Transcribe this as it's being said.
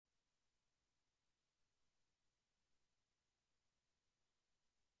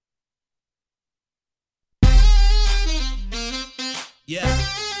Yeah.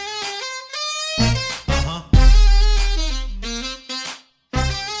 Uh-huh.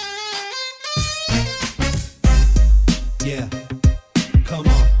 Yeah. Come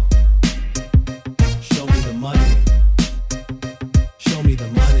on. Show me the money. Show me the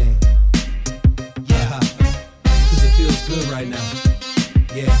money. Yeah. Cause it feels good right now.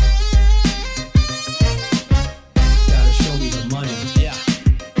 Yeah. Gotta show me the money. Yeah.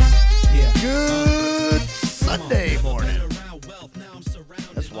 Yeah. Good Sunday morning.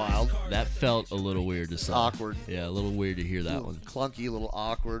 That's wild. That felt a little weird to say. Awkward. Yeah, a little weird to hear that one. Clunky, a little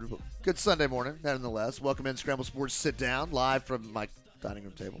awkward. Good Sunday morning, nonetheless. Welcome in Scrambled Sports Sit Down, live from my dining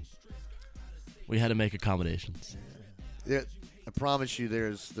room table. We had to make accommodations. I promise you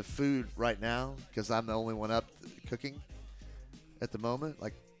there's the food right now, because I'm the only one up cooking at the moment.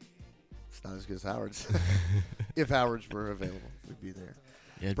 Like, it's not as good as Howard's. If Howard's were available, we'd be there.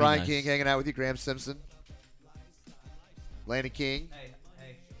 Yeah, it'd be Brian nice. King hanging out with you, Graeme Simpson. Landon King. Hey.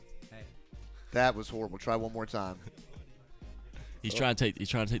 That was horrible. Try one more time. He's trying to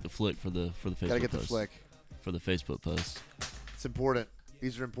take the flick for the Facebook Gotta get the post. flick. For the Facebook post. It's important.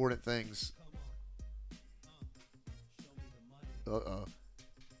 These are important things. Uh-oh.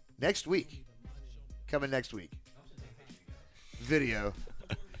 Next week. Coming next week. Video.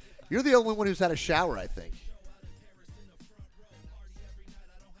 You're the only one who's had a shower, I think.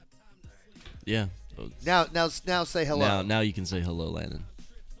 Yeah. Now say hello. Now you can say hello, Landon.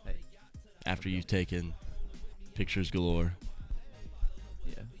 Hey. After you've taken pictures galore.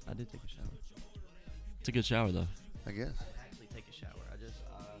 Yeah, I did take a shower. It's a good shower though. I guess. I actually take a shower. I just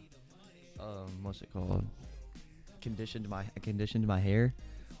what's it called? Conditioned my hair,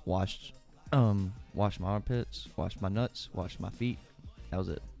 washed my armpits, washed my nuts, washed my feet. That was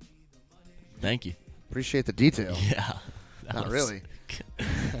it. Thank you. Appreciate the detail. Yeah. Not really.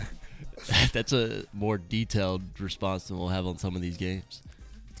 That's a more detailed response than we'll have on some of these games.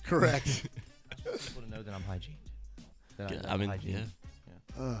 Correct. People to know that I'm hygiene. I mean,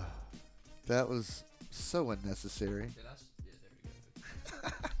 yeah. That was so unnecessary. Yeah, there we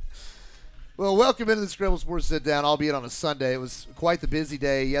go. Well, welcome into the Scrambled Sports Sit Down, albeit on a Sunday. It was quite the busy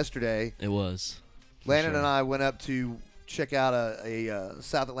day yesterday. It was. Landon sure. and I went up to check out a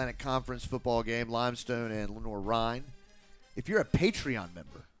South Atlantic Conference football game, Limestone and Lenore-Rhine. If you're a Patreon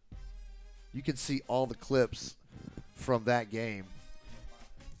member, you can see all the clips from that game.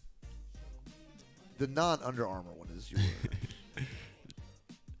 The non-Under Armour one is yours.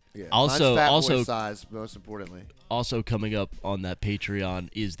 Yeah, Also- mine's Fat Boy also- size, most importantly. Also coming up on that Patreon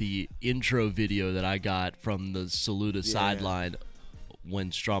is the intro video that I got from the Saluda sideline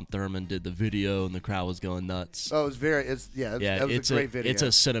when Strom Thurmond did the video and the crowd was going nuts. Oh, it was that was a great video. It's a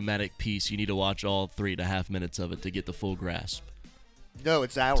cinematic piece. You need to watch all 3.5 minutes of it to get the full grasp. No,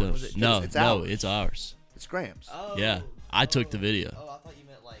 it's ours. So, It's it's ours. ours. It's Graham's. Oh. Yeah, I took the video. Oh, I thought you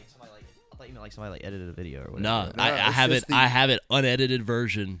meant somebody edited a video or whatever. No, No, I it's have just it. I have it unedited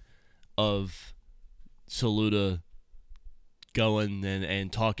version of Saluda going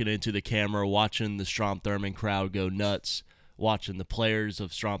and talking into the camera, watching the Strom Thurmond crowd go nuts, watching the players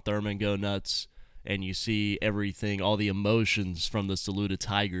of Strom Thurmond go nuts, and you see everything, all the emotions from the Saluda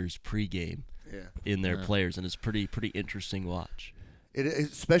Tigers pregame in their players, and it's pretty interesting watch. It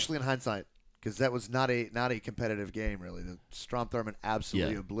is, especially in hindsight, because that was not a competitive game, really. The Strom Thurmond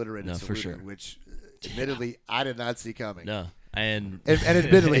absolutely obliterated No, for Saluda, sure. which, admittedly, I did not see coming. No, and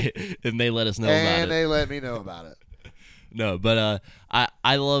admittedly, and they let us know about it. And they let me know about it. No, but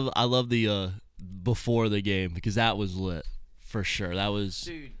I love the before the game because that was lit for sure. That was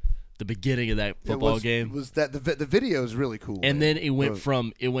the beginning of that football game. Was that the video is really cool. And man. then it went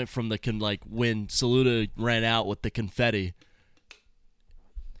from the when Saluda ran out with the confetti.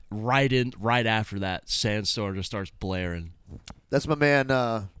 Right after that, Sandstorm just starts blaring. That's my man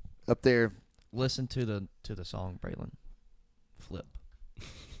up there. Listen to the song, Braylon. Flip.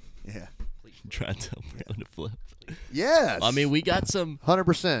 Yeah. Trying to tell Braylon to flip. Yes. I mean, we got some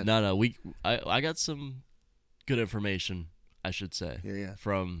 100%. No, I got some good information, I should say. Yeah.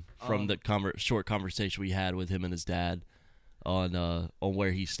 From the short conversation we had with him and his dad on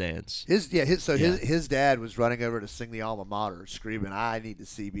where he stands. His dad was running over to sing the alma mater, screaming, "I need to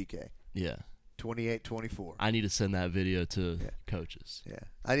see BK." Yeah. 28-24. I need to send that video to coaches. Yeah.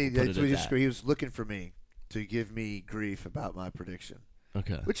 I need Put it to at just that. he was looking for me to give me grief about my prediction.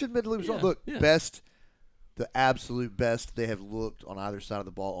 Okay. Which admittedly was wrong. Yeah, Look, yeah. the absolute best they have looked on either side of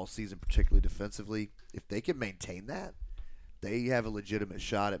the ball all season, particularly defensively. If they can maintain that, they have a legitimate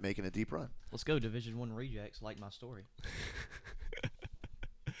shot at making a deep run. Let's go, Division I rejects. Like my story.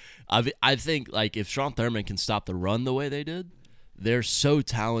 I think like if Strom Thurmond can stop the run the way they did, they're so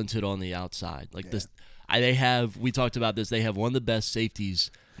talented on the outside. Like this, We talked about this. They have one of the best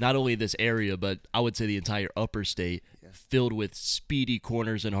safeties, not only in this area, but I would say the entire upper state, filled with speedy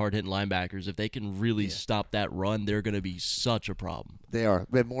corners and hard-hitting linebackers. If they can really stop that run, they're going to be such a problem. They are.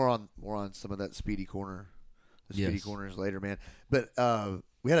 But more on some of that speedy corner. The speedy corners later, man. But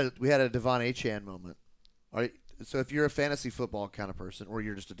we had a Devon Achane moment. All right. So if you're a fantasy football kind of person, or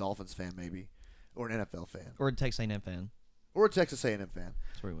you're just a Dolphins fan maybe, or an NFL fan. Or a Texas A&M fan. Or a Texas A&M fan.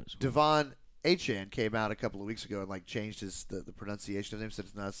 That's where he went to school. Devon Achane came out a couple of weeks ago and like changed the pronunciation of his name.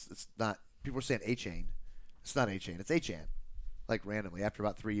 Said it's not. People were saying Achane. It's not Achane. It's Achane. Like randomly after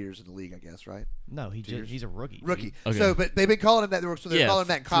about 3 years in the league, I guess, right? No, he's a rookie. Rookie. Okay. So, but they've been calling him that. So they're calling him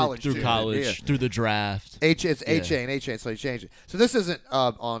that in college through too. college, through the draft. It's Achane. So he changed it. So this isn't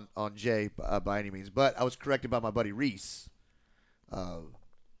on Jay by any means, but I was corrected by my buddy Reese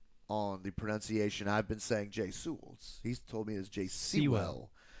on the pronunciation. I've been saying Jay Sewell. He's told me it's Jay Sewell.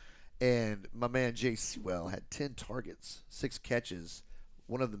 And my man Jay Sewell had 10 targets, 6 catches.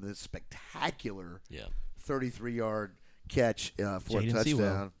 One of them is spectacular 33-yard catch for a touchdown.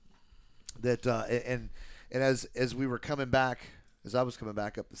 Sewell. That and as we were coming back, as I was coming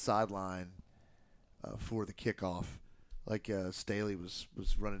back up the sideline for the kickoff, like Staley was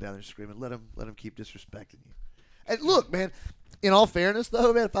running down there screaming, "Let him keep disrespecting you." And look, man, in all fairness,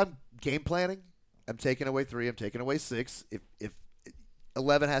 though, man, if I'm game planning, I'm taking away 3, I'm taking away 6. If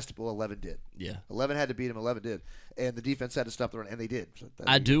 11 has to, 11 did. Yeah. 11 had to beat him. 11 did, and the defense had to stop the run, and they did. So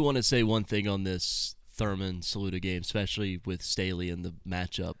I do want to say one thing on this Thurman Saluda game, especially with Staley and the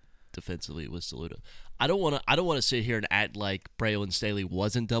matchup defensively with Saluda. I don't want to sit here and act like Braylon Staley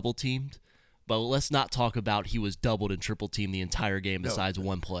wasn't double teamed, but let's not talk about he was doubled and triple teamed the entire game besides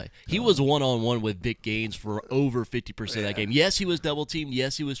one play. He was one-on-one with Vic Gaines for over 50% of that game. Yes, he was double teamed.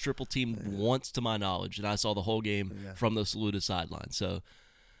 Yes, he was triple teamed once to my knowledge, and I saw the whole game from the Saluda sideline. So,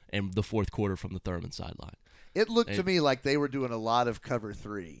 and the fourth quarter from the Thurman sideline. It looked to me like they were doing a lot of cover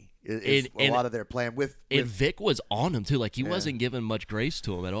 3. A lot of their plan with Vic was on him too. Like he wasn't giving much grace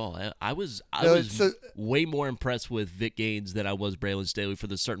to him at all. I was way more impressed with Vic Gaines than I was Braylon Staley for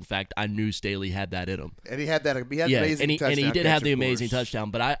the certain fact I knew Staley had that in him. And he had amazing touchdown. And he did have the amazing course. touchdown.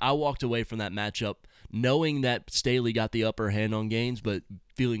 But I walked away from that matchup knowing that Staley got the upper hand on Gaines, but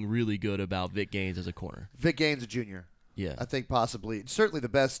feeling really good about Vic Gaines as a corner. Vic Gaines, a junior. Yeah, I think possibly, certainly the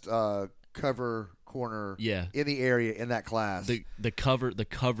best cover corner in the area in that class. The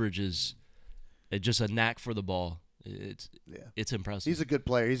coverage is just a knack for the ball. It's impressive. He's a good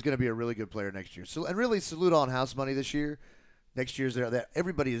player. He's going to be a really good player next year. So, and really salute on house money this year. Next year's there.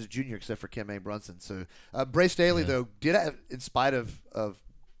 Everybody is a junior except for Kemme Brunson. So Bray Staley though did have, in spite of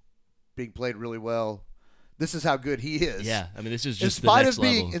being played really well. This is how good he is. Yeah, I mean this is just the next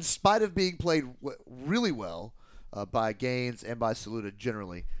level. In spite of being played really well by Gaines and by Saluda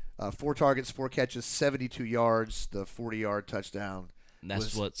generally. 4 targets, 4 catches, 72 yards, the 40-yard touchdown. And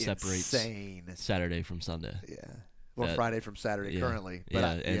that's what separates Saturday from Sunday. Yeah. Well, Friday from Saturday currently. But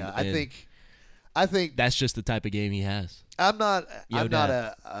I think that's just the type of game he has. I'm not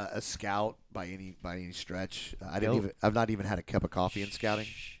a scout by any stretch. I've not even had a cup of coffee in scouting.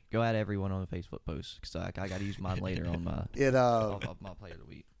 Go at everyone on the Facebook post because I got to use mine later on my my play of the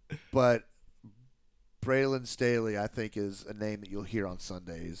week. But Braylon Staley, I think, is a name that you'll hear on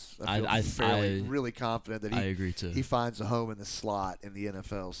Sundays. I feel really confident that I agree too. He finds a home in the slot in the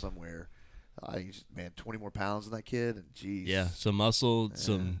NFL somewhere. He's 20 more pounds than that kid, and geez, some muscle,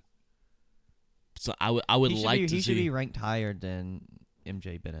 some. So I would like to see. He should be ranked higher than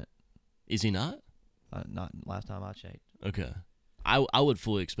MJ Bennett. Is he not? Not last time I checked. Okay, I would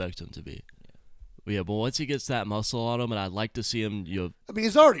fully expect him to be. Yeah, but once he gets that muscle on him, and I'd like to see him, I mean,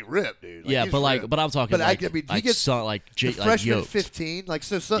 he's already ripped, dude. But I'm talking he gets the freshman 15.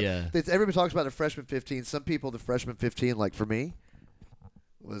 Everybody talks about the freshman 15. Some people, the freshman 15, like for me,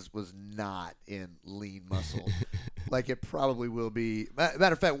 was not in lean muscle. Like it probably will be.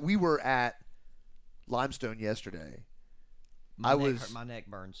 Matter of fact, we were at Limestone yesterday. My neck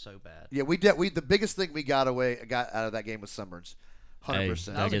burned so bad. Yeah, we did. The biggest thing we got out of that game was sunburns.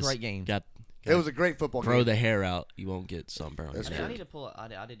 100%. That was a great game. It was a great football game. Grow the hair out. You won't get sunburn. I need to pull it.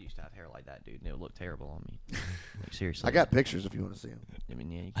 I did used to have hair like that, dude, and it would look terrible on me. Like, seriously. I got pictures if you want to see them. I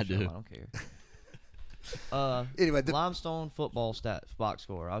mean, yeah, you I can show do. them, I don't care. Anyway, Limestone football box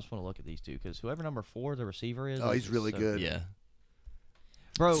score. I just want to look at these two because whoever number 4, the receiver is. Oh, he's really good. Yeah.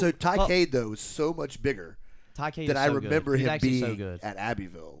 Bro. So Ty Cade, though, is so much bigger Ty Cade that I remember him being so good. at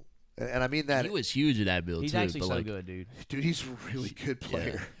Abbeville. And I mean that. He was huge at that build He's too. actually but so like, good, dude. Dude, he's a really good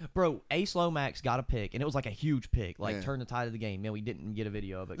player. Bro, Ace Lomax got a pick, and it was like a huge pick. Like, Yeah. turned the tide of the game. Man, we didn't get a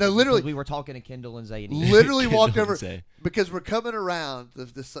video of it. No, 'cause literally- we were talking to Kendall and Zay. And Literally walked Couldn't over say. because we're coming around to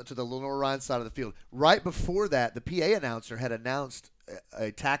the Lenore Ryan side of the field. Right before that, the PA announcer had announced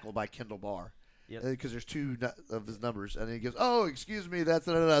a tackle by Kendall Barr. Yep. Because there's two of his numbers, and he goes, "Oh, excuse me, that's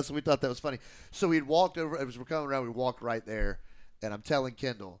so we thought that was funny." So we'd walked over as we're coming around. We walked right there, and I'm telling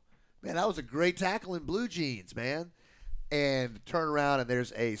Kendall, "Man, that was a great tackle in blue jeans, man." And turn around, and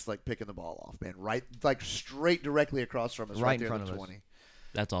there's Ace like picking the ball off, man, right, like straight directly across from us, Right in there front in the of us. 20.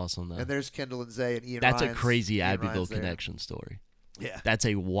 That's awesome though. And there's Kendall and Zay and Ian. That's a Ryan's- crazy Ian Abbeville Ryan's there. connection story. Yeah. That's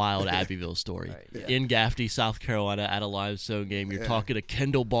a wild Abbeville story. Right, yeah. In Gaffney, South Carolina, at a limestone game, you're Yeah. talking to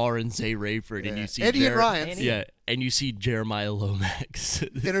Kendall Barr and Zay Rayford, and Yeah. you see And Ian Ryan. Yeah, and you see Jeremiah Lomax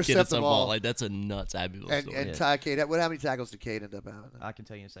Intercept get us the a ball. Like that's a nuts Abbeville And, story. and Yeah. Ty Cade, how many tackles did Cade end up having? I can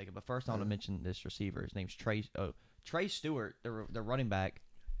tell you in a second. But first, I want to mention this receiver. His name's Trey Stewart, the running back.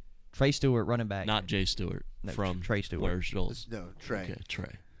 Trey Stewart, running back. Not Jay Stewart No, from Trey Stewart. Where's Joel's? No, Trey. Okay,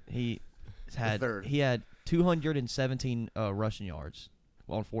 Trey. He third. had 217 rushing yards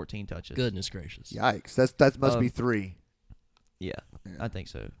on 14 touches. Goodness gracious. Yikes. That must be 3. Yeah, Yeah. I think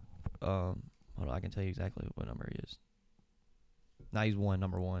so. Hold on, I can tell you exactly what number he is. Now he's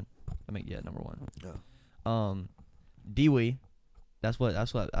number one. I mean, yeah, number one. No. Dewey, that's what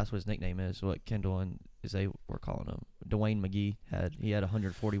his nickname is. What Kendall and Zay were calling him. Dwayne McGee had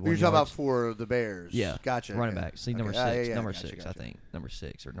 141. You're talking about yards. for the Bears. Yeah, Gotcha. running okay. back. See, Okay. number Ah, six, yeah, number gotcha, 6, gotcha. I think, number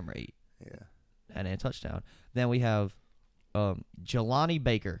 6 or number 8, Yeah. and a touchdown. Then we have Jelani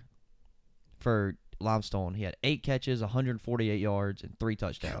Baker for Limestone. He had 8 catches, 148 yards, and 3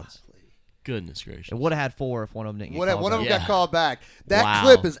 touchdowns. Golly. Goodness gracious. It would have had 4 if one of them didn't get One called of them back. got called back. That Wow.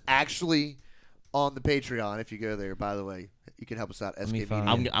 clip is actually on the Patreon. If you go there, by the way, you can help us out. me SK find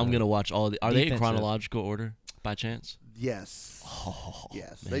Media. I'm gonna watch all the. Are they in Defensive. chronological order by chance? Yes. Oh,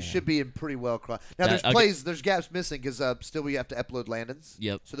 Yes. man. They should be in pretty well. Now, there's okay. plays, there's gaps missing because still we have to upload Landon's.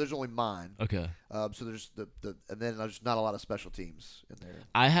 Yep. So there's only mine. Okay. So there's and then there's not a lot of special teams in there.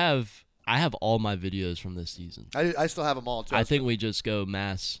 I have all my videos from this season. I still have them all. Too. I think we just go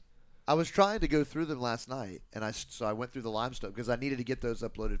mass. I was trying to go through them last night, and so I went through the Limestone because I needed to get those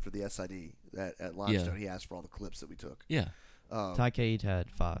uploaded for the SID at Limestone. Yeah. He asked for all the clips that we took. Yeah. Ty Cade had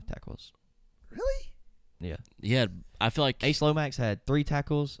 5 tackles. Really? Yeah. Yeah. I feel like Ace Lomax had 3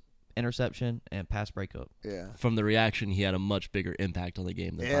 tackles, interception, and pass breakup. Yeah. from the reaction, he had a much bigger impact on the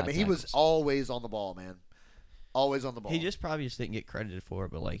game than Yeah, 5 but he was tackles. always on the ball, man. Always on the ball. He just probably just didn't get credited for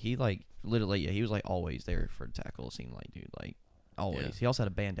it, but like he literally, yeah, he was like always there for the tackle. It seemed like, dude, like always. Yeah. He also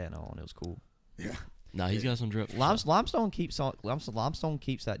had a bandana on. It was cool. Yeah. Nah, he's got some drip. for sure. Limestone keeps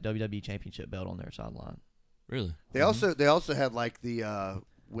that WWE Championship belt on their sideline. Really? They also had like the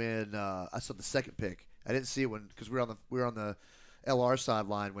when I saw the second pick. I didn't see it because we were on the LR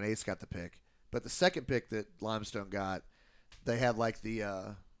sideline when Ace got the pick. But the second pick that Limestone got, they had like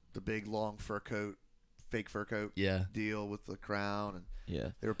the big long fake fur coat Yeah. deal with the crown, and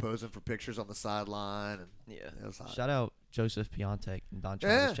Yeah. they were posing for pictures on the sideline, and Yeah. it was hot. Shout out Joseph Piontek and Don Yeah.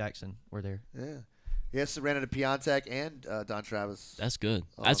 Travis Jackson were there. Yeah. Yes, ran into Piontek and Don Travis. That's good.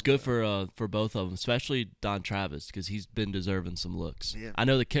 Oh, That's good man. for both of them, especially Don Travis because he's been deserving some looks. Yeah. I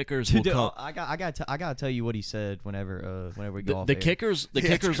know the kickers will Dude, come. I gotta tell you what he said whenever we go off The air. kickers Yeah,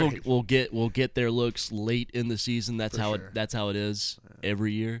 it's great. will get their looks late in the season. That's For how sure. that's how it is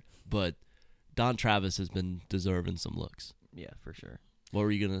every year. But Don Travis has been deserving some looks. Yeah, for sure. What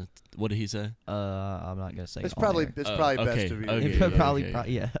did he say? I'm not gonna say It's on probably air. best to be. okay. It probably, okay.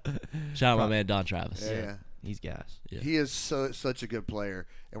 probably, yeah. Shout out my man Don Travis. Yeah. He's gas. Yeah. He is such a good player,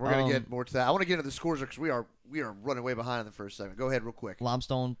 and we're gonna get more to that. I want to get into the scores because we are running way behind in the first segment. Go ahead, real quick.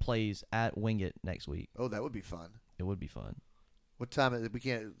 Limestone plays at Wingate next week. Oh, that would be fun. It would be fun. What time is it? We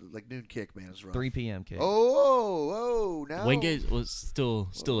can't noon kick, man. It's rough. 3 p.m. kick. Now Wingate was still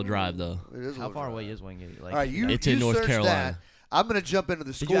a drive though. It is a How little far drive. away is Wingate? Like, All right, you It's in North search Carolina. that. I'm gonna jump into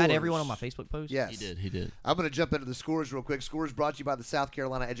the did scores. you add everyone on my Facebook post? Yes, He did. I'm going to jump into the scores real quick. Scores brought to you by the South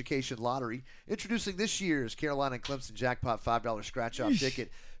Carolina Education Lottery. Introducing this year's Carolina and Clemson Jackpot $5 scratch-off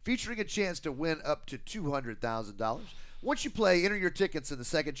ticket, featuring a chance to win up to $200,000. Once you play, enter your tickets in the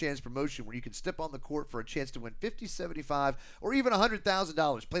second chance promotion where you can step on the court for a chance to win $50, $75, or even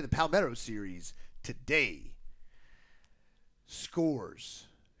 $100,000. Play the Palmetto Series today. Scores.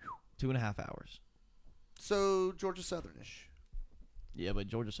 2.5 hours. So, Georgia Southern-ish. Yeah, but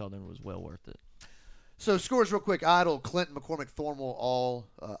Georgia Southern was well worth it. So scores real quick. Idle, Clinton, McCormick, Thornwell, all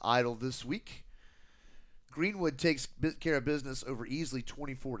idle this week. Greenwood takes care of business over easily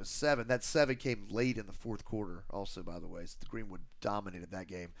 24-7. That 7 came late in the fourth quarter also, by the way. So Greenwood dominated that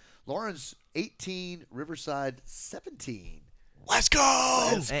game. Lawrence 18, Riverside 17. Let's go!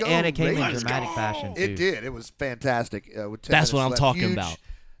 Let's go, And it came in Raiders. dramatic fashion, too. It did. It was fantastic. With 10 That's what minutes I'm left. talking Huge, about.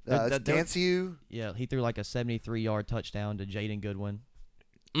 Danciu. Yeah, he threw like a 73-yard touchdown to Jaden Goodwin.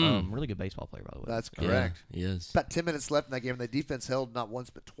 Really good baseball player, by the way. That's correct. Yeah, he is. About 10 minutes left in that game, and the defense held not once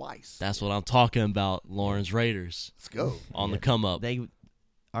but twice. That's what I'm talking about, Lawrence Raiders. Let's go. On the come up.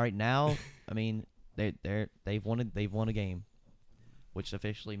 All right, now, I mean, they've won a game, which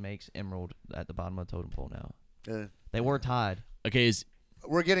officially makes Emerald at the bottom of the totem pole now. They were tied. Okay,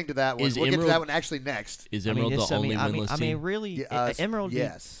 We're getting to that one. Is We'll get to Emerald- that one actually next. is Emerald the only winless I mean, team? really, Emerald.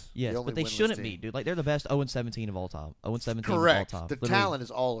 Yes. Yes, The only but they winless shouldn't team. be, dude. Like, they're the best 0-17 of all time. 0-17 Correct. of all time. The Literally. talent is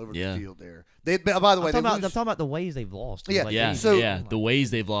all over Yeah. the field there. By the way, I'm they talking lose. about the ways they've lost. dude. Yeah, Like, Yeah, So- the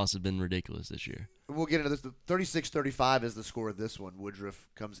ways they've lost have been ridiculous this year. We'll get into this. The 36-35 is the score of this one. Woodruff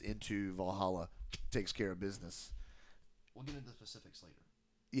comes into Valhalla, takes care of business. We'll get into the specifics later.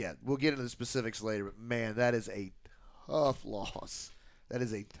 Yeah, we'll get into the specifics later. But, man, that is a tough loss. That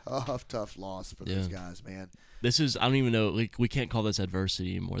is a tough loss for those guys, man. This is, I don't even know, like, we can't call this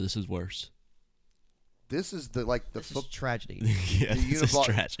adversity anymore. This is worse. This is the This is tragedy. Yeah, The this is univol-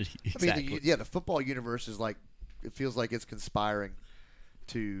 tragedy. Exactly. I mean, the football universe is like, it feels like it's conspiring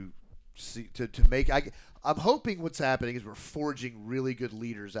to make. I'm hoping what's happening is we're forging really good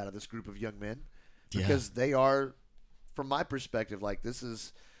leaders out of this group of young men, because they are, from my perspective, like, this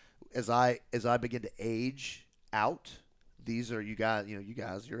is as I begin to age out. These are you guys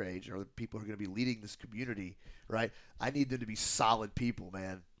your age are the people who are going to be leading this community, right? I need them to be solid people,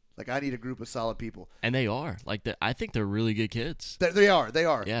 man. Like, I need a group of solid people. And they are. Like, I think they're really good kids. They are.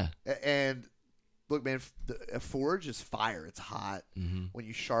 Yeah. And look, man, a forge is fire. It's hot. Mm-hmm. When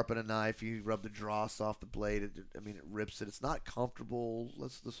you sharpen a knife, you rub the dross off the blade. It rips it. It's not comfortable.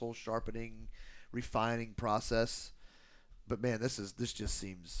 This whole sharpening, refining process. But, man, this just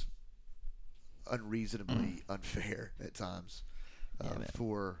seems unreasonably unfair at times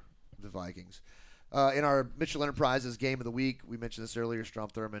for the Vikings. In our Mitchell Enterprises game of the week, we mentioned this earlier. Strom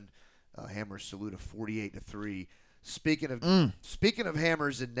Thurmond hammers Saluda 48-3. Speaking of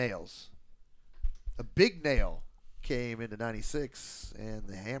hammers and nails, a big nail came into 96, and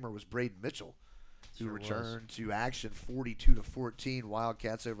the hammer was Braden Mitchell, who returned to action 42-14.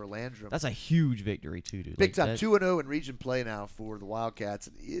 Wildcats over Landrum. That's a huge victory too, dude. Big Like, time. 2-0 in region play now for the Wildcats,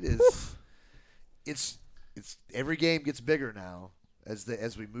 and it is. It's every game gets bigger now as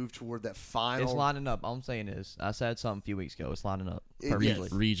we move toward that final. It's lining up. All I'm saying is, I said something a few weeks ago. It's lining up It- perfectly.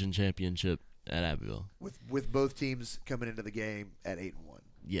 yes. Region championship at Abbeville. with both teams coming into the game at 8-1.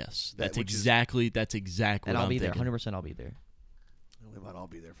 Yes. That- That's which is- exactly And what I'll I'm be there. thinking. 100%. I'll be there. We might all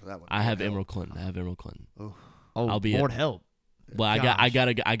be there for that one. I have Lord Emerald Clinton. help. Oh, I'll be Lord at- help. Well, I Gosh.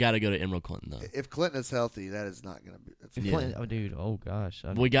 gotta go to Emerald Clinton though. If Clinton is healthy, that is not going to be. That's If Yeah. Clinton- oh, dude. Oh gosh.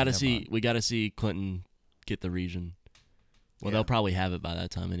 We gotta Never mind. see Clinton get the region. Well, Yeah. they'll probably have it by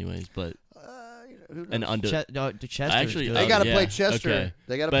that time, anyways. But who knows? an under Chester's actually good. They got to yeah, play Chester. okay.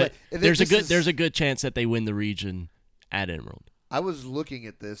 They got to But play. And there's this a good chance that they win the region at Emerald. I was looking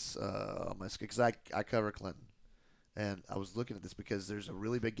at this on my because I cover Clinton, and I was looking at this because there's a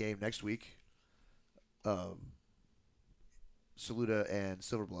really big game next week. Saluda and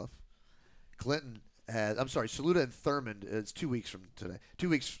Silver Bluff. Saluda and Thurmond. It's 2 weeks from today. 2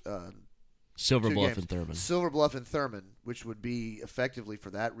 weeks. Silver two Bluff games. and Thurman. Silver Bluff and Thurmond, which would be effectively for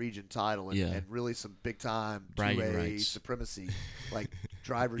that region title and, Yeah. and really some big time Bragging 2A rights. supremacy, like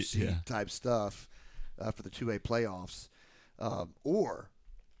driver's seat Yeah. type stuff for the 2A playoffs, or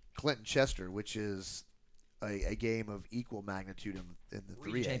Clinton Chester, which is a game of equal magnitude in the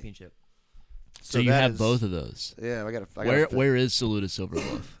 3A championship. So you that have is- both of those. Yeah, I got Where is Saluda Silver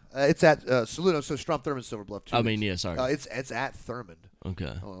Bluff? it's at Saluda. So Strom Thurmond Silver Bluff. I mean, yeah, sorry. It's at Thurmond.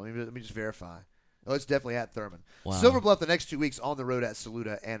 Okay. Hold on, let me just verify. Oh, it's definitely at Thurmond. Wow. Silver Bluff the next 2 weeks on the road at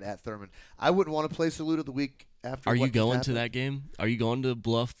Saluda and at Thurmond. I wouldn't want to play Saluda the week after. Are you what just going to happened. that game? Are you going to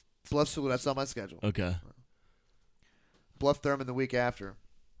Bluff? Bluff Saluda? That's on my schedule. Okay. Bluff Thurmond the week after.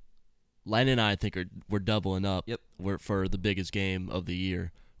 Landon and I think we're doubling up. Yep. We're for the biggest game of the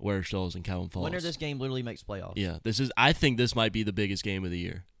year, Ware Shoals and Calvin Falls. Winner of this game literally makes playoffs. Yeah, I think this might be the biggest game of the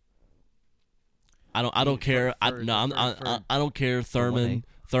year. I don't care. I don't care. Thurman,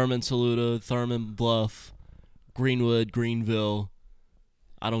 Saluda, Thurman, Bluff, Greenwood, Greenville.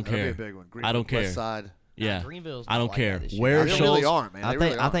 I don't That'll care. be a big one. I don't Greenwood, care. West Side. Yeah, Greenville's I not don't like care. that this year. Ware They Shoals. really are, man. I They think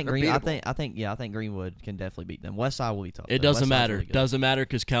really I are. think They're Green I beatable. think Greenwood can definitely beat them. West Side will be tough. It though. doesn't West Side's matter. really good. Doesn't matter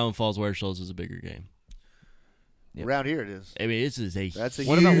because Calvin Falls, Ware Shoals is a bigger game. Yep. Around here it is. I mean, this is a That's a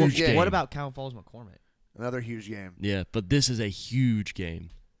What about huge game. what about Calvin Falls McCormick? Another huge game. Yeah, but this is a huge game,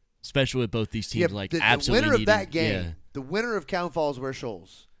 especially with both these teams the absolutely winner of needing, that game, yeah. the winner of Cowan Falls Ware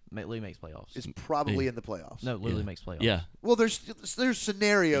Shoals Lee makes playoffs. is probably in the playoffs. No, Lily Yeah. makes playoffs. Yeah, Well, there's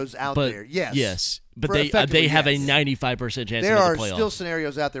scenarios out but there. Yes. yes, but For they effectively, have a yes. 95% chance There to are make the playoffs. still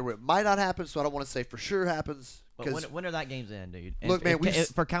scenarios out there where it might not happen, so I don't want to say for sure happens. But Because when are that game's in, dude? And Look, man,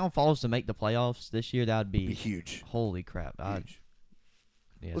 for Cowan Falls to make the playoffs this year, that would be be huge. holy crap. Huge.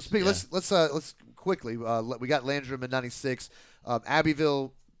 Yes, Well, speaking, let's quickly. We got Landrum in '96.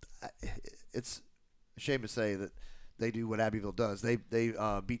 Abbeville. It's a shame to say that they do what Abbeville does. They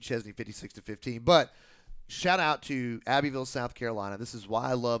beat Chesney 56-15. But shout out to Abbeville, South Carolina. This is why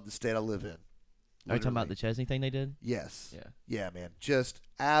I love the state I live in. Are you talking about the Chesney thing they did? Yes. Yeah. Yeah, man. Just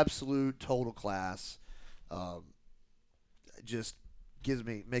absolute total class. Just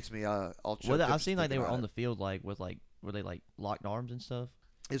makes me all choked Well, up I've just seen like they thinking were about on it. the field were they like locked arms and stuff.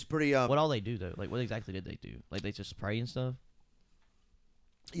 It's pretty. What all they do though? Like what exactly did they do? Like they just pray and stuff.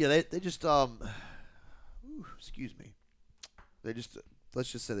 Yeah, they just excuse me. They just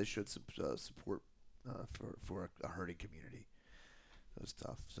let's just say they showed some support for a hurting community. That was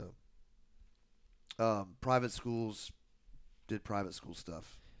tough. So, private schools did private school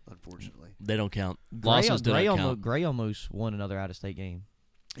stuff. Unfortunately, They don't count. Losses do not count. Gray almost won another out-of-state game.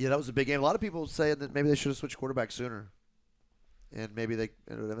 yeah, that was a big game. A lot of people saying that maybe they should have switched quarterback sooner, and maybe they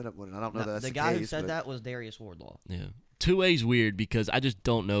ended up winning. I don't know that that's the guy case, who said but that was Darius Wardlaw. Yeah, 2A's weird because I just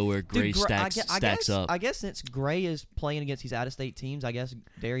don't know where Gray stacks up. I guess since Gray is playing against these out-of-state teams, I guess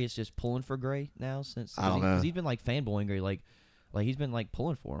Darius just pulling for Gray now since I don't know. because he's been like fanboying Gray, like he's been like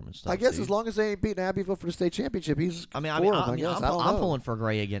pulling for him and stuff. I guess dude. as long as they ain't beating Abbeville for the state championship, he's. I mean, for him, I guess. I don't I'm know. pulling for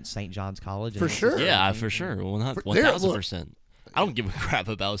Gray against St. John's College. For and it's sure. just- Yeah, for sure. Well, not For- there- 1,000%. I don't give a crap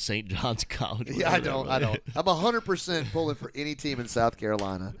about St. John's College. Yeah, I don't. I'm 100% pulling for any team in South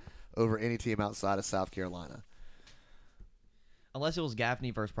Carolina over any team outside of South Carolina. Unless it was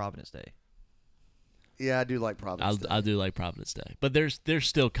Gaffney versus Providence Day. Yeah, I do like Providence. Day. I do like Providence Day, but they're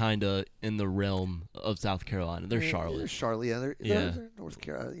still kind of in the realm of South Carolina. They're Charlotte. They're Charlotte. Yeah, they're North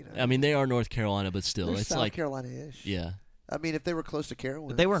Carolina. You know, I mean, they are North Carolina, but still, they're it's South like Carolina-ish. yeah. I mean, if they were close to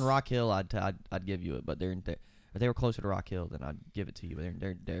Carolina, If they were in Rock Hill, I'd give you it. But if they were closer to Rock Hill, then I'd give it to you. But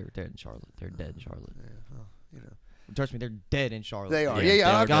they're in Charlotte. They're dead in Charlotte. Yeah, well, you know, Trust me, they're dead in Charlotte. they are. Yeah, Yeah,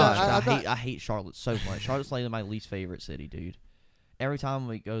 they are. Gosh, I hate Charlotte so much. Charlotte's like my least favorite city, dude. Every time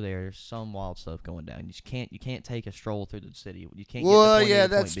we go there, there's some wild stuff going down. You can't take a stroll through the city. You can't. Well, get to point A yeah, to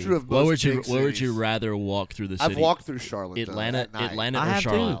point that's B. true of Where most would big you cities. rather walk through the city? I've walked through Charlotte. Atlanta, at night. Atlanta I or have too,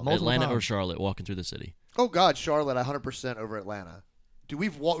 Charlotte? multiple Atlanta or times. Charlotte? Walking through the city. Oh God, Charlotte, 100% over Atlanta. Dude,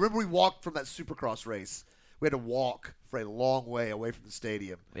 remember we walked from that Supercross race. We had to walk for a long way away from the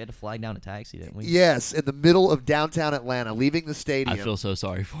stadium. We had to flag down a taxi, didn't we? Yes, in the middle of downtown Atlanta, leaving the stadium. I feel so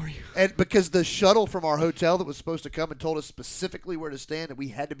sorry for you. And because the shuttle from our hotel that was supposed to come and told us specifically where to stand, and we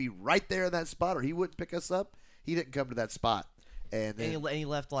had to be right there in that spot, or he wouldn't pick us up. He didn't come to that spot, and then And he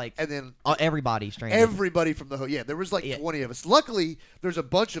left like and then everybody stranded. everybody from the yeah, there was like Yeah. 20 of us. Luckily, there's a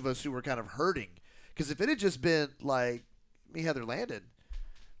bunch of us who were kind of hurting because if it had just been like me, Heather Landon,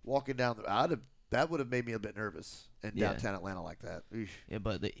 walking down that would have made me a bit nervous in Yeah. downtown Atlanta like that. Eesh.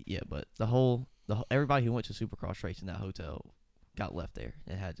 but the whole everybody who went to Supercross race in that hotel got left there.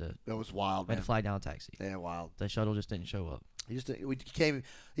 It had to That was wild, had to man. flag down a taxi. Yeah, wild. The shuttle just didn't show up. He just we came.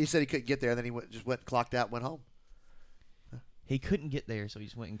 He said he couldn't get there, and then he just went, clocked out, and went home. He couldn't get there, so he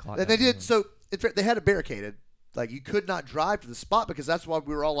just went and clocked. And they out did. home. So in fact, they had it barricaded. Like you could not drive to the spot because that's why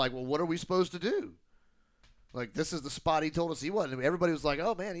we were all like, "Well, what are we supposed to do?" Like this is the spot he told us he wasn't. And everybody was like,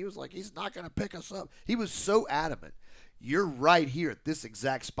 "Oh man," he was like, "He's not going to pick us up." He was so adamant. You're right here at this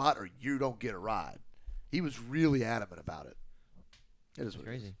exact spot, or you don't get a ride. He was really adamant about it. It is what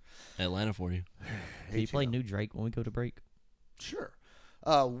it is. Crazy. Atlanta for you. Can you play New Drake when we go to break? Sure.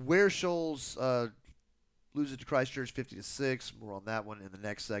 Ware Shoals loses to Christchurch 50-6. More on that one in the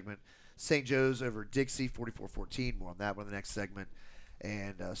next segment. St. Joe's over Dixie 44-14. More on that one in the next segment.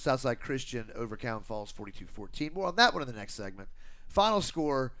 And Southside Christian over Cowan Falls 42-14. More on that one in the next segment. Final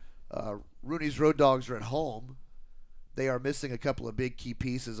score, Rooney's Road Dogs are at home. They are missing a couple of big key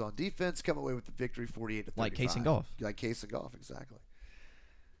pieces on defense. Come away with the victory 48-35. Like Case and Golf. Like Case and Golf, exactly.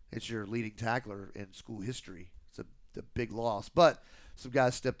 It's your leading tackler in school history. It's a big loss. But some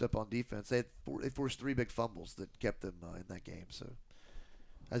guys stepped up on defense. They forced 3 big fumbles that kept them in that game. So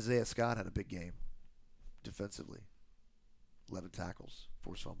Isaiah Scott had a big game defensively. 11 tackles,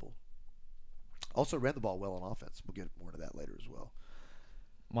 forced fumble. Also ran the ball well on offense. We'll get more into that later as well.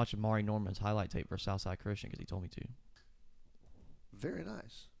 I'm watching Maury Norman's highlight tape for Southside Christian because he told me to. Very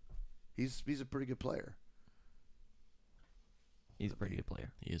nice. He's a pretty good player. He's a pretty good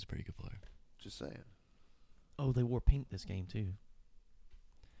player. He is a pretty good player. Just saying. Oh, they wore pink this game too.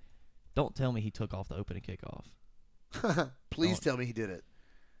 Don't tell me he took off the opening kickoff. Please tell me he did it.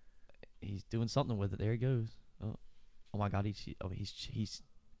 He's doing something with it. There he goes. Oh my God. He's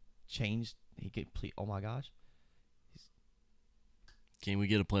changed. He complete. Oh my gosh. Can we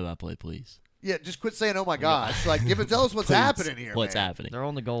get a play-by-play, please? Yeah, just quit saying, "Oh my gosh!" Like, tell us what's Please. happening here. What's man. happening? They're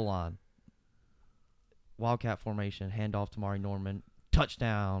on the goal line. Wildcat formation. Handoff to Mari Norman.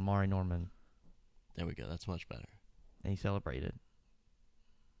 Touchdown, Mari Norman. There we go. That's much better. And he celebrated.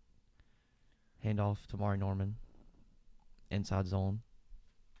 Handoff to Mari Norman. Inside zone.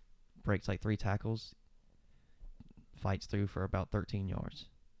 Breaks like 3 tackles. Fights through for about 13 yards.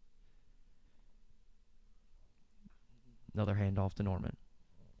 Another handoff to Norman.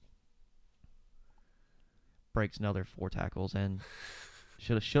 Breaks another 4 tackles and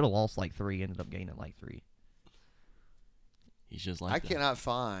should have lost like 3. Ended up gaining like 3. He's just like I that. cannot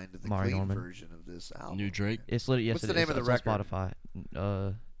find the Mari clean Norman. version of this album. New Drake It's literally yes. What's the name of the it's record? on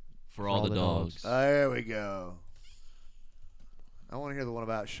Spotify. for all the dogs. There we go. I want to hear the one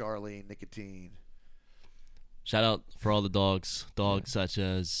about Charlene Nicotine. Shout out for all the dogs. Dogs such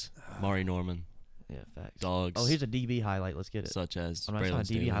as Mari Norman. Yeah, facts. Dogs. Oh, here's a DB highlight. Let's get it. such as I'm not trying Braylon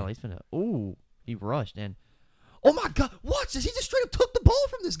to DB Staley. highlights. Ooh, he rushed and. Oh my God! Watch this. He just straight up took the ball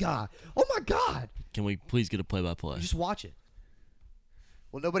from this guy. Oh my God! Can we please get a play-by-play? You just watch it.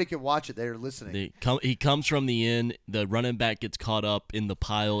 Well, nobody can watch it. They're listening. He comes from the end. The running back gets caught up in the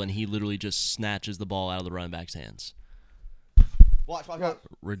pile, and he literally just snatches the ball out of the running back's hands. Watch.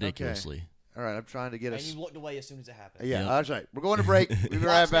 Ridiculously. All right, I'm trying to get us. And you looked away as soon as it happened. Yeah, Yep. that's right. We're going to break. We'll be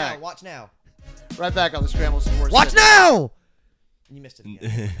right back. Watch now. Right back on the Scrambled Sports. Watch Sit Down. now. And you missed it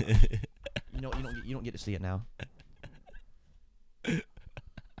again. You don't get to see it now.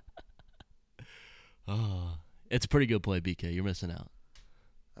 Oh, it's a pretty good play, BK. You're missing out.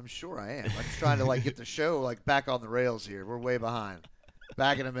 I'm sure I am. I'm just trying to get the show back on the rails here. We're way behind.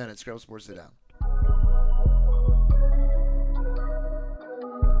 Back in a minute. Scrambled Sports Sit Down.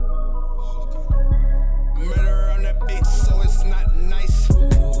 Murder on that bitch, so it's not nice.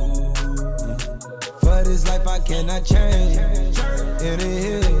 For this life I cannot change. In the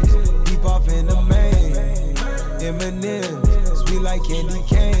hills, deep off in the main. Eminem, sweet like candy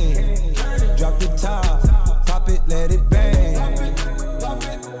cane. Drop the top, pop it, let it bang.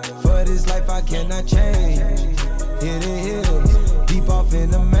 For this life I cannot change. In the hills, deep off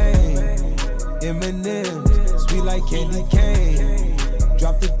in the main. Eminem, sweet like candy cane.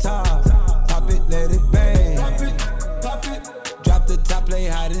 Drop the top, pop it, let it bang. Pop it. Drop the top, play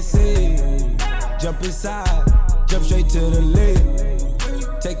hide and seek. Jump inside, jump straight to the lid.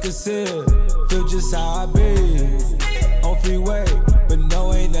 Take a sip, feel just how I be. On freeway, but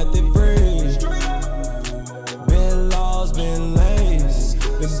no, ain't nothing free. Been lost, been lanes.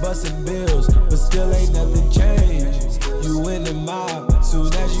 Been busting bills, but still ain't nothing changed. You in the mob,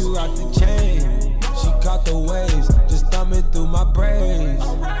 soon as you rock the chain. She caught the waves, just thumbing through my brains.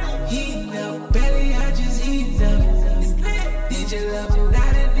 Heating up, belly, I just heating up. Did you love me?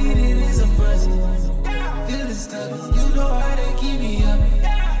 Now that need it is a buzz. Feeling stuck, you know how to keep me up.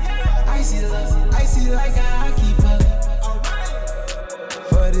 Icy love, icy like I keep up.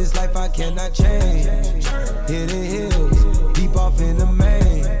 For this life I cannot change. Hidden hills, deep off in the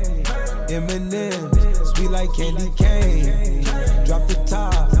main. Eminem, sweet like candy cane. Drop the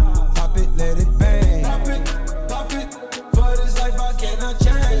top, pop it, let it bang. Pop it. For this life I cannot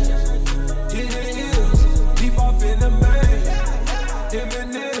change. Hidden hills, deep off in the main.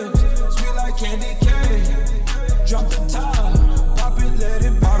 Eminem, sweet like candy cane. Drop the top, pop it, let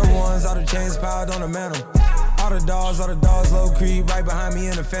it bang. All the ones, all the chains piled on the mantle. All the dogs, low creep right behind me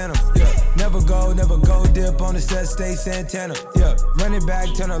in the phantom. Yeah, never go, dip on the set, stay Santana. Yeah, run it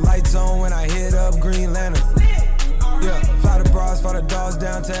back, turn the lights on when I hit up Green Lantern. Yeah, fly the bras, fly the dogs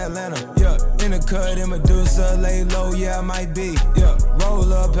down to Atlanta. Yeah, in the cut, in Medusa, lay low, yeah, I might be. Yeah,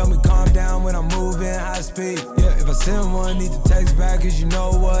 roll up, help me calm down when I'm moving high speed. Yeah, if I send one, need to text back, cause you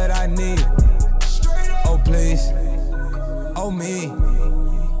know what I need. Oh, please. Oh, me.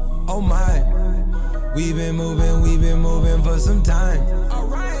 Oh, my. We've been moving for some time.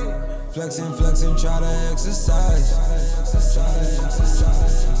 Alright. Flexing, try to exercise.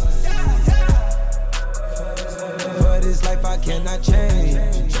 For this life I cannot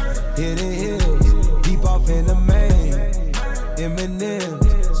change. Hidden hills, deep off in the main. Eminem,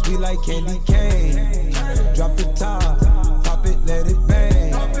 sweet like candy cane. Drop the top, pop it, let it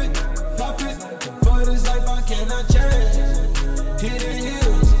bang. Pop it. For this life I cannot change. Hidden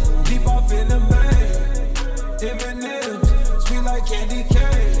hills, deep off in the main. Eminem, sweet like candy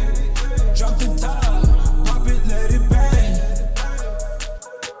cane. Drop the top, pop it, let it bang.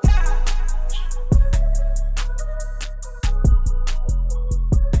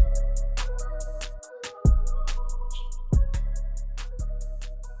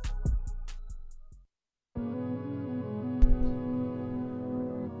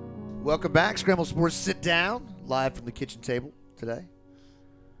 Welcome back. Scrambled Sports Sit Down, live from the kitchen table today.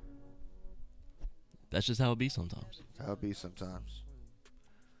 That's just how it be sometimes. That's how it be sometimes.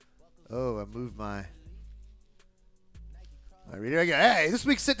 Oh, I moved my... All right, here I go. Hey, this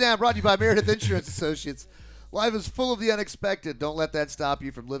week's Sit Down brought to you by Meredith Insurance Associates. Life is full of the unexpected. Don't let that stop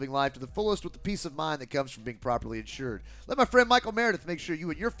you from living life to the fullest with the peace of mind that comes from being properly insured. Let my friend Michael Meredith make sure you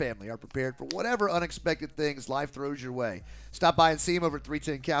and your family are prepared for whatever unexpected things life throws your way. Stop by and see him over at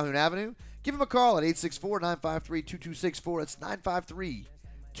 310 Calhoun Avenue. Give him a call at 864-953-2264. That's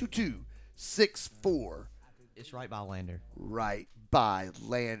 953-2264. It's right by Lander. Right by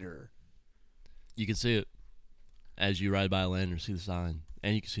Lander. You can see it as you ride by land or see the sign,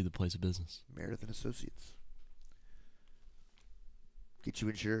 and you can see the place of business. Meredith and Associates. Get you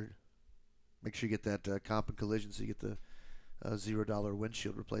insured. Make sure you get that comp and collision so you get the $0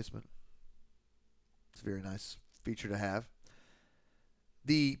 windshield replacement. It's a very nice feature to have.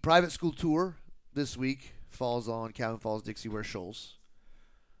 The private school tour this week falls on Calhoun Falls, Dixie Ware, Shoals.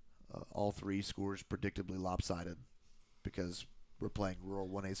 All three scores predictably lopsided because we're playing rural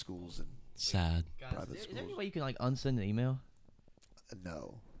 1A schools and Sad. Guys, private is there any schools. way you can like unsend an email?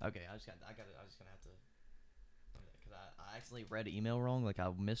 No. Okay, I was just gonna have to. Because I accidentally read an email wrong. Like I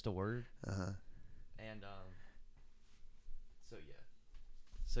missed a word. Uh-huh. And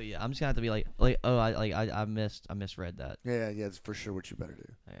So yeah, I'm just gonna have to be like I misread that. Yeah, it's for sure what you better do.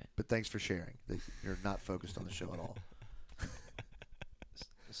 Okay. But thanks for sharing. You're not focused on the show at all.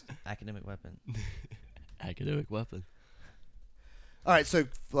 Academic weapon. Academic weapon. All right, so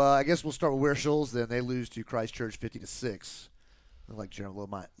I guess we'll start with Ware Shoals. Then they lose to Christchurch 50-6. Like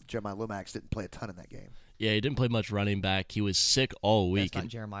Jeremiah Lomax didn't play a ton in that game. Yeah, he didn't play much running back. He was sick all week. That's not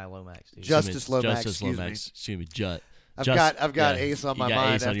Jeremiah Lomax, dude. Justice Lomax. Excuse me, Jut. I've got Ace on my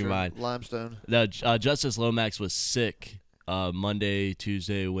mind after Limestone. No, Justice Lomax was sick Monday,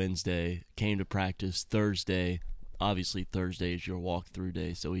 Tuesday, Wednesday. Came to practice Thursday. Obviously, Thursday is your walkthrough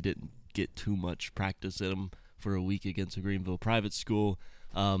day, so he didn't get too much practice in him for a week against a Greenville private school.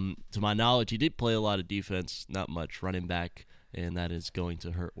 To my knowledge, he did play a lot of defense, not much running back, and that is going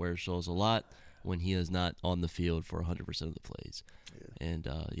to hurt Ware Shoals a lot when he is not on the field for 100% of the plays. Yeah. And,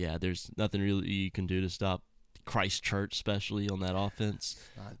 there's nothing really you can do to stop Christchurch, especially on that offense.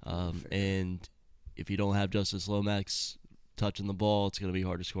 And if you don't have Justice Lomax touching the ball, it's going to be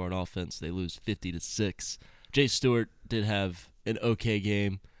hard to score on offense. They lose 50-6. Jay Stewart did have an okay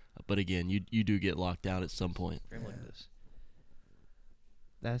game, but again, you do get locked down at some point. Look at this.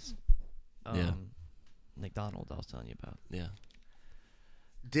 That's McDonald I was telling you about. Yeah.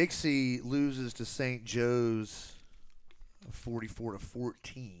 Dixie loses to St. Joe's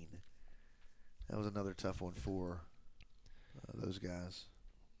 44-14. That was another tough one for those guys.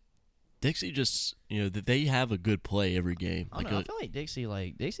 Dixie just, they have a good play every game. I feel like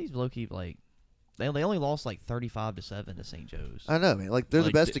Dixie's low key they only lost 35-7 to St. Joe's. I know, man. They're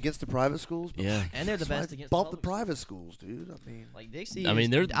the best against the private schools. But yeah, and they're the best against the private schools, dude. I mean, Dixie.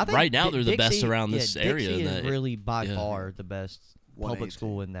 They're right now. They're the best around this area. Dixie is really by far the best 1A public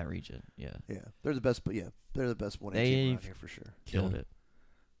school in that region. Yeah, they're the best. But they're the best 1A team around here for sure. Killed it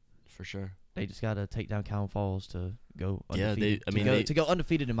for sure. They just got to take down Calhoun Falls to go undefeated. Yeah, to go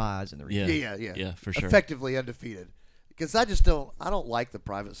undefeated in my eyes in the region. Yeah, for sure. Effectively undefeated. Because I don't like the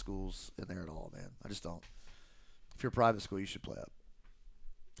private schools in there at all, man. I just don't. If you're a private school, you should play up.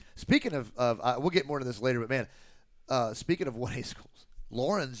 Speaking of we'll get more into this later, but man, speaking of 1A schools,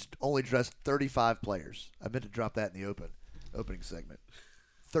 Lawrence only dressed 35 players. I meant to drop that in the opening segment.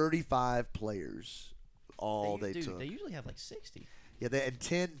 35 players they took. They usually have 60. Yeah, they had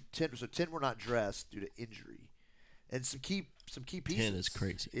 10 so 10 were not dressed due to injury. And some key pieces. 10 is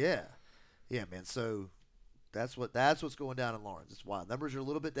crazy. Yeah. Yeah, man. So that's what's going down in Lawrence. It's wild. Numbers are a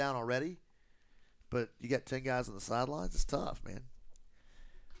little bit down already, but you got 10 guys on the sidelines. It's tough, man.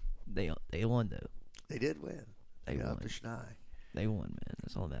 They won though. They did win. They won. To Schnei. They won, man.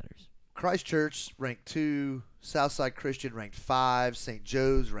 That's all that matters. Christchurch ranked 2, Southside Christian ranked 5, St.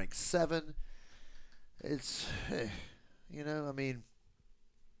 Joe's ranked 7. It's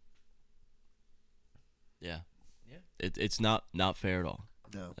Yeah. It's not fair at all.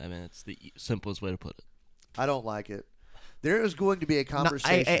 No. It's the simplest way to put it. I don't like it. There is going to be a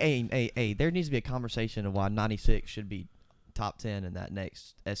conversation. Hey, there needs to be a conversation of why 96 should be top 10 in that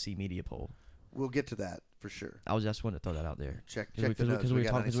next SC media poll. We'll get to that for sure. I just wanted to throw that out there. Check the notes. Because we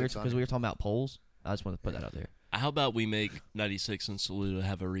were talking about polls. I just wanted to put that out there. How about we make 96 and Saluda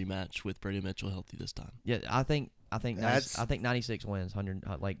have a rematch with Brady Mitchell healthy this time? Yeah, I think 96 wins. 100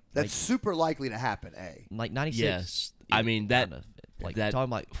 that's super likely to happen. 96. Yes, I mean that. Talking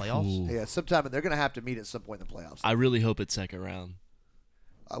about playoffs. Yeah, sometime they're going to have to meet at some point in the playoffs. I really hope it's second round.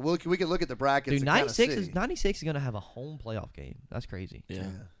 we can look at the brackets. Dude, and kinda 96 see. is going to have a home playoff game. That's crazy. Yeah.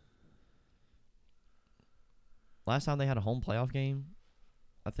 Last time they had a home playoff game,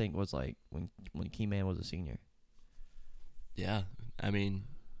 I think was like when Key Man was a senior. Yeah. I mean,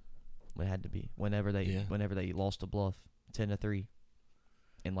 It had to be whenever they lost to Bluff 10-3,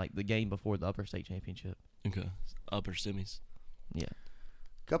 in like the game before the Upper State Championship. okay. Upper semis. Yeah.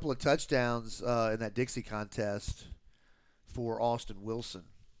 Couple of touchdowns in that Dixie contest for Austin Wilson.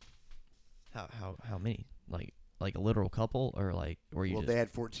 How many? Like a literal couple, or like were you? Well, just... they had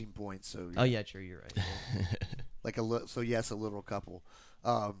 14 points, so Oh yeah, sure, you're right. Yeah. a literal couple.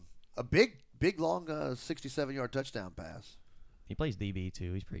 A big long 67-yard touchdown pass. He plays DB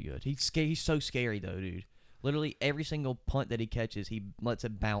too. He's pretty good. He's so scary though, dude. Literally every single punt that he catches, he lets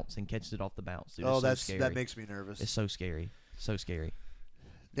it bounce and catches it off the bounce. Dude, That makes me nervous. It's so scary. So scary.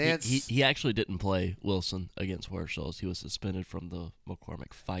 Nance, He actually didn't play Wilson against Warshaws. He was suspended from the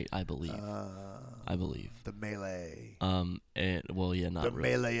McCormick fight, I believe. the melee. And well, yeah, not The really.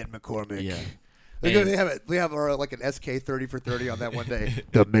 melee in McCormick. Yeah. We have like an SK 30 for 30 on that one day.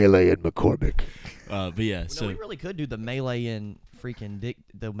 The melee in McCormick. But yeah, so we really could do the melee in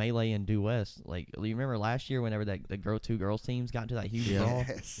the melee in Due West. Like, you remember last year whenever the two girls teams got into that huge brawl?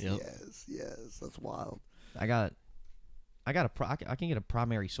 Yep. Yes. That's wild. I can get a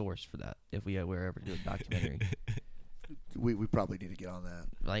primary source for that if we ever do a documentary. We probably need to get on that.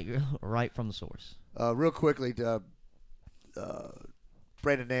 Like right from the source. Real quickly, Brandon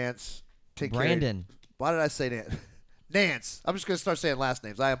Nance. Brandon. Why did I say Nance? Nance. I'm just going to start saying last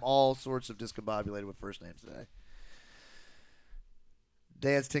names. I am all sorts of discombobulated with first names today.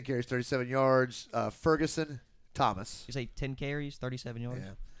 Nance, 10 carries, 37 yards. Ferguson, Thomas. You say 10 carries, 37 yards?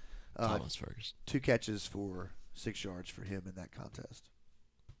 Yeah. Thomas Ferguson. 2 catches for 6 yards for him in that contest.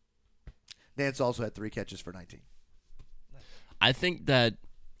 Nance also had 3 catches for 19. I think that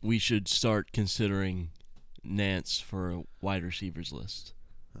we should start considering Nance for a wide receivers list.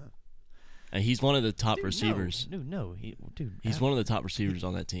 And he's one of the top receivers. No. He's one of the top receivers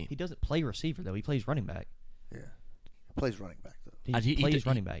on that team. He doesn't play receiver, though. He plays running back. Yeah. Plays running back, though. He plays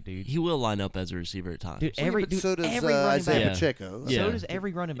running back, dude. He will line up as a receiver at times. Dude, So every does running Isaiah back. Pacheco. Yeah. So does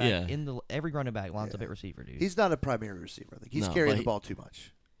every running back. Yeah. Every running back lines up at receiver, dude. He's not a primary receiver. I think he's No, carrying but the ball too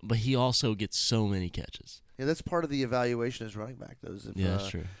much. But he also gets so many catches. Yeah, that's part of the evaluation as running back. Those. Yeah, that's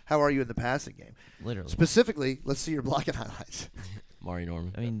true. How are you in the passing game? Literally. Specifically, let's see your blocking highlights. Mari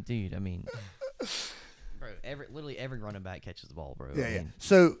Norman. I mean, dude. Bro, literally every running back catches the ball, bro. Yeah.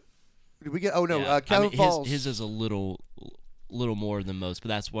 So, did we get? Oh no, Yeah. Calvin Falls. His is a little more than most, but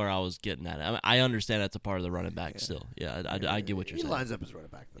that's where I was getting at. I understand that's a part of the running back still. Yeah, I get what you're he saying. lines up as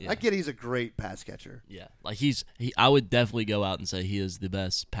running back. Though. Yeah. I get he's a great pass catcher. Yeah, like I would definitely go out and say he is the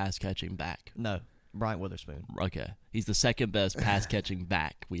best pass catching back. No, Bryant Witherspoon. Okay, he's the second best pass catching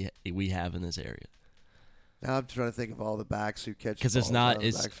back we have in this area. Now I'm trying to think of all the backs who catch. Because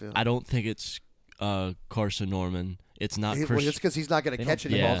I don't think it's Carson Norman. It's not Well, Chris. it's because he's not going to catch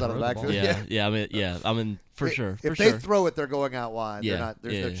any Yeah. balls out of the Throw the backfield. Yeah. I mean, for sure. If they throw it, they're going out wide. Yeah, They're not.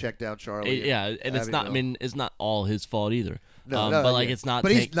 There's no check down, Charlie. Yeah, and it's not. I mean, it's not all his fault either. But it's not.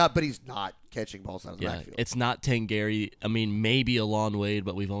 But he's not. But he's not catching balls out of the Yeah, backfield. it's not Tangary. I mean, maybe Alon Wade,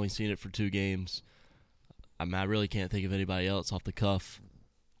 but we've only seen it for 2 games. I mean, I really can't think of anybody else off the cuff.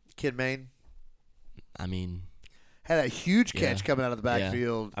 Kid Main I mean, had a huge catch Yeah. coming out of the yeah.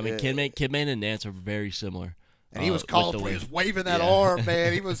 backfield. I mean, Kidman and Nance are very similar. And he was calling for. He was waving that arm,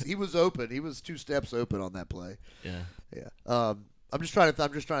 man. He was open. He was 2 steps open on that play. Yeah. I'm just trying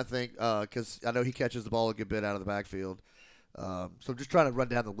to think because I know he catches the ball a good bit out of the backfield. So I'm just trying to run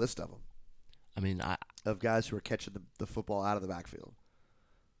down the list of them. I mean, Of guys who are catching the football out of the backfield.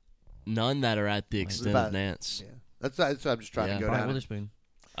 none that are at the extent of Nance. Yeah, that's I'm just trying to go Bryant down. Witherspoon.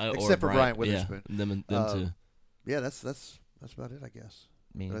 Except for Bryant Witherspoon. Yeah, them two. Yeah, that's about it, I guess.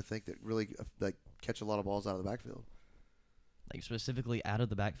 I mean, That I think that really catch a lot of balls out of the backfield. like specifically out of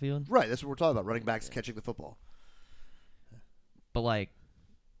the backfield. Right, that's what we're talking about. Running backs catching the football. But like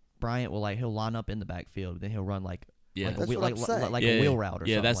Bryant will he'll line up in the backfield, then he'll run like Yeah. That's what I'm saying. a wheel route or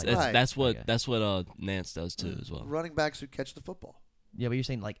yeah, something. that's like that. that's what Nance does too as well. Running backs who catch the football. Yeah, but you're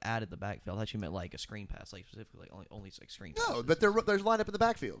saying like out of the backfield. I thought you meant like a screen pass, like specifically like only like screen. No, passes. but they're lined up in the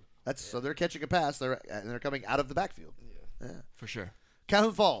backfield. So they're catching a pass. They're coming out of the backfield. Yeah. For sure.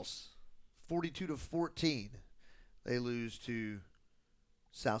 Calhoun Falls, 42-14. They lose to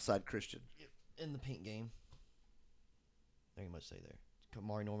Southside Christian. in the pink game. There you must say there.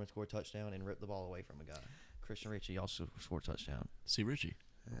 Kamari Norman scored a touchdown and ripped the ball away from a guy. Christian Ritchie also scored a touchdown. See Richie.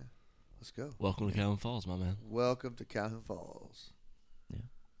 Yeah. Let's go. Welcome to Calhoun Falls, my man. Welcome to Calhoun Falls. Yeah.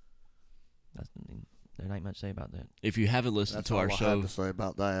 There ain't much to say about that. If you haven't listened That's to all our I show, have to say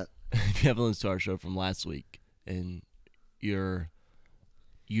about that. if you haven't listened to our show from last week, and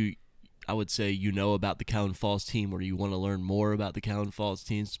I would say you know about the Cowan Falls team, or you want to learn more about the Cowan Falls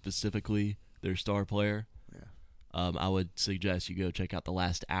team, specifically their star player, I would suggest you go check out the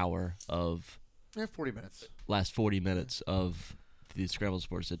last hour of 40 minutes. Last 40 minutes of the Scrambled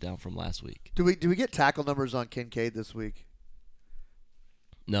Sports Sit Down from last week. Do we get tackle numbers on Kincaid this week?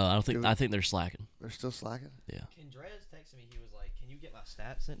 No, I don't think. I think they're slacking. They're still slacking? Yeah. Kendrez texted me. He was like, "Can you get my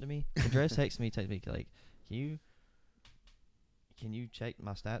stats sent to me?" Kendrez texted me like, "Can you check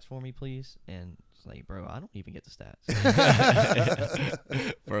my stats for me, please?" And it's like, bro, I don't even get the stats.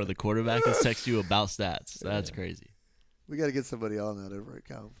 Bro, the quarterback has texted you about stats. That's crazy. We got to get somebody on that over at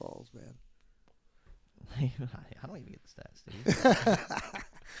Cowan Falls, man. I don't even get the stats, dude.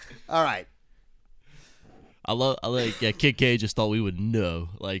 All right. I like Kid K just thought we would know.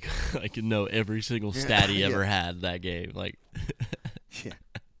 Like I could know every single stat he ever had that game. Like yeah.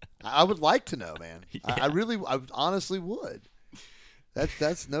 I would like to know, man. Yeah. I honestly would.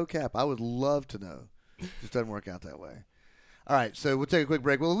 That's no cap. I would love to know. Just doesn't work out that way. All right, so we'll take a quick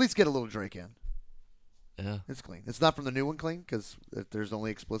break. We'll at least get a little Drake in. Yeah. It's clean. It's not from the new one clean because there's only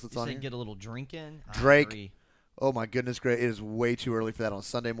explicits on You here. get a little drink in. Drake. Oh my goodness, great! It is way too early for that on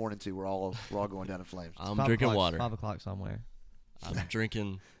Sunday morning too. We're all going down in flames. I'm drinking water. 5 o'clock somewhere. I'm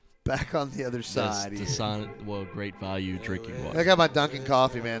drinking. Back on the other side. Great value drinking water. I got my Dunkin'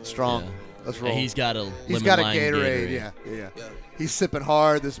 coffee, man. Strong. Yeah. Let's roll. He's got a He's lemon got a lime Gatorade. Yeah. He's sipping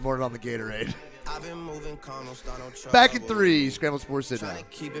hard this morning on the Gatorade. Back in 3, Scrambled Sports Sit Down. Trying to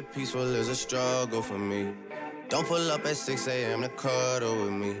keep it peaceful is a struggle for me. Don't pull up at 6 a.m. to cuddle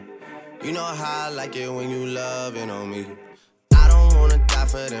with me. You know how I like it when you loving on me. I don't wanna die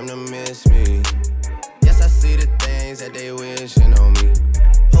for them to miss me. Yes, I see the things that they wishing on me.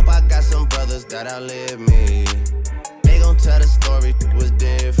 Hope I got some brothers that outlive me. They gon' tell the story was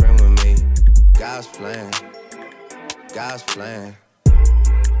different with me. God's plan. God's plan.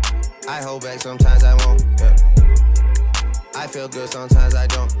 I hold back sometimes I won't. Yeah. I feel good sometimes I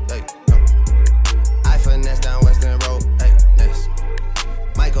don't. Hey, no. I finesse down Western Road. Hey, next.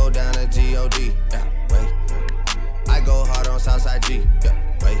 Might go down to G.O.D. Yeah, wait. I go hard on Southside G. Yeah,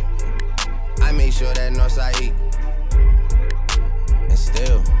 wait. I make sure that Northside eat. And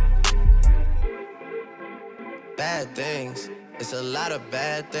still, bad things. It's a lot of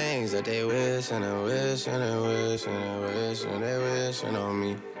bad things that they wish and they wish and they wish and they wish and they wishing on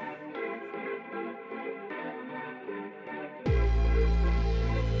me.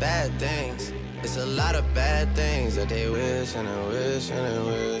 Bad things. It's a lot of bad things that they wish and they wish and they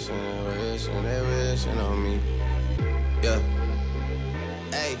wish and they wish and they wishing on me. Yeah.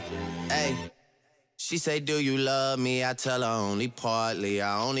 Hey, hey. She say, do you love me? I tell her only partly.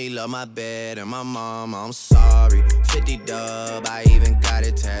 I only love my bed and my mom. I'm sorry. 50 dub, I even got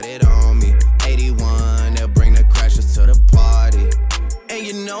it tatted on me. 81, they'll bring the crashers to the party. And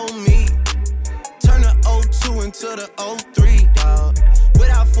you know me. Turn the 02 into the 03, dawg.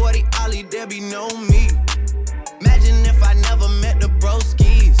 Without 40 Ollie, there be no me. Imagine if I never met the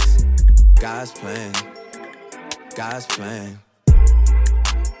broskies. God's plan. God's plan.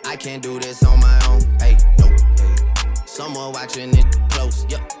 I can't do this on my own. Hey, no. Hey. Someone watching it close.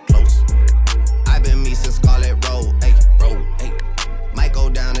 Yup, close. I've been me since Scarlet Road. Hey, road. Hey. Might go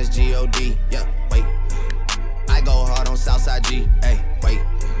down as G.O.D. Yup, wait. I go hard on Southside G. Hey, wait.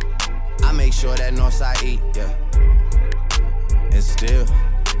 I make sure that Northside eat. Yeah. And still,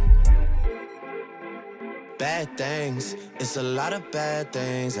 bad things. It's a lot of bad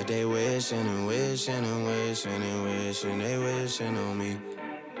things that they wishing and wishing and wishing and wishing they wishing on me.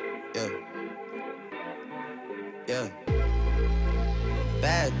 Yeah. Yeah.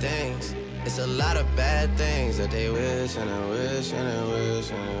 Bad things. It's a lot of bad things that they wishing and wishing and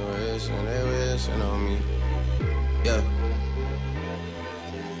wishing and wishing they wishing on me. Yeah.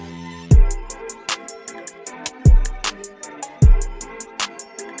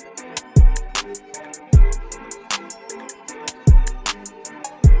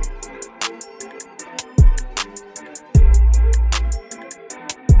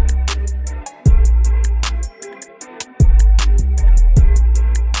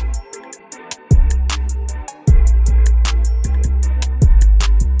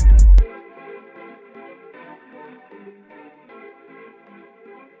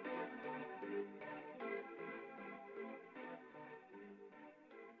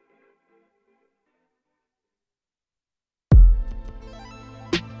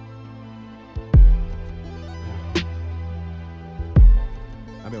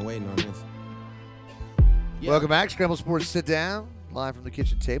 I've been waiting on this. Welcome back, Scrambled Sports Sit Down, live from the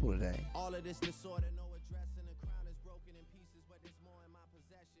kitchen table today. All of this disorder, no, it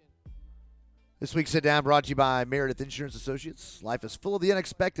This week's Sit Down brought to you by Meredith Insurance Associates. Life is full of the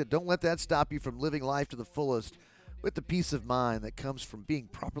unexpected. Don't let that stop you from living life to the fullest with the peace of mind that comes from being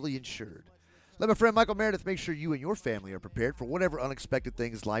properly insured. Let my friend Michael Meredith make sure you and your family are prepared for whatever unexpected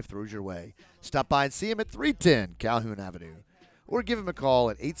things life throws your way. Stop by and see him at 310 Calhoun Avenue. Or give him a call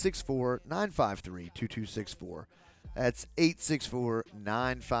at 864-953-2264. That's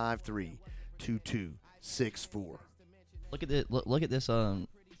 864-953-2264. Look at this. Look at this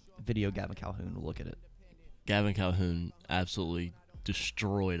video. Gavin Calhoun. Look at it. Gavin Calhoun absolutely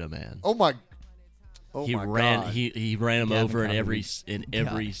destroyed a man. Oh my he God. He ran him Gavin over in Calhoun.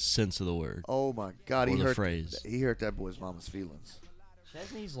 every sense of the word. Oh my God. Or He the hurt phrase. He hurt that boy's mama's feelings.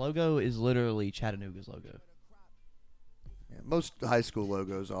 Chesney's logo is literally Chattanooga's logo. Yeah, most high school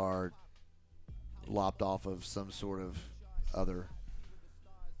logos are lopped off of some sort of other.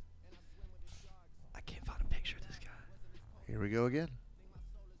 I can't find a picture of this guy. Here we go again.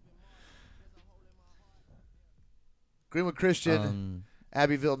 Greenwood Christian,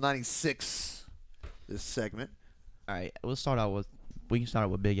 Abbeville 96. This segment. All right, we can start out with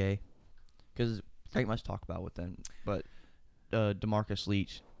Big A, because pretty much talk about with them. But DeMarcus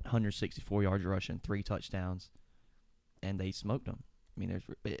Leach, 164 yards rushing, 3 touchdowns, and they smoked them. I mean,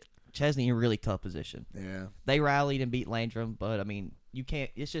 Chesney in a really tough position. Yeah. They rallied and beat Landrum, but I mean, you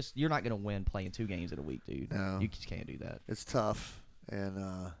can't. It's just you're not gonna win playing 2 games in a week, dude. No. You just can't do that. It's tough.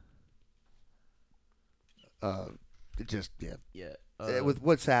 And it just, yeah. Yeah. With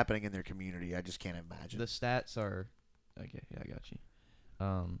what's happening in their community, I just can't imagine. The stats are okay. Yeah, I got you.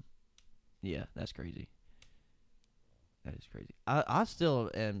 Yeah, that's crazy. That is crazy. I still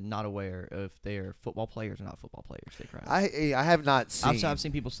am not aware if they're football players or not football players. They cry. I have not seen. I've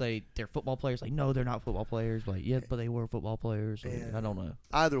seen people say they're football players. Like, no, they're not football players. Like, yeah, but they were football players. Like, Yeah. I don't know.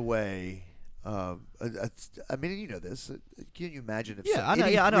 Either way, I mean, you know this. Can you imagine if? Yeah, I know.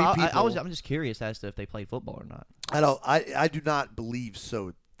 any Yeah, I know. three people- I'm just curious as to if they played football or not. I do not believe so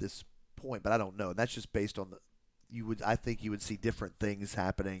at this point, but I don't know. And that's just based on I think you would see different things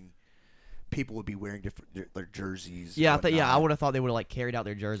happening. People would be wearing different their jerseys. Yeah, I whatnot. would have thought they would have like carried out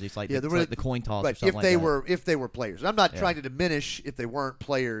their jerseys, like, Yeah, the, there would- like the coin toss or Right, something if like they that. were players. And I'm not Yeah. trying to diminish if they weren't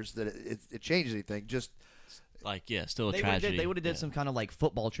players that it changed anything. Just Like, yeah, still a They tragedy. would have did Yeah. some kind of like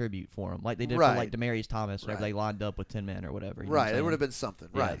football tribute for him, like they did Right. for like Demarius Thomas, whenever Right. they lined up with 10 men or whatever. You know what right, I'm it saying? would have been something.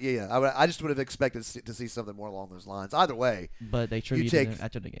 Yeah. Right, yeah. I just would have expected to see something more along those lines. Either way, But they tributed take- him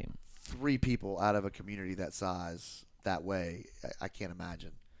after the game. 3 people out of a community that size that way, I can't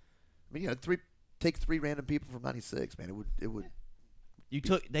imagine. I mean, take 3 random people from '96, man. It would.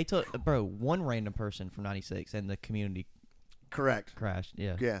 They took one random person from '96 and the community Correct. crashed.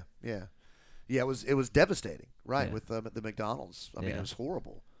 Yeah. Yeah. It was devastating. Right, Yeah. with the McDonald's. I mean, Yeah. it was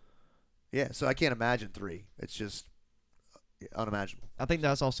horrible. Yeah, so I can't imagine 3. It's just unimaginable. I think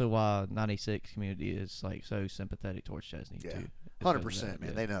that's also why '96 community is like so sympathetic towards Chesney Yeah. too. 100%,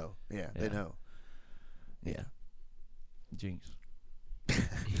 man. Yeah. They know. Yeah, they Yeah. know. Yeah. Jinx.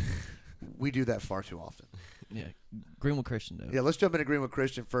 We do that far too often. Yeah. Greenwood Christian though. Yeah, let's jump into Greenwood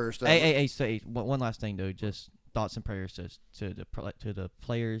Christian first. Hey, say one last thing though. Just thoughts and prayers to the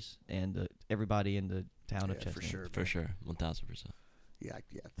players and everybody in the town of Yeah, Chesney. for sure. For sure, 1,000%. Yeah.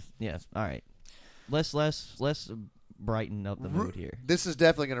 Yeah. All right. Let's brighten up the mood here. This is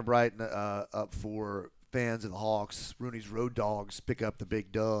definitely going to brighten up for fans of the Hawks. Rooney's Road Dogs pick up the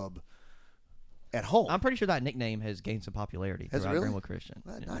big dub at home. I'm pretty sure that nickname has gained some popularity Has it throughout really? Greenwood Christian.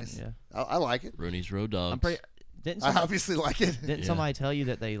 Well, Yeah, nice. Yeah. I like it. Rooney's Road Dogs. I'm pretty. Didn't I somebody, obviously like it. didn't Yeah. somebody tell you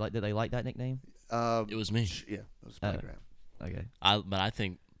that they like that nickname? It was me. Yeah, it was my Graham. Okay. But I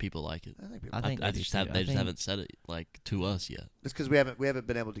think people like it. I think people. I think I they just do, have, too. they I just think- haven't said it like to us yet. It's because we haven't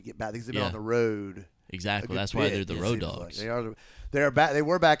been able to get back. They've been Yeah. on the road. a Exactly. good That's why bit, they're the it Road seems like. Dogs. They are. They are back. They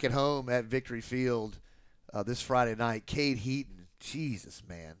were back at home at Victory Field this Friday night. Cade Heaton, Jesus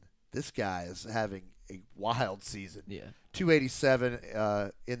man, this guy is having a wild season. Yeah. 287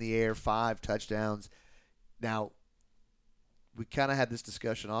 in the air, 5 touchdowns. Now, we kind of had this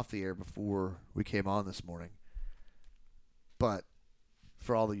discussion off the air before we came on this morning. But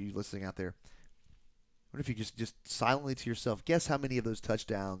for all of you listening out there, what if you just silently to yourself guess how many of those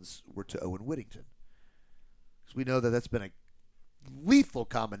touchdowns were to Owen Whittington? Because we know that that's been a lethal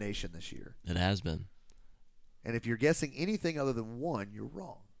combination this year. It has been. And if you're guessing anything other than 1, you're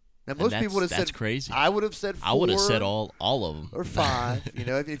wrong. Now, And most people would have that's said crazy. I would have said 4. I would have said all of them. Or 5. You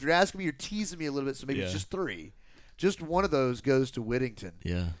know, if you're asking me, you're teasing me a little bit, so maybe it's Yeah. just 3. Just one of those goes to Whittington.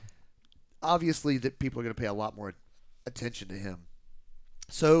 Yeah. Obviously, that people are going to pay a lot more attention to him.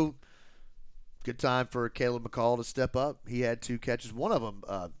 So, good time for Caleb McCall to step up. He had 2 catches. One of them,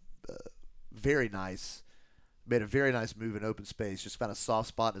 very nice. Made a very nice move in open space. Just found a soft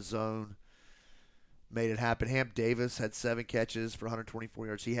spot in the zone. made it happen. Hamp Davis had 7 catches for 124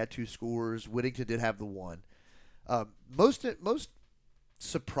 yards. He had 2 scores. Whittington did have the 1. Most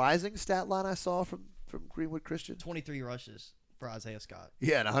surprising stat line I saw from Greenwood Christian. 23 rushes for Isaiah Scott.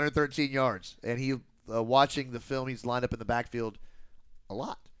 Yeah, and 113 yards. And he, watching the film, he's lined up in the backfield a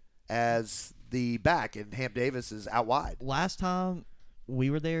lot as the back, and Hamp Davis is out wide. Last time we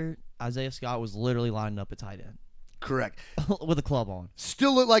were there, Isaiah Scott was literally lining up at tight end. Correct. With a club on.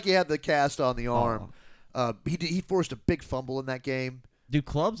 Still looked like he had the cast on the arm. He forced a big fumble in that game. Do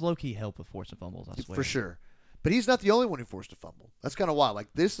clubs low-key help with forcing fumbles, I swear? For sure. But he's not the only one who forced a fumble. That's kind of wild. Like,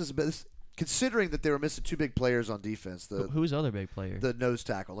 considering that they were missing 2 big players on defense. Who's the other big player? The nose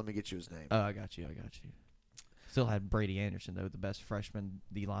tackle. Let me get you his name. Oh, I got you. Still had Brady Anderson, though, the best freshman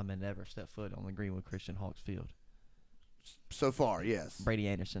D lineman to ever step foot on the Greenwood Christian Hawks field. So far, yes. Brady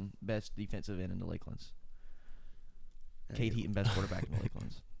Anderson, best defensive end in the Lakelands. Cade Heaton, best quarterback in the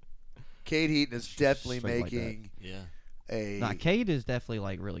Lakelands. Cade Heaton is definitely Straight like making a Nah, Cade is definitely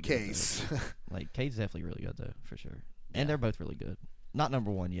like really good. case. Like Cade's definitely really good though, for sure. And they're both really good. Not number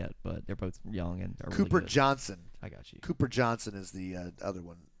 1 yet, but they're both young and are Cooper really good. Johnson. I got you. Cooper Johnson is the other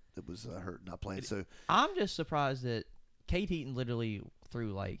one that was hurt, not playing. So I'm just surprised that Cade Heaton literally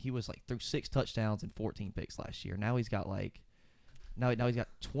threw 6 touchdowns and 14 picks last year. Now he's got now he's got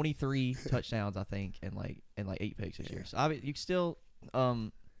 23 touchdowns, I think, and 8 picks this year. So you still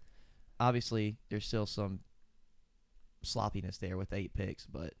obviously there's still some sloppiness there with 8 picks,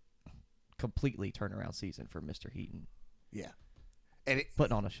 but completely turnaround season for Mr. Heaton. yeah, and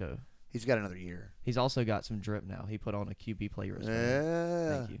Putting on a show. he's got another year. He's also got some drip now. He put on a QB player wristband.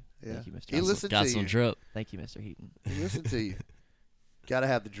 Yeah, Thank you. Yeah. Thank you, Mr. He Heaton. listened Got to some you. drip. Thank you, Mr. Heaton. He listened to you. Got to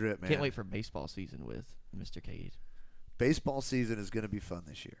have the drip, man. Can't wait for baseball season with Mr. Cade. Baseball season is going to be fun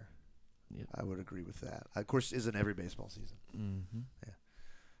this year. Yep. I would agree with that. Of course, isn't every baseball season. Mm-hmm.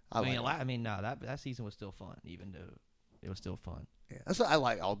 That season was still fun, even though it was still fun. Yeah, that's what I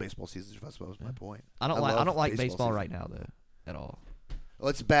like all baseball seasons. I suppose my point. I don't love like baseball season. right now though at all. Well,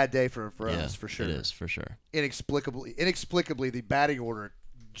 it's a bad day for us for sure. It is for sure. Inexplicably, the batting order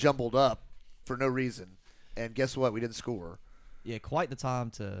jumbled up for no reason, and guess what? We didn't score. Yeah, quite the time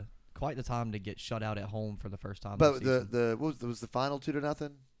to get shut out at home for the first time. But this season. what was the final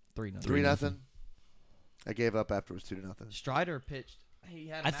 2-0? 3-0. 3-0. I gave up after it was 2-0. Strider pitched.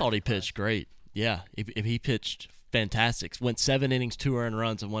 I thought he pitched great. Yeah, if he pitched fantastic. Went 7 innings, 2 earned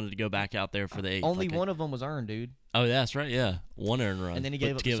runs, and wanted to go back out there for the 8th. Only one of them was earned, dude. Oh, that's right. Yeah, 1 earned run. And then he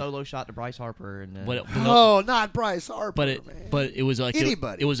gave up a solo shot to Bryce Harper. And Not Bryce Harper. but it was like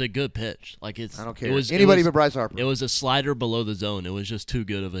anybody. It was a good pitch. Like I don't care. It was, anybody but Bryce Harper. It was a slider below the zone. It was just too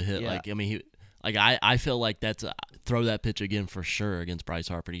good of a hit. Yeah. Like I mean, I feel like that's throw that pitch again for sure against Bryce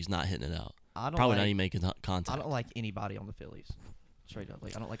Harper. He's not hitting it out. Probably not even making contact. I don't like anybody on the Phillies. Straight up, I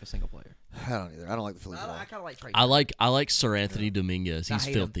don't like a single player. I don't either. I don't like the Phillies at all. I kind of like Trey. I like Sir Anthony Dominguez. He's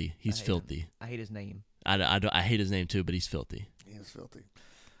filthy. He's filthy. I hate his name. I hate his name too, but he's filthy. He is filthy.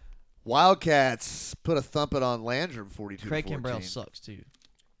 Wildcats put a thumping on Landrum 42-14. Craig Kimbrell sucks too.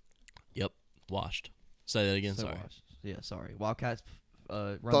 Yep, washed. Say that again. So Sorry. washed. Yeah, sorry. Wildcats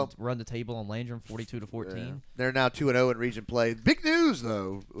run the table on Landrum 42-14. Yeah. They're now 2-0 in region play. Big news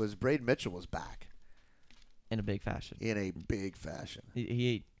though was Braden Mitchell was back In a big fashion. He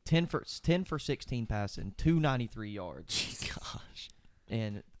ate 10 for 16 passing, 293 yards. Gosh.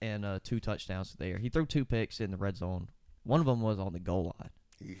 And 2 touchdowns there. He threw 2 picks in the red zone. One of them was on the goal line.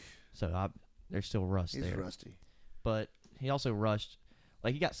 Eesh. So there's still rust He's there. rusty. But he also rushed.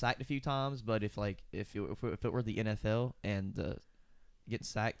 Like, he got sacked a few times, but if it were the NFL and getting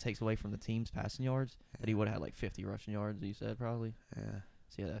sacked takes away from the team's passing yards, that he would have had like 50 rushing yards, you said, probably. Yeah.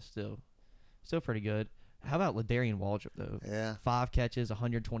 So, yeah, that's still pretty good. How about Ladarian Waldrop, though? Yeah. 5 catches,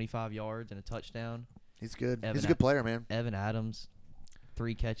 125 yards, and a touchdown. He's good. Evan He's a good player, man. Evan Adams,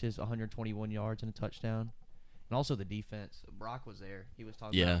 3 catches, 121 yards, and a touchdown. And also the defense. Brock was there. He was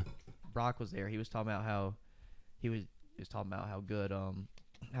talking about Brock was there. He was talking about how good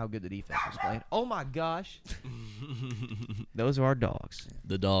the defense was playing. Oh my gosh. Those are our dogs.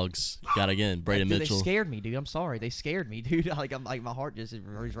 The dogs got again. Braden Dude, Mitchell. They scared me, dude. I'm sorry. They scared me, dude. My heart just is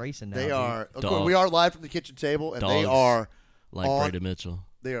racing now. They dude. are. Of Dog. course, we are live from the kitchen table, and Dogs they are like on, Braden Mitchell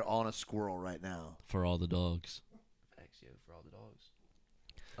They are on a squirrel right now. for all the dogs. Thanks, yo, for all the dogs.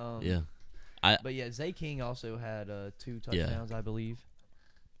 Yeah. But yeah, Zay King also had 2 touchdowns, I believe.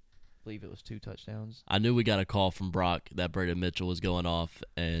 I believe it was 2 touchdowns. I knew we got a call from Brock that Braden Mitchell was going off,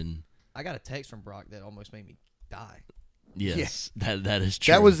 and I got a text from Brock that almost made me die. yes, that is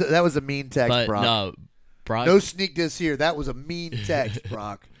true. That was a mean text, but Brock. no, Brock. No sneak this here. That was a mean text,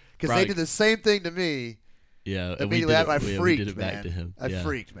 Brock. Because they did the same thing to me, Yeah, Immediately I we freaked, did it man. back to him. I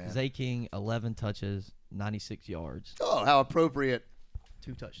freaked, man. Zay King, 11 touches, 96 yards, Oh, how appropriate.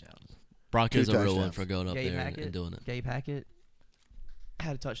 2 touchdowns. Brock is 2 a real one touchdowns. for going up Gabe there Hackett, and doing it. Gabe Hackett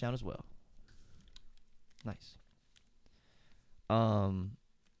had a touchdown as well. Nice.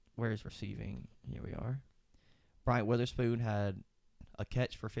 Where's receiving? Here we are. Bryant Witherspoon had a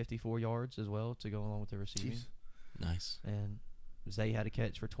catch for 54 yards as well to go along with the receiving. Jeez. Nice. And Zay had a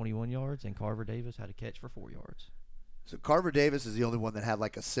catch for 21 yards, and Carver Davis had a catch for 4 yards. So Carver Davis is the only one that had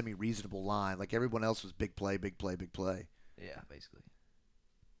like a semi-reasonable line. Like everyone else was big play, big play, big play. Yeah, basically.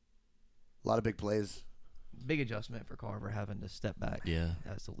 A lot of big plays. Big adjustment for Carver having to step back. Yeah.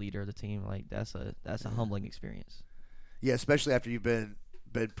 As the leader of the team, like that's a humbling experience. Yeah, especially after you've been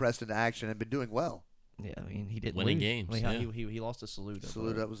pressed into action and been doing well. Yeah, I mean he didn't Winning lose. games, I mean, yeah. he lost to Saluda.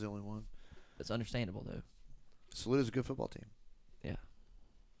 Saluda, that was the only one. It's understandable though. Saluda's a good football team. Yeah.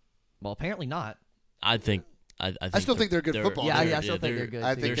 Well, apparently not. I still think they're a good football Yeah, team. yeah, I still think they're good.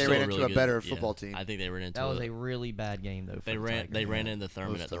 I too. think They're they ran still into really a better good. football Yeah. team. I think they ran into That was a really bad game though. For They the ran Tigers. into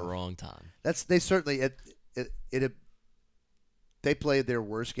Thurman Most at the tough. wrong time. They certainly they played their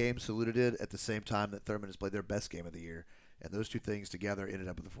worst game. Saluda did at the same time that Thurman has played their best game of the year, and those two things together ended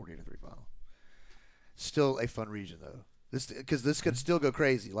up with a 48-3 final. Still a fun region though. Because this could still go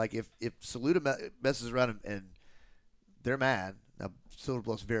crazy. Like if Saluda messes around and they're mad. Now Silver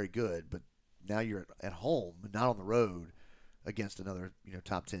Bluff's very good, but now you're at home, not on the road, against another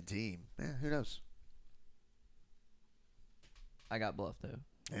top 10 team. Who knows? I got Bluff though.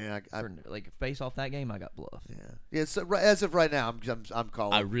 Yeah, based off that game, I got Bluff. yeah. So as of right now, I'm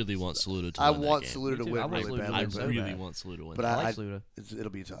calling. I really want Saluda to I win want that game. Saluda to Me too. win I want really Saluda to badly. I win so really bad. want Saluda to win. But that I like game. Saluda.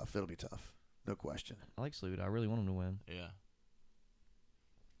 It'll be tough. It'll be tough. No question. I like Saluda. I really want him to win. Yeah.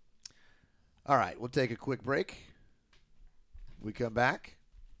 All right, we'll take a quick break. We come back.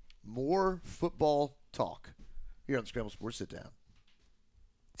 More football talk here on Scrambled Sports Sit Down.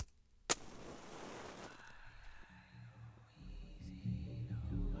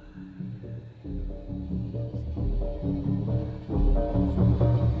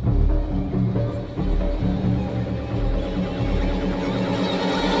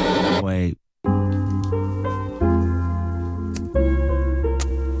 Wait.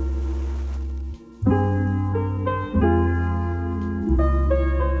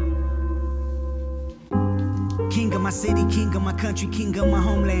 King of my city, king of my country, king of my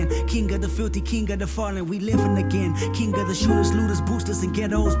homeland, king of the filthy, king of the fallen, we living again. King of the shooters, looters, boosters, and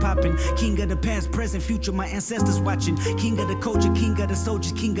ghettos popping. King of the past, present, future, my ancestors watching. King of the culture, king of the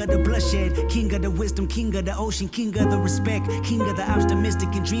soldiers, king of the bloodshed, king of the wisdom, king of the ocean, king of the respect, king of the optimistic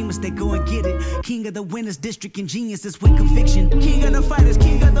and dreamers that go and get it. King of the winners, district and geniuses with conviction. King of the fighters,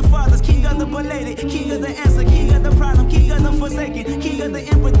 king of the fathers, king of the belated, king of the answer, king of the problem, king of the forsaken, king of the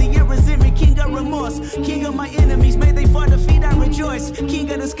empathy and resentment, king of remorse, king of my enemies, may they fall defeat, I rejoice.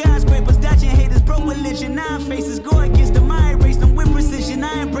 King of the skyscrapers, dodging haters, pro religion, 9 faces, go against them, I erase them with precision,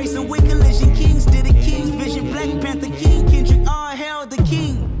 I embrace them with collision. Kings did it, King's vision, Black Panther, King Kendrick, all hail the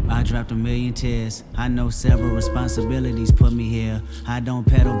king. I dropped a million tears. I know several responsibilities put me here. I don't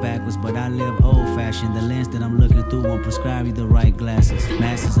pedal backwards, but I live old-fashioned. The lens that I'm looking through won't prescribe you the right glasses.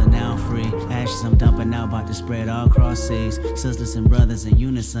 Masses are now free. Ashes I'm dumping out, about to spread all across seas. Sisters and brothers in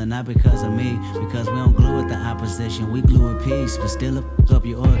unison, not because of me. Because we don't glue with the opposition, we glue with peace. But still up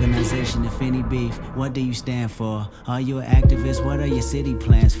your organization if any beef. What do you stand for? Are you an activist? What are your city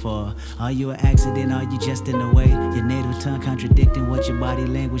plans for? Are you an accident? Are you just in the way? Your native tongue contradicting what your body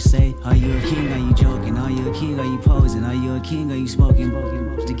language say? Are you a king? Are you joking? Are you a king? Are you posing? Are you a king? Are you smoking?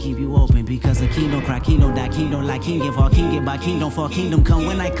 To keep you open, because a king don't cry, king don't die, king don't lie, king give all, king get by, king don't fall, kingdom come.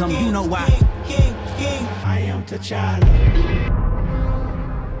 When I come, you know why. King, I am T'Challa.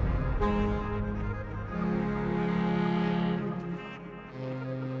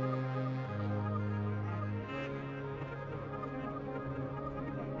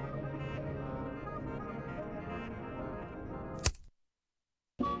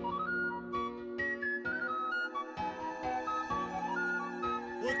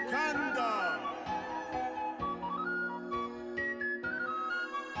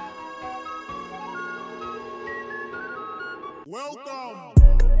 Welcome.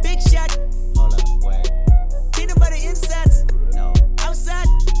 Big shot. Hold up, wait. Peanut butter insides. No. Outside.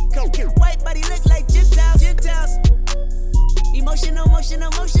 White body look like Gentiles. Emotional. Why you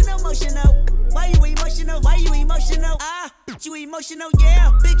emotional? You emotional,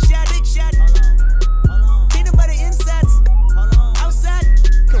 yeah. Big shot. Hold on. Peanut butter insides. Hold on. Outside.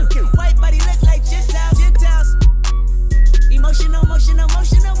 White body look like Gentiles. Emotional. Why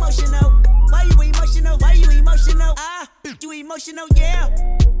you emotional? You emotional, yeah.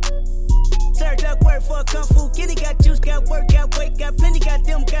 Served up word for a kung fu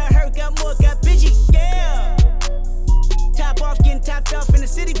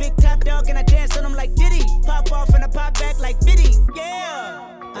big top dog and I dance on them like Diddy. Pop off and I pop back like Diddy.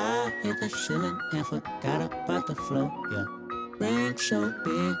 Yeah. I hit the ceiling and forgot about the flow. Yeah. Ring so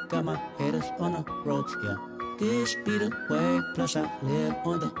big, got my haters on the ropes. Yeah. This be the way, plus I live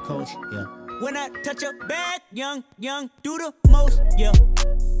on the coast. Yeah. When I touch a bag, young, do the most. Yeah.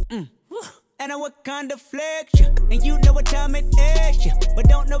 And I what kind of flex, yeah. And you know what time it is, yeah. But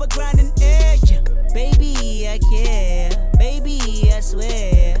don't know what grinding is, yeah. Baby, I care. Baby, I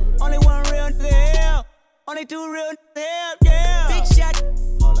swear. Only one real here. Only two real here, yeah. Big shot.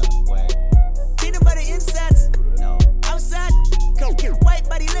 Hold up, wait. Peanut butter insides. No. Outside. White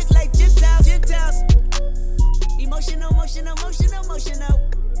body look like Gentiles. Emotional.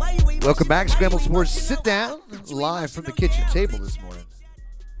 Why you Welcome back, Scrambled Sports Sit Down, live from the kitchen table this morning.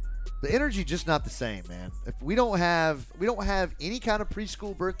 The energy just not the same, man. If we don't have any kind of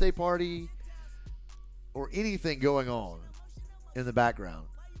preschool birthday party or anything going on in the background.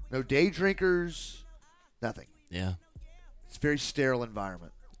 No day drinkers, nothing. Yeah. It's a very sterile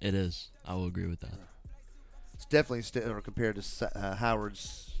environment. It is. I will agree with that. It's definitely sterile compared to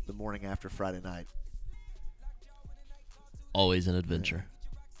Howard's the morning after Friday night. Always an adventure.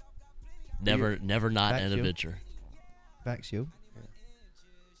 Never not an adventure. Facts, you.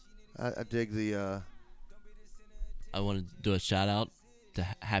 I dig the. I want to do a shout out to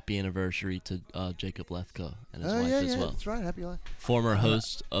happy anniversary to Jacob Lethko and his wife as well. That's right. Happy life. Former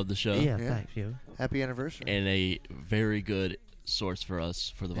host of the show. Yeah, thanks, you. Happy anniversary. And a very good source for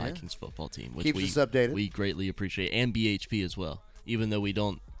us for the Vikings football team, which Keeps us updated. We greatly appreciate, and BHP as well. Even though we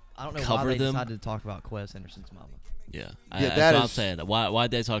don't I don't know cover why they them. decided to talk about Quez Henderson's mama. Yeah, that that's what I'm is- saying.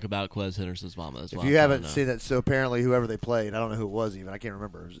 Why'd they talk about Quez Henderson's mama? That's If what you I'm haven't trying to seen know. that, so apparently whoever they played, I don't know who it was even. I can't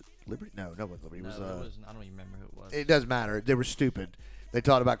remember. Was it Liberty? No, it wasn't Liberty. No, It was. I don't even remember who it was. It doesn't matter. They were stupid. They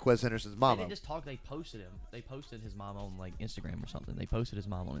talked about Quez Henderson's They mama. didn't just talk. They posted him. They posted his mom on like Instagram or something. They posted his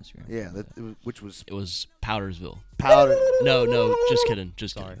mom on Instagram. Yeah, which was It was Powdersville. powder. No, just kidding.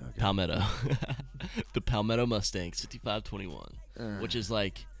 Sorry. Kidding. Palmetto. The Palmetto Mustangs, 55-21, which is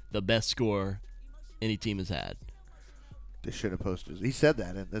like the best score any team has had. They should have posted. He said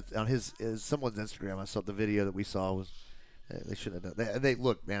that, and that's on his someone's Instagram. I saw the video that we saw was they should have done. They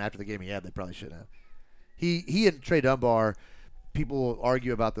look, man. After the game he had, they probably should have. He and Trey Dunbar. People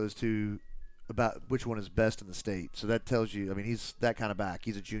argue about those two, about which one is best in the state. So that tells you. I mean, he's that kind of back.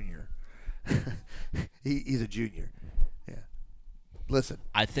 He's a junior. He's a junior. Yeah. Listen.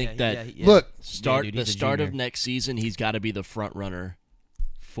 I think Look, the start of next season, he's got to be the front runner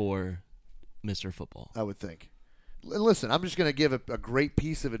for Mr. Football. I would think. Listen, I'm just going to give a great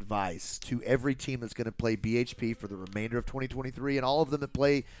piece of advice to every team that's going to play BHP for the remainder of 2023 and all of them that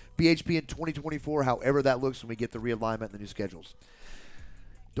play BHP in 2024, however that looks when we get the realignment and the new schedules.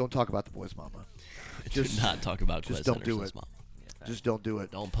 Don't talk about the boys' mama. Do not talk about just Quez don't do Henderson's it. mom. Just don't do it.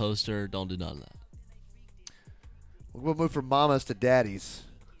 Don't post her. Don't do none of that. We'll move from mamas to daddies.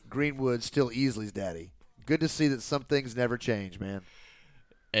 Greenwood still Easley's daddy. Good to see that some things never change, man.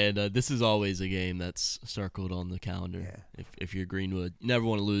 And this is always a game that's circled on the calendar. Yeah. If you're Greenwood, you never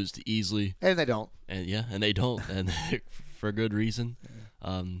want to lose to Easley. And they don't. And they don't, and for good reason.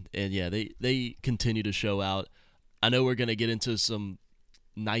 They continue to show out. I know we're gonna get into some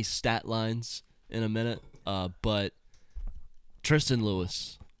nice stat lines in a minute, but Tristan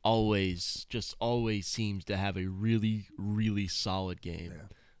Lewis always seems to have a really, really solid game,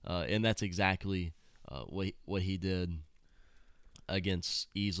 and that's exactly what he did against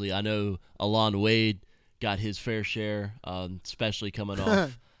Easley. I know Alon Wade got his fair share, especially coming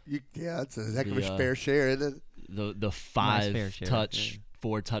off. It's a heck of a fair share, isn't it? The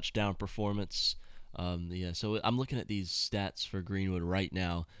four touchdown performance. So I'm looking at these stats for Greenwood right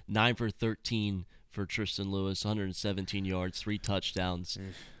now. 9 for 13 for Tristan Lewis, 117 yards, 3 touchdowns,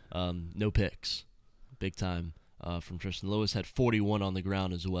 no picks. Big time from Tristan Lewis. Had 41 on the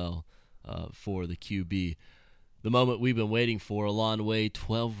ground as well for the QB. The moment we've been waiting for, Alon Wade,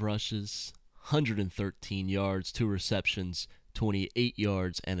 12 rushes, 113 yards, 2 receptions, 28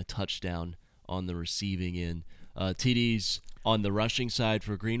 yards, and a touchdown on the receiving end. TDs on the rushing side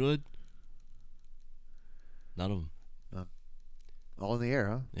for Greenwood? None of them. None. All in the air,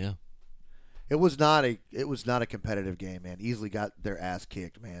 huh? Yeah. It was not a competitive game, man. Easily got their ass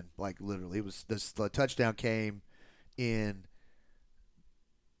kicked, man. Like literally, it was the touchdown came in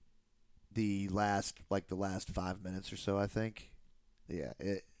the last 5 minutes or so, I think. Yeah.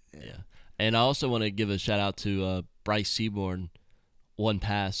 Yeah. And I also want to give a shout out to Bryce Seaborn. 1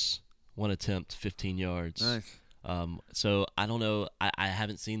 pass, 1 attempt, 15 yards. Nice. So I don't know. I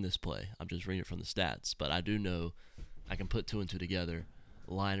haven't seen this play. I'm just reading it from the stats, but I do know I can put 2 and 2 together.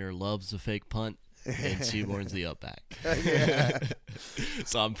 Liner loves the fake punt. and Seaborn's the up back. Yeah.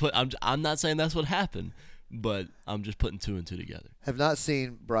 So I'm not saying that's what happened, but I'm just putting 2 and 2 together. Have not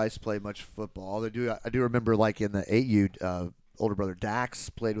seen Bryce play much football. I do remember, like in the 8U, older brother Dax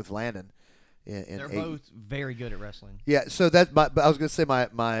played with Landon. They're 8U. both very good at wrestling. Yeah, so but I was going to say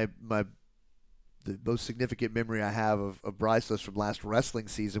the most significant memory I have of Bryce was from last wrestling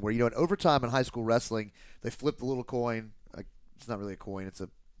season, where in overtime in high school wrestling, they flip the little coin. It's not really a coin; it's a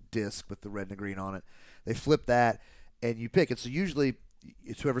disc with the red and the green on it. They flip that, and you pick it. So usually,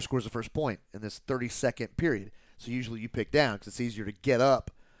 it's whoever scores the first point in this 30-second period. So usually you pick down because it's easier to get up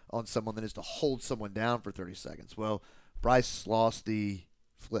on someone than it is to hold someone down for 30 seconds. Well, Bryce lost the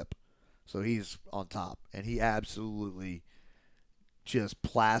flip, so he's on top, and he absolutely just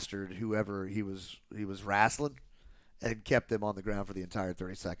plastered whoever he was wrestling and kept them on the ground for the entire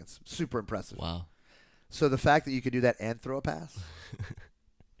 30 seconds. Super impressive. Wow. So the fact that you could do that and throw a pass.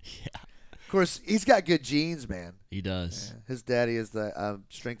 Yeah. Of course, he's got good genes, man. He does. Yeah. His daddy is the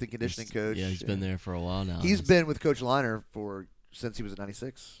strength and conditioning coach. Yeah, he's been there for a while now. He's been with Coach Liner since he was in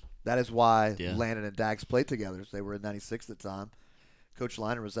 96. That is why Yeah. Landon and Dax played together. They were in 96 at the time. Coach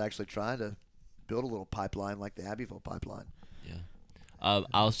Liner was actually trying to build a little pipeline like the Abbeville pipeline. Yeah.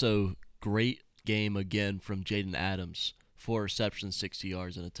 Also, great game again from Jaden Adams. 4 receptions, 60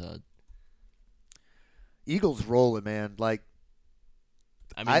 yards, and a tud. Eagles rolling, man. Like,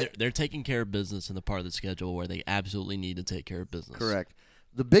 I mean, they're taking care of business in the part of the schedule where they absolutely need to take care of business. correct.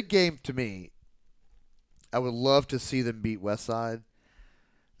 The big game to me, I would love to see them beat Westside.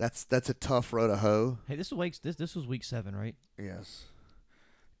 That's a tough row to hoe. Hey, this was week 7, right? Yes.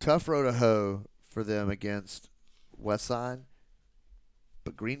 Tough row to hoe for them against Westside.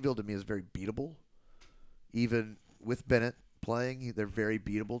 But Greenville to me is very beatable. Even with Bennett playing, they're very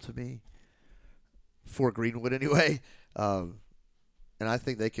beatable to me. For Greenwood anyway. And I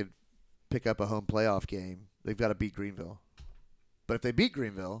think they could pick up a home playoff game. They've got to beat Greenville. But if they beat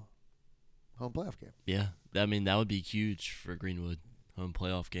Greenville, home playoff game. Yeah. I mean, that would be huge for Greenwood, home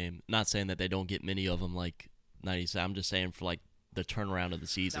playoff game. Not saying that they don't get many of them like 90s. I'm just saying for, like, the turnaround of the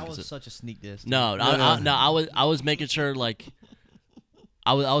season. That was such a sneak diss. No, I was making sure, like,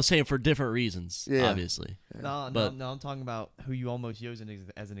 I was saying for different reasons, obviously. No, I'm talking about who you almost used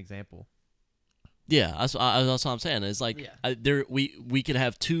as an example. Yeah, that's what I'm saying. It's like we could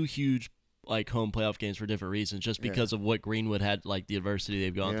have 2 huge like home playoff games for different reasons, just because of what Greenwood had, like the adversity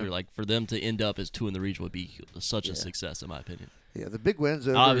they've gone through. Like for them to end up as 2 in the region would be such a success, in my opinion. Yeah, the big wins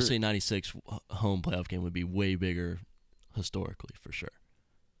over. Obviously, 96 home playoff game would be way bigger historically for sure.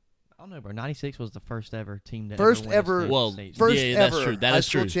 I don't know, bro. 96 was the first ever team that First ever. Well, First yeah, ever that's true. That high is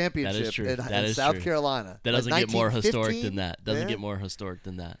school true. championship That is true. in South Carolina. That doesn't get more historic than 1915? that. Doesn't Yeah. get more historic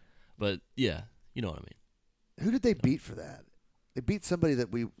than that. But yeah, you know what I mean. Who did they beat for that? They beat somebody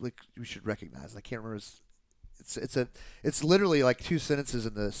that we should recognize. I can't remember. It's literally like 2 sentences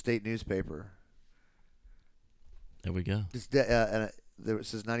in the state newspaper. There we go. It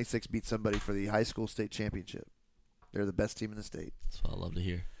says 96 beat somebody for the high school state championship. They're the best team in the state. That's what I love to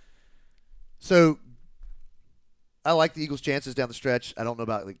hear. So I like the Eagles' chances down the stretch. I don't know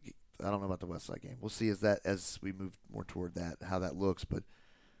about the West Side game. We'll see as we move more toward that, how that looks. But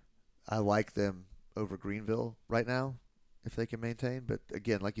I like them over Greenville right now if they can maintain. But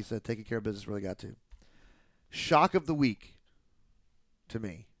again, like you said, taking care of business really got to. Shock of the week to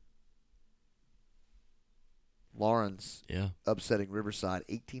me. Lawrence upsetting Riverside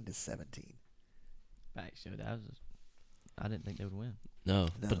 18-17. Back, so I didn't think they would win. No,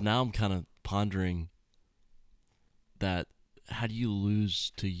 but now I'm kind of pondering that. How do you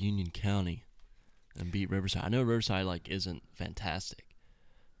lose to Union County and beat Riverside? I know Riverside isn't fantastic,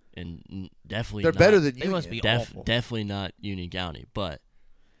 and definitely they're not, better than They Union. must be awful. Definitely not Union County, but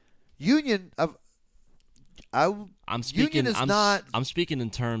Union. I'm speaking. Union is not. I'm speaking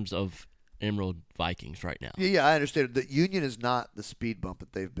in terms of Emerald Vikings right now. Yeah, I understand. The Union is not the speed bump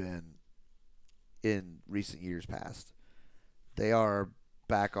that they've been in recent years past. They are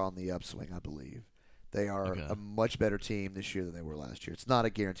back on the upswing, I believe. They are a much better team this year than they were last year. It's not a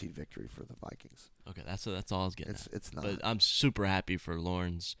guaranteed victory for the Vikings. Okay, that's all I was getting. It's not. But I'm super happy for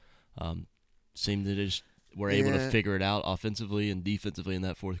Lawrence. Seemed that they just were able to figure it out offensively and defensively in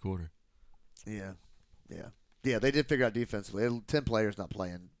that fourth quarter. Yeah. They did figure out defensively. They had 10 players not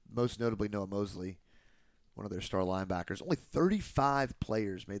playing. Most notably Noah Mosley, one of their star linebackers. Only 35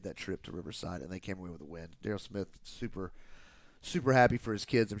 players made that trip to Riverside, and they came away with a win. Daryl Smith, super happy for his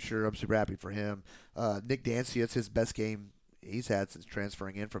kids, I'm sure. I'm super happy for him. Nick Dancy, it's his best game he's had since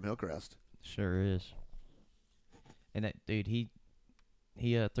transferring in from Hillcrest. Sure is. And that dude, he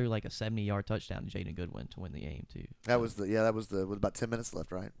threw like a 70-yard touchdown to Jaden Goodwin to win the game too. That was with about 10 minutes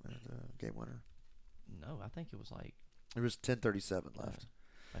left, right? Game winner. No, I think it was like. There was 10:37 left.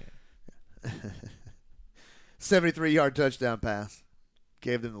 Okay. 73-yard touchdown pass.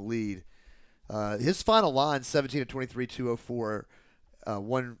 Gave them the lead. His final line, 17 of 23, 204.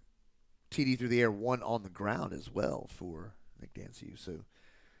 One TD through the air, one on the ground as well for McDansey. So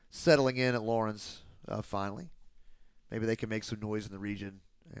settling in at Lawrence finally. Maybe they can make some noise in the region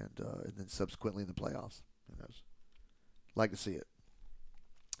and then subsequently in the playoffs. Who knows? Like to see it.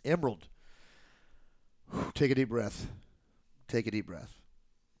 Emerald. Take a deep breath. Take a deep breath.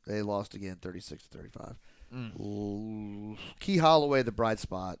 They lost again, 36-35. Key Holloway, the bright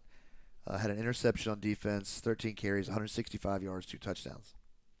spot, had an interception on defense, 13 carries, 165 yards, 2 touchdowns.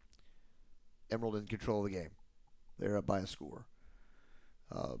 Emerald in control of the game. They're up by a score.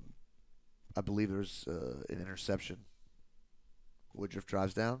 I believe there's an interception. Woodruff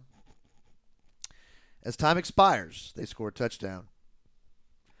drives down. As time expires, they score a touchdown.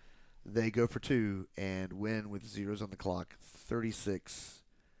 They go for 2 and win with zeros on the clock, 36-35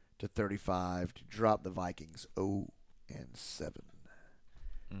 to drop the Vikings 0-7.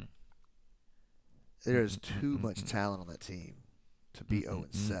 There's too much talent on that team to be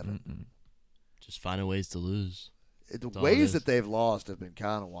 0-7. Just finding ways to lose. The ways that they've lost have been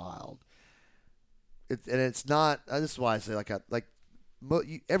kind of wild. It's not. This is why I say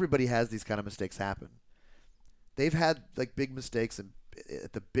everybody has these kind of mistakes happen. They've had like big mistakes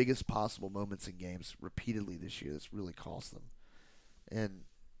at the biggest possible moments in games repeatedly this year. That's really cost them. And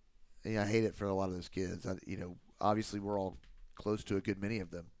I hate it for a lot of those kids. Obviously we're all close to a good many of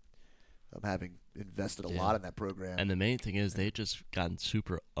them, having invested a lot in that program. And the main thing is they've just gotten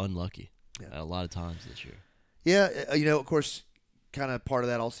super unlucky a lot of times this year. Yeah, of course, kind of part of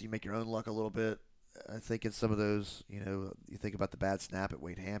that also you make your own luck a little bit. I think in some of those, you think about the bad snap at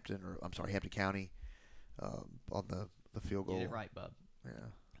Hampton County on the field goal. Get it right, bub. Yeah.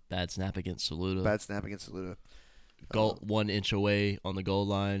 Bad snap against Saluda. Goal 1 inch away on the goal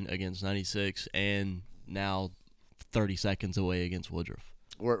line against 96, and now 30 seconds away against Woodruff.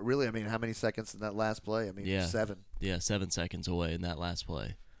 Or really, how many seconds in that last play? 7. Yeah, 7 seconds away in that last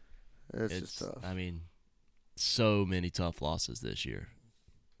play. It's just tough. So many tough losses this year.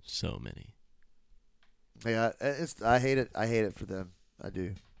 So many. Yeah, I hate it. I hate it for them. I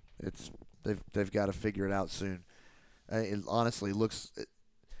do. They've got to figure it out soon. It honestly looks.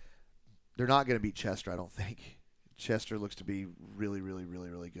 They're not going to beat Chester, I don't think. Chester looks to be really, really, really,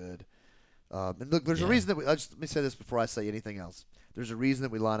 really good. And look, there's a reason that let me say this before I say anything else. There's a reason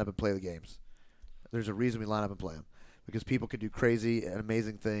that we line up and play the games. There's a reason we line up and play them. Because people can do crazy and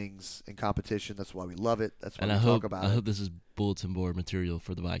amazing things in competition. That's why we love it. That's why we talk about it. I hope this is bulletin board material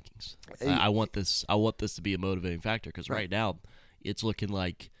for the Vikings. I want this to be a motivating factor because right now it's looking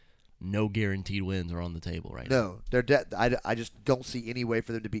like no guaranteed wins are on the table right now. No, they're I just don't see any way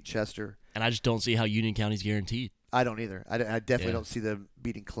for them to beat Chester. And I just don't see how Union County's guaranteed. I don't either. I definitely don't see them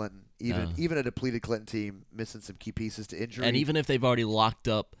beating Clinton. Even a depleted Clinton team missing some key pieces to injury. And even if they've already locked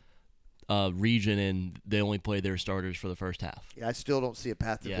up region and they only play their starters for the first half. Yeah, I still don't see a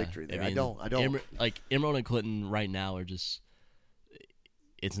path to victory there. I don't. Emerald and Clinton right now are just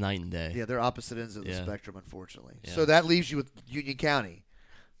it's night and day. Yeah, they're opposite ends of the spectrum, unfortunately. Yeah. So that leaves you with Union County.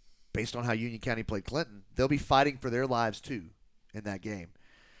 Based on how Union County played Clinton, they'll be fighting for their lives too in that game.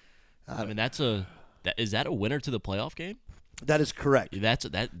 Is that a winner to the playoff game? That is correct. That's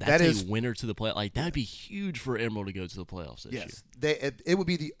a winner to the playoff. Like that'd be huge for Emerald to go to the playoffs this year. It would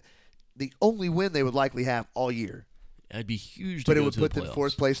be the only win they would likely have all year. It'd be huge, but it would put them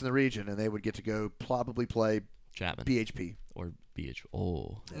fourth place in the region, and they would get to go probably play Chapman BHP or BH.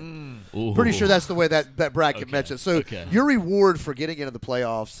 Oh, pretty sure that's the way that bracket mentioned. So your reward for getting into the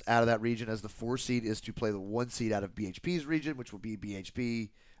playoffs out of that region as the 4 seed is to play the 1 seed out of BHP's region, which will be BHP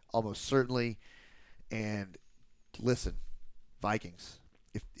almost certainly. And listen, Vikings,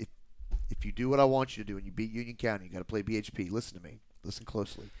 if you do what I want you to do and you beat Union County, you got to play BHP. Listen to me. Listen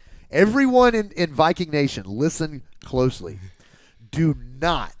closely. Everyone in Viking Nation, listen closely. Do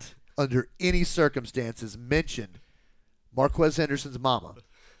not, under any circumstances, mention Marquez Henderson's mama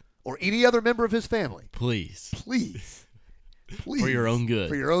or any other member of his family. Please. For your own good.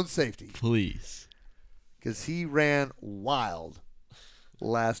 For your own safety. Please. Because he ran wild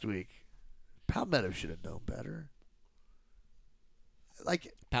last week. Palmetto should have known better.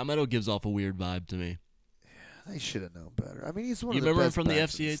 Palmetto gives off a weird vibe to me. They should have known better. He's one of the best. You remember him from the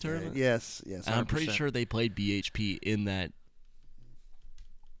backs FCA tournament? Yes. And I'm pretty sure they played BHP in that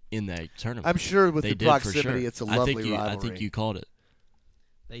tournament. I'm sure with the proximity, it's a lovely rivalry. I think you called it.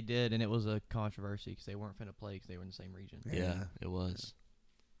 They did, and it was a controversy because they weren't finna play because they were in the same region. Yeah, it was.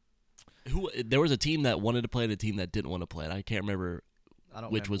 There was a team that wanted to play and a team that didn't want to play. And I can't remember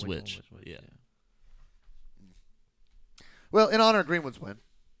which was which. Yeah. Well, in honor of Greenwood's win,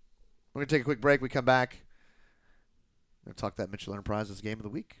 we're going to take a quick break. We come back. We're going to talk that Mitchell Enterprises game of the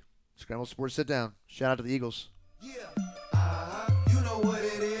week. Scrambled Sports Sit Down. Shout out to the Eagles. Yeah, you know what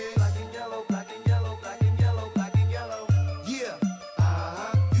it is. Black and yellow, black and yellow, black and yellow, black and yellow. Yeah,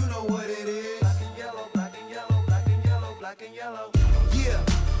 you know what it is. Black and yellow, black and yellow, black and yellow, black and yellow. Yeah,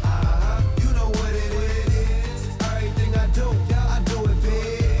 you know what it is. Everything I do it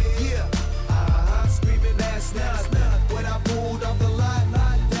big. Yeah, screaming that's not when I pulled off the lot,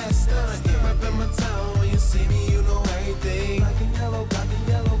 that's done. Reppin' my town when you see me, you know everything. Black and yellow, black and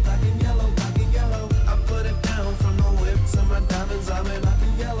yellow, black and yellow, black and yellow. I put it down from the whip to my diamonds. I'm in black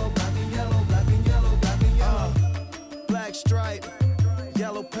and yellow, black and yellow, black and yellow, black and yellow. Black stripe,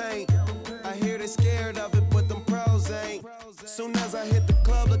 yellow paint. I hear they scared of it, but them pros ain't. Soon as I hit the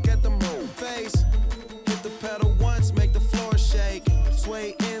club, look at them whole face. Hit the pedal once, make the floor shake.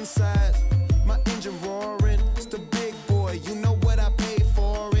 Sway inside, my engine roaring. It's the big boy, you know what I paid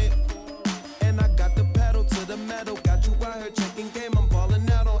for it. And I got the pedal to the metal. Got you out here checking game, I'm balling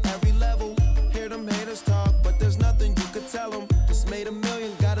out on every level. Hear them haters talk, but there's nothing you could tell them. Just made $1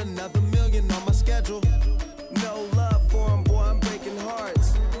 million, got another $1 million on my schedule. No love for them, boy, I'm breaking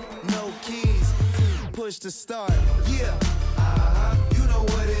hearts. No keys, push to start. Yeah, you know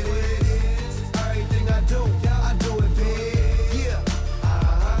what it is. Everything I do it big.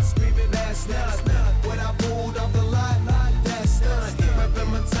 Yeah, screaming that's not when I pulled off the lot, that's done. Reppin'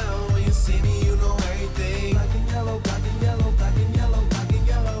 my town when you see me, you know everything. Black and yellow, black and yellow, black and yellow, black and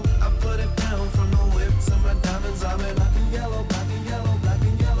yellow. I put it down from the whip to my diamonds. I'm in black and yellow, black and yellow, black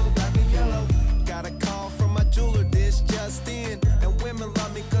and yellow, black and yellow. Got a call from my jeweler, this just in. And women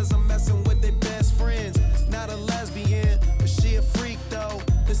love me cause I'm messing with their best friends. Not a lesbian, but she a freak though.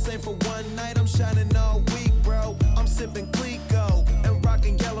 This ain't for one night, I'm shining all week, bro. I'm sipping Clico and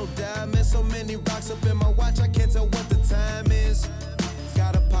rocking yellow diamonds. So many rocks up in my watch, I can't tell what the time is.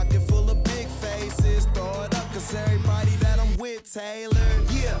 Got a pocket full of big faces. Throw it up, cause everybody that I'm with, Taylor.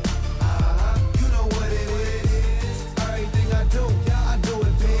 Yeah, you know what it is. Everything I do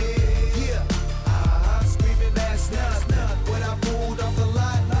it big. Yeah, screaming that's not when I pulled off the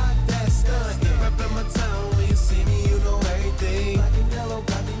lot, that's done. Reppin' my town when you see me, you know everything. Black and yellow,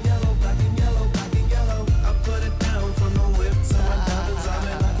 black and yellow, black and yellow, black and yellow. I put it down from the whip to my diamonds. I'm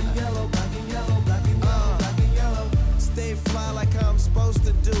in black and yellow, black and yellow, black and yellow, black and yellow. Stay fly like how I'm supposed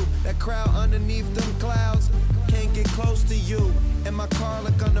to do. That crowd underneath them clouds can't get close to you. And my car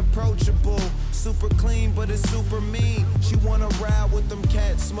look unapproachable. Super clean, but it's super mean. She wanna ride with them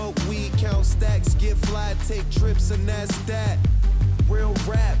cats, smoke weed, count stacks, get fly, take trips, and that's that. Real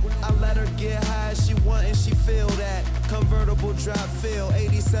rap, I let her get high as she want and she feel that. Convertible drop feel,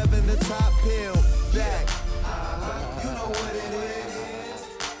 87 the top pill, back. You know what it is.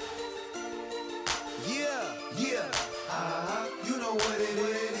 Yeah, you know what it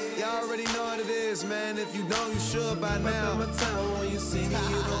is. Y'all already know what it is, man. If you don't, you should by now. My town when you see me, you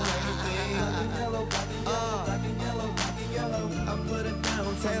know everything. Black and yellow, black and yellow, black and yellow, black and yellow. I put it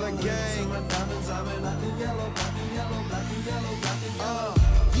down, Taylor gang. My diamonds, I'm in black and yellow, black and yellow, black and yellow, black and yellow.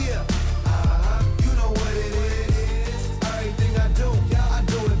 Yeah, you know what it is. Everything I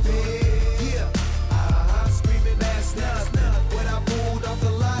do it big. Yeah, screaming that's not when I pulled off the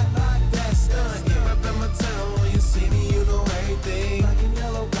lot, that's done. Reppin' my town when you see me, you know everything. Black and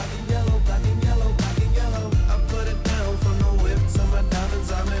yellow, black and yellow, black and yellow, black and yellow. I put it down from the whip to my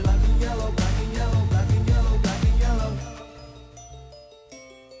diamonds. I'm in black and yellow, black and yellow, black and yellow, black and yellow.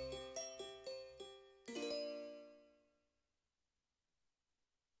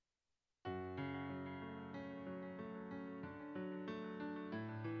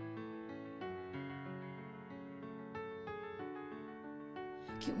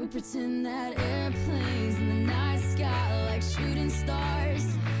 Can we pretend that airplanes in the night sky like shooting stars?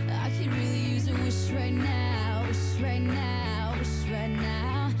 I could really use a wish right now, wish right now, wish right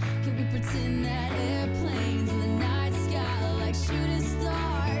now. Can we pretend that airplanes in the night sky like shooting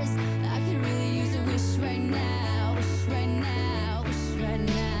stars? I could really use a wish right now, wish right now, wish right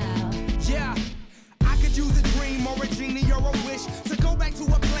now. Yeah, I could use a dream or a genie or a wish to go back to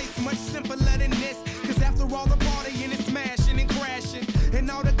a place much simpler than this. Cause after all the partying and smashing and crashing, and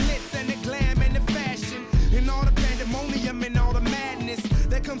all the glitz and the glam and the fashion, and all the pandemonium and all the madness,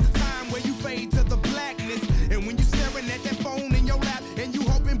 there comes a time where you fade to the blackness. And when you staring at that phone in your lap, and you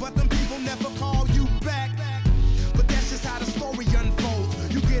hoping but them people never call you back. But that's just how the story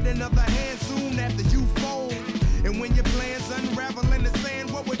unfolds. You get another hand soon after you fold. And when your plans unravel in the sand,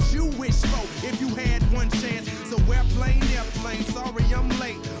 what would you wish for if you had one chance? So airplane, sorry I'm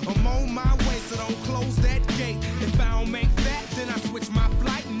late. I'm on my way, so don't close that gate. If I don't make that, then I switch my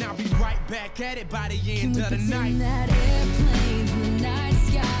flight and I'll be right back. back at it by the Can end we of the pretend night. that airplanes in the night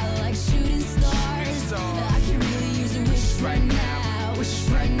sky like shooting stars? I can really use a wish right now, wish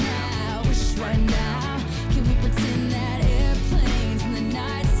right now, wish right now. Can we pretend that airplanes in the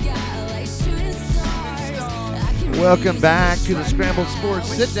night sky like shooting stars? I can really Welcome use a back wish to the right Scrambled now,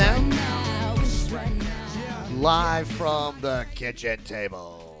 Sports wish Sit Down. right now, wish right now. Live from the kitchen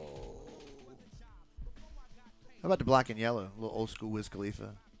table. How about the black and yellow? A little old school Wiz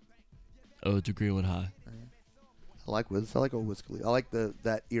Khalifa. Oh, to Greenwood High. I like Wiz. I like old Wiz Khalifa. I like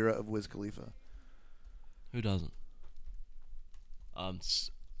that era of Wiz Khalifa. Who doesn't? I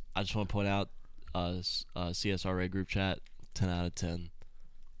just want to point out, CSRA group chat, 10 out of 10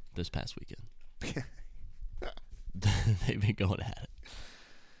 this past weekend. They've been going at it.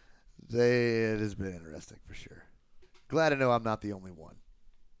 It has been interesting for sure. Glad to know I'm not the only one.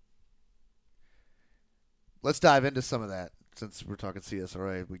 Let's dive into some of that since we're talking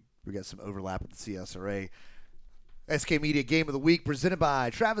CSRA. We got some overlap with the CSRA. SK Media Game of the Week presented by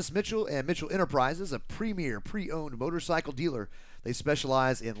Travis Mitchell and Mitchell Enterprises, a premier pre-owned motorcycle dealer. They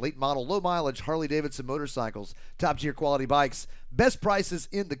specialize in late model, low mileage Harley-Davidson motorcycles, top tier quality bikes, best prices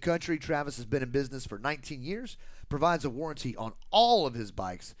in the country. Travis has been in business for 19 years, provides a warranty on all of his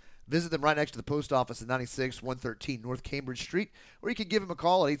bikes. Visit them right next to the post office at 96 113 North Cambridge Street, or you can give them a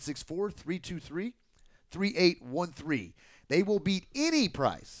call at 864-323-3813. They will beat any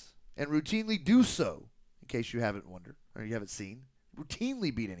price and routinely do so, in case you haven't wondered or you haven't seen.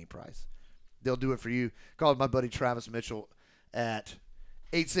 Routinely beat any price. They'll do it for you. Call my buddy Travis Mitchell at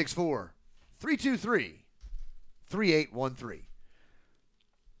 864-323-3813.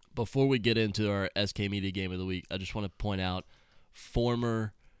 Before we get into our SK Media Game of the Week, I just want to point out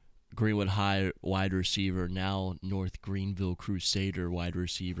former Greenwood High wide receiver, now North Greenville Crusader wide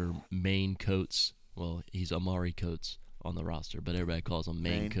receiver, Maine Coates. Well, he's Amari Coates on the roster, but everybody calls him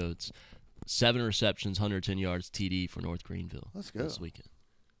Maine Coates. 7 receptions, 110 yards TD for North Greenville. Let's go. This weekend.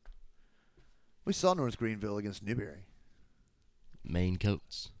 We saw North Greenville against Newberry. Maine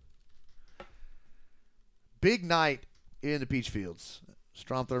Coates. Big night in the Peach Fields.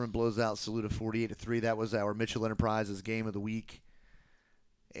 Strom Thurmond blows out Saluda 48-3. That was our Mitchell Enterprises Game of the Week.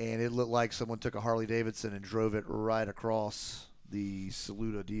 And it looked like someone took a Harley-Davidson and drove it right across the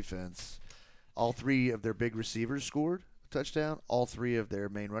Saluda defense. All 3 of their big receivers scored a touchdown. All 3 of their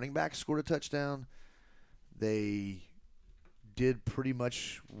main running backs scored a touchdown. They did pretty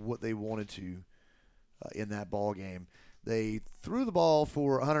much what they wanted to in that ball game. They threw the ball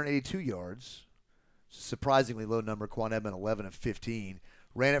for 182 yards. Surprisingly low number. Quan Edmond 11 of 15.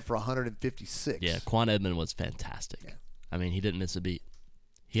 Ran it for 156. Yeah, Quan Edmond was fantastic. Yeah. I mean, he didn't miss a beat.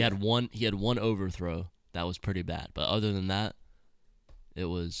 He had one overthrow that was pretty bad, but other than that, it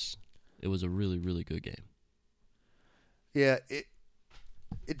was a really, really good game. Yeah, it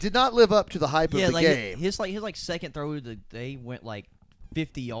did not live up to the hype of the game. His second throw of the day went like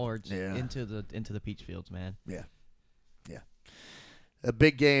 50 yards into the Peach Fields, man. Yeah. A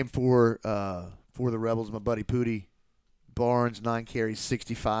big game for the Rebels. My buddy Pooty Barnes, 9 carries,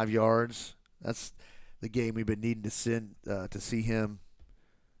 65 yards. That's the game we've been needing to see him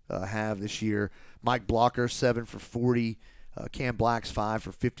have this year. Mike Blocker, 7 for 40. Cam Black's 5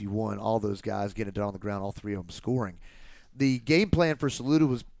 for 51. All those guys getting it done on the ground, all 3 of them scoring. The game plan for Saluda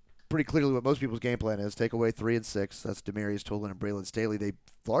was pretty clearly what most people's game plan is. Take away 3 and 6. That's Demarius Tolan and Braylon Staley. They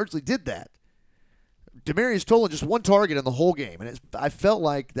largely did that. Demarius Tolan just 1 target in the whole game. And I felt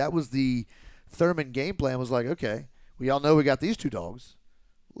like that was the Thurman game plan. Was like, okay, we all know we got these 2 dogs.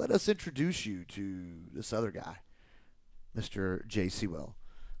 Let us introduce you to this other guy, Mr. Jay Sewell,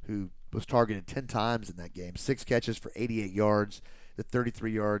 who was targeted 10 times in that game. 6 catches for 88 yards, the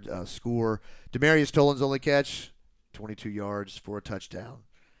 33-yard score. Demarius Tolan's only catch, 22 yards for a touchdown.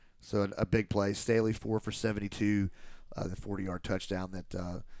 So a big play. Staley, 4 for 72, the 40-yard touchdown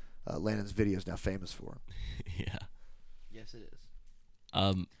that Landon's video is now famous for. Yeah. Yes, it is.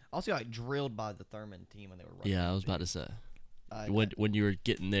 Also got drilled by the Thurman team when they were running. Yeah, I was about to say. When you were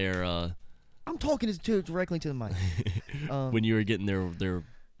getting their I'm talking directly to the mic. When you were getting their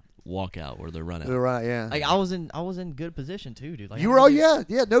walkout or their run out. Right, yeah. Like I was in good position too, dude. Like, you were no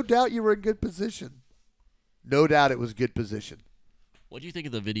doubt you were in good position. No doubt it was good position. What do you think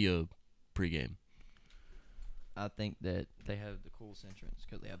of the video pregame? I think that they have the coolest entrance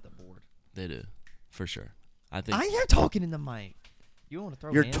because they have the board. They do, for sure. I think. I am talking in the mic. You want to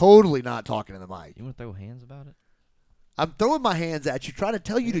throw? You're hands? Totally not talking in the mic. You want to throw hands about it? I'm throwing my hands at you, trying to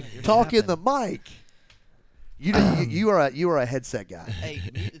tell you to talk in the mic. You are a headset guy. Hey,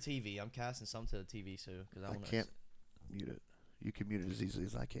 mute the TV. I'm casting some to the TV too because I can't mute it. You can mute it as easily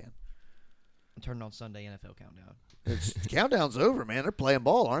as I can. I'm turning on Sunday NFL Countdown. Countdown's over, man. They're playing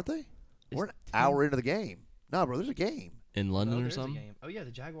ball, aren't they? We're an hour into the game. No, bro, there's a game. in London or there's a something. game. Oh yeah,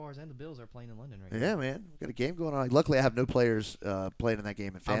 the Jaguars and the Bills are playing in London right now. Yeah, man. We got a game going on. Luckily, I have no players playing in that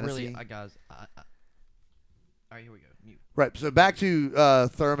game in fantasy. Guys. All right, here we go. Mute. Right. So back to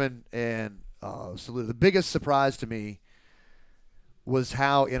Thurman and Saluda. The biggest surprise to me was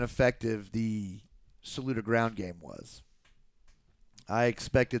how ineffective the Saluda ground game was. I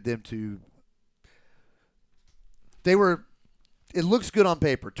expected them to. They were. It looks good on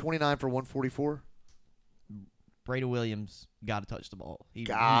paper. 29 for 144. Brady Williams got to touch the ball. He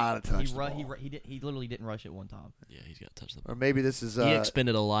literally didn't rush it one time. Yeah, he's got to touch the ball. Or maybe this is. He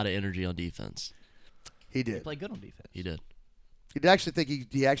expended a lot of energy on defense. He did. He played good on defense. He did. He'd actually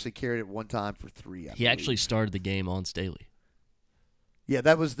think he actually carried it one time for 3. He actually started the game on Staley. Yeah,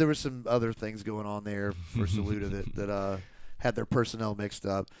 there was some other things going on there for Saluda that had their personnel mixed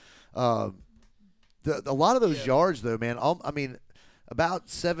up. A lot of those yards, though, man. About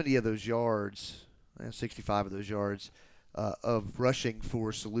 70 of those yards, 65 of those yards of rushing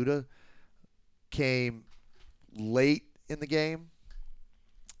for Saluda came late in the game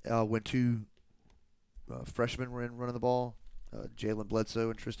when 2 freshmen were in running the ball, Jalen Bledsoe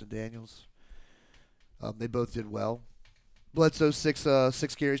and Tristan Daniels. They both did well. Bledsoe, 6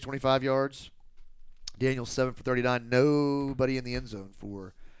 carries, 25 yards. Daniels, 7 for 39. Nobody in the end zone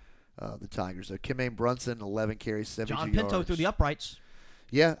for the Tigers. So Kimane Brunson, 11 carries, 72 John yards. Pinto through the uprights.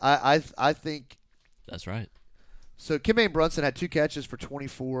 Yeah, I think. That's right. So Kimane Brunson had 2 catches for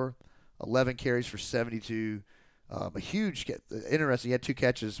 24, 11 carries for 72. A huge, interesting. He had 2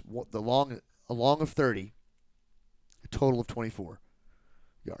 catches, a long of 30, a total of 24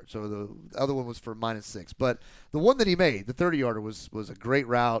 yards. So the other one was for -6. But the one that he made, the 30-yarder, was a great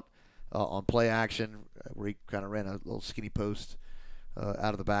route on play action where he kind of ran a little skinny post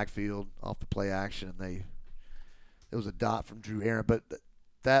out of the backfield off the play action, and it was a dot from Drew Aaron. But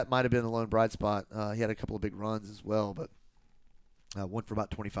that might have been the lone bright spot. He had a couple of big runs as well, but one for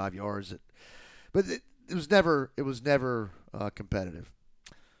about 25 yards. But it was never competitive.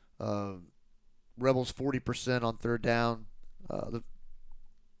 Rebels 40% on third down. The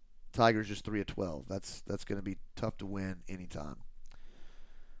Tigers just 3 of 12. That's going to be tough to win anytime.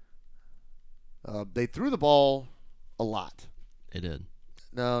 They threw the ball a lot. They did.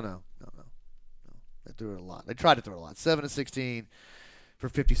 No. They threw it a lot. They tried to throw it a lot. 7 of 16 for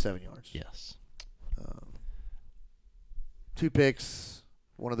 57 yards. Yes. 2 picks.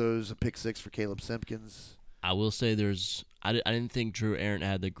 One of those a pick 6 for Caleb Simpkins. I will say I didn't think Drew Aaron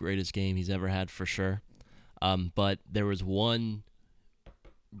had the greatest game he's ever had for sure. But there was one.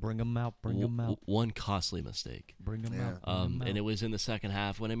 Bring him out. One costly mistake. Bring him out. And it was in the second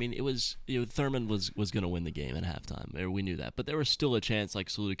half when it was Thurman was going to win the game at halftime. We knew that, but there was still a chance like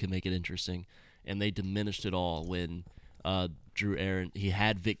Saluda could make it interesting, and they diminished it all when Drew Aaron he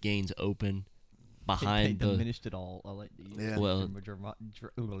had Vic Gaines open behind they diminished it all. I'll let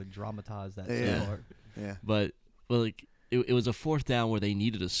you dramatize that. Yeah. But it was a 4th down where they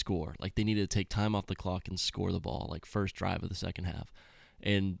needed a score. Like they needed to take time off the clock and score the ball, like first drive of the second half.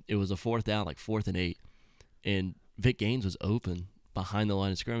 And it was a 4th down, like 4th and 8. And Vic Gaines was open behind the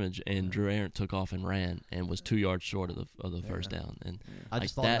line of scrimmage, and Drew Aaron took off and ran and was 2 yards short of the first down. And I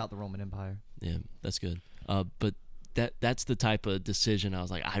just thought about the Roman Empire. Yeah, that's good. But that's the type of decision I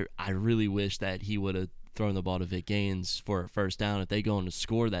was like, I really wish that he would have thrown the ball to Vic Gaines for a first down. If they go on to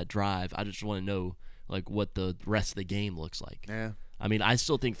score that drive, I just want to know like what the rest of the game looks like. Yeah. I mean, I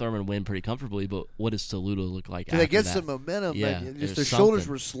still think Thurman win pretty comfortably, but what does Saluda look like Did after they get that? some momentum? Yeah, just their there's shoulders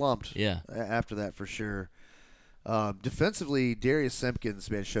something. were slumped. Yeah. After that, for sure. Defensively, Darius Simpkins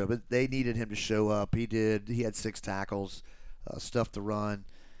showed up, but they needed him to show up. He did. He had 6 tackles, stuff to run.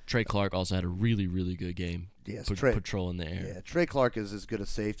 Trey Clark also had a really, really good game. Yes, patrolling the air. Yeah, Trey Clark is as good a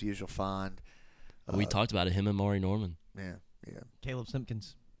safety as you'll find. We talked about it, him and Maury Norman. Yeah. Caleb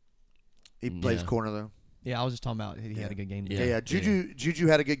Simpkins. He plays corner though. Yeah, I was just talking about he had a good game. Yeah. Juju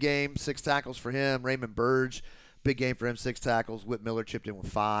had a good game. 6 tackles for him. Raymond Burge, big game for him. 6 tackles. Whit Miller chipped in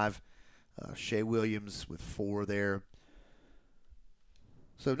with 5. Shea Williams with 4 there.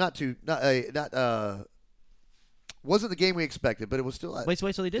 So wasn't the game we expected, but it was still. Wait,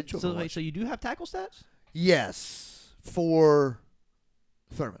 so they did. So you do have tackle stats? Yes, for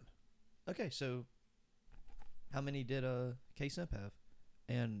Thurman. Okay, so how many did K Simp have,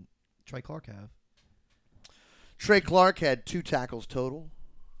 and Trey Clark have? Trey Clark had 2 tackles total,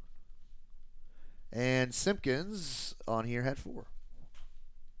 and Simpkins on here had 4.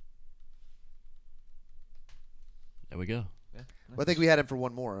 There we go. Yeah, Well, I think we had him for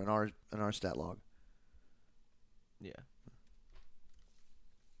 1 more in our stat log. Yeah.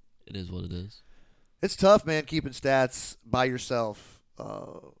 It is what it is. It's tough, man, keeping stats by yourself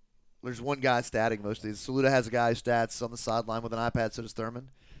there's one guy statting most of these. Saluda has a guy who stats on the sideline with an iPad, so does Thurman.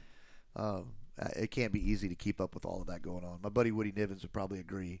 It can't be easy to keep up with all of that going on. My buddy Woody Nivens would probably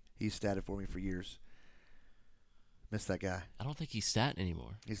agree. He's statted for me for years. Miss that guy. I don't think he's statting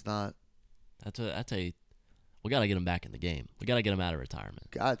anymore. He's not. We got to get him back in the game. We got to get him out of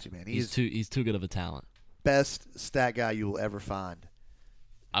retirement. Got to, man. He's too good of a talent. Best stat guy you will ever find.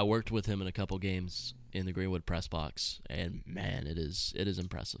 I worked with him in a couple games in the Greenwood press box, and man, it is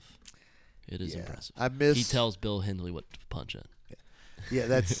impressive. It is impressive. He tells Bill Hindley what to punch in. Yeah,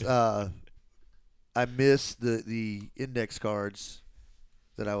 that's. I miss the index cards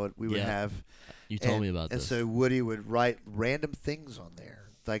that we would have. You told me about this. And so Woody would write random things on there,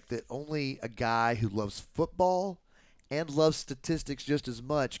 like that only a guy who loves football and loves statistics just as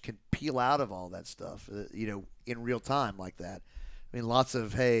much can peel out of all that stuff, in real time like that. I mean, lots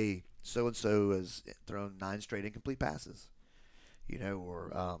of, hey, so-and-so has thrown 9 straight incomplete passes,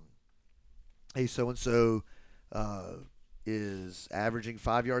 or, hey, so-and-so is averaging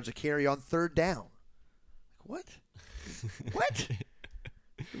 5 yards a carry on third down. What? What?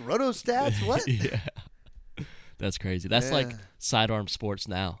 Roto stats? What? Yeah. That's crazy. That's like sidearm sports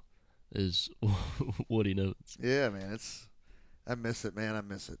now, is Woody notes. Yeah, man. I miss it, man. I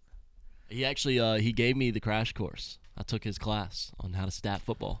miss it. He actually he gave me the crash course. I took his class on how to stat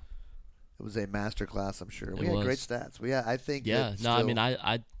football. It was a master class, I'm sure. We had great stats. I think. Yeah. No, I mean,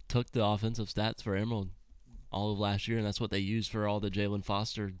 I took the offensive stats for Emerald all of last year, and that's what they used for all the Jalen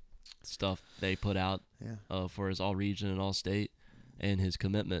Foster stuff they put out for his all region and all state. And his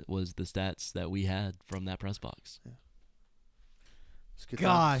commitment was the stats that we had from that press box. Yeah.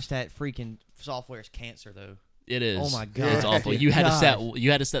 Gosh, that freaking software is cancer, though. It is. Oh my god, it's awful. You had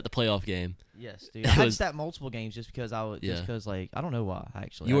to set the playoff game. Yes, dude. I had to stat multiple games just because I don't know why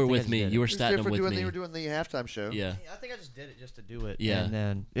actually. You were with me. You were statting with me. You were doing the halftime show. Yeah. I think I just did it just to do it. Yeah.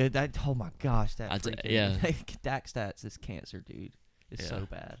 And then oh my gosh, that DAC stats is cancer, dude. It's so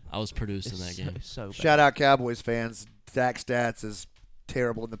bad. I was producing that game. So bad. Shout out Cowboys fans. Dak stats is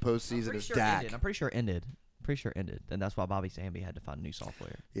terrible in the postseason. It's Dak. I'm pretty sure it ended. And that's why Bobby Samby had to find new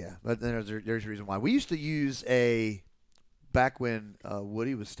software. Yeah, but then there's a reason why. We used to use back when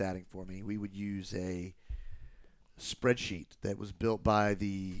Woody was statting for me, we would use a spreadsheet that was built by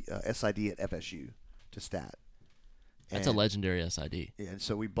the SID at FSU to stat. That's a legendary SID. Yeah, and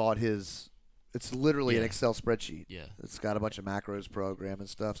so we bought his. It's literally an Excel spreadsheet. Yeah. It's got a bunch of macros program and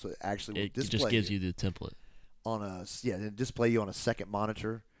stuff, so it actually will display. It just gives you the template. It display you on a second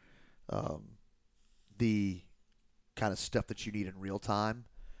monitor, the kind of stuff that you need in real time,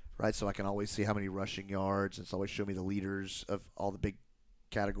 right? So I can always see how many rushing yards, and it's always show me the leaders of all the big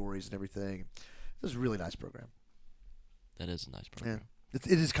categories and everything. This is a really nice program. That is a nice program. Yeah.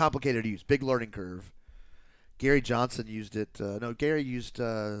 It is complicated to use. Big learning curve. Gary Johnson used it. Gary used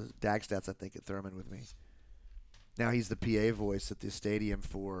DAG stats, I think, at Thurman with me. Now he's the PA voice at the stadium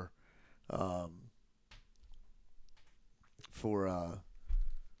for Thurman.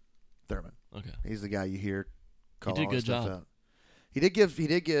 Okay. He's the guy you hear call He did a good stuff job. out. He did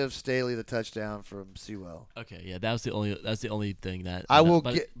give Staley the touchdown from Sewell. Okay, yeah, that's the only thing that I will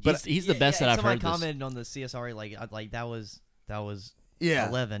but get. But he's the best that I've heard. Somebody commented on the CSRA like that was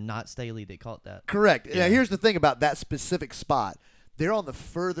 11, not Staley that caught that. Correct. Yeah. Now, here's the thing about that specific spot. They're on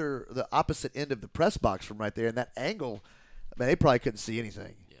the opposite end of the press box from right there, and that angle, they probably couldn't see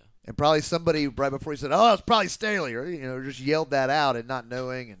anything. Yeah. And probably somebody right before he said, "Oh, it's probably Staley," or just yelled that out and not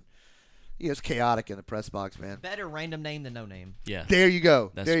knowing, and it's chaotic in the press box, man. Better random name than no name. Yeah. There you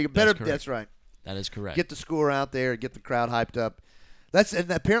go. That's correct. That's right. That is correct. Get the score out there, get the crowd hyped up.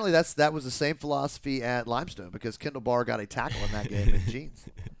 Apparently that was the same philosophy at Limestone because Kendall Barr got a tackle in that game in jeans.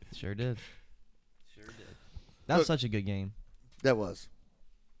 Sure did. That was such a good game. That was.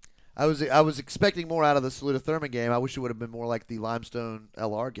 I was expecting more out of the Saluda Thurman game. I wish it would have been more like the Limestone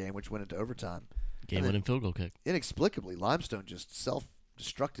LR game, which went into overtime. Game-winning field goal kick. Inexplicably, Limestone just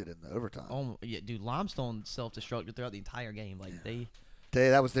self-destructed in the overtime. Oh yeah, dude! Limestone self-destructed throughout the entire game. Like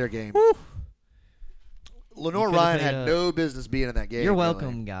that was their game. Woo! Lenore Ryan had no business being in that game. You're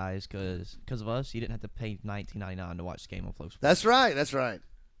welcome, guys, because of us, you didn't have to pay $19.99 to watch the game on Flow Sports. That's right. That's right.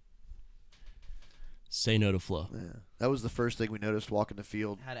 Say no to Flow. Yeah. That was the first thing we noticed walking the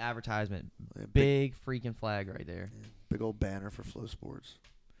field. Had advertisement. Big freaking flag right there. Yeah, big old banner for Flow Sports.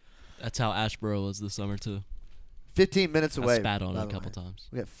 That's how Ashboro was this summer, too. 15 minutes away. I spat on it a couple times.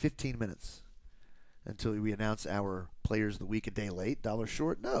 We got 15 minutes until we announce our players of the week. A day late, dollar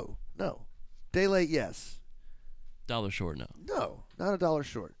short? No. Day late, yes. Dollar short, no. No, not a dollar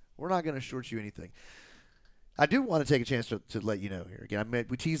short. We're not going to short you anything. I do want to take a chance to let you know here. Again,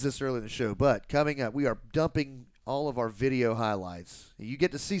 we teased this earlier in the show, but coming up, we are dumping all of our video highlights. You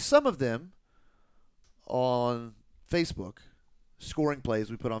get to see some of them on Facebook. Scoring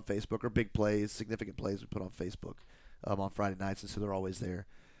plays we put on Facebook, or big plays, significant plays we put on Facebook on Friday nights, and so they're always there.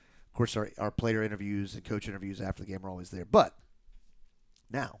 Of course, our player interviews and coach interviews after the game are always there. But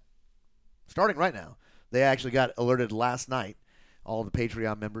now, starting right now, they actually got alerted last night. All the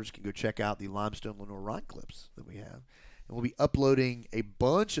Patreon members can go check out the Limestone Lenore Ryan clips that we have. And we'll be uploading a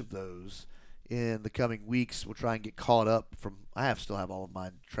bunch of those in the coming weeks. We'll try and get caught up from – still have all of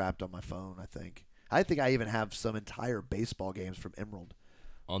mine trapped on my phone, I think. I think I even have some entire baseball games from Emerald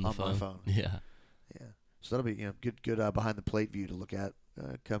on my phone. Yeah. Yeah. So that'll be good behind the plate view to look at.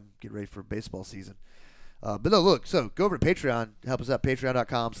 Come get ready for baseball season. But no, look. So go over to Patreon. Help us out.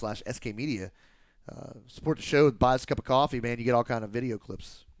 Patreon.com/skmedia. Support the show. Buy us a cup of coffee, man. You get all kind of video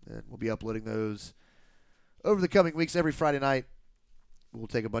clips, and we'll be uploading those over the coming weeks. Every Friday night, we'll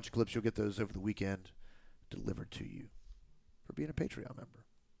take a bunch of clips. You'll get those over the weekend delivered to you for being a Patreon member.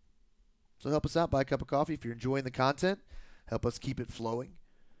 So help us out. Buy a cup of coffee if you're enjoying the content. Help us keep it flowing.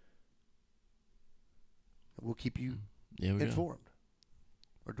 We'll keep you informed.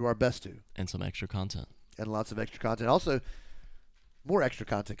 Or do our best to. And some extra content. And lots of extra content. Also, more extra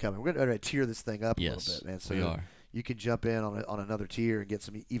content coming. We're going to tier this thing up a little bit, man. So we are. You can jump in on another tier and get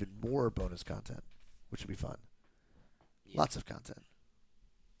some even more bonus content, which will be fun. Yeah. Lots of content.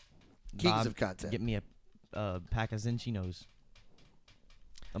 Kings of content. Get me a pack of Zenchinos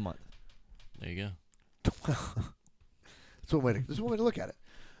a month. There you go. That's one way to look at it.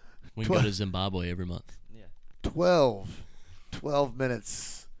 We can go to Zimbabwe every month. Yeah. 12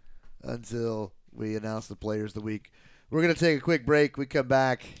 minutes until we announce the players of the week. We're going to take a quick break. We come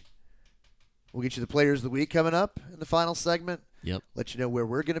back. We'll get you the players of the week coming up in the final segment. Yep. Let you know where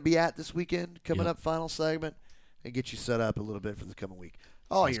we're going to be at this weekend coming up final segment, and get you set up a little bit for the coming week.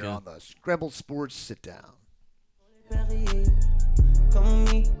 All here on the Scrambled Sports Sit Down. Come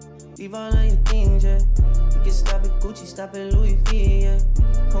with me, leave all of your things, yeah. You can stop at Gucci, stop at Louis V, yeah.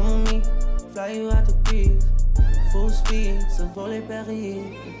 Come with me, fly you out the breeze. Full speed, so volley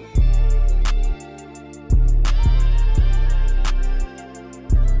Paris.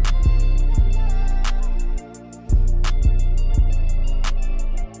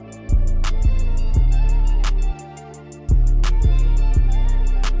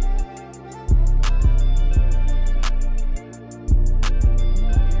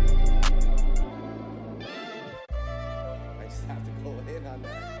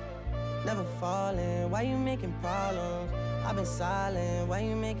 Never falling, why you making problems? I've been silent, why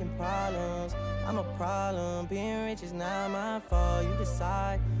you making problems? I'm a problem, being rich is not my fault. You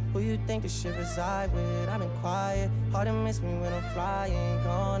decide who you think the shit reside with. I've been quiet, hard to miss me when I'm flying.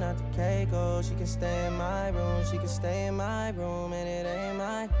 Gone out to Keiko, she can stay in my room. She can stay in my room and it ain't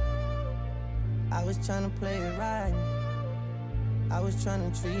mine. I was trying to play it right, I was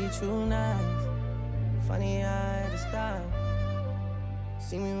trying to treat you nice. Funny I had to stop.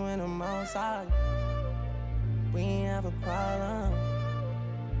 See me when I'm outside, we ain't have a problem.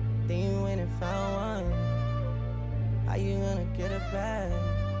 Then you went and found one. How you gonna get it back?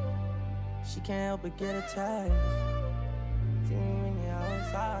 She can't help but get attached. See me when you're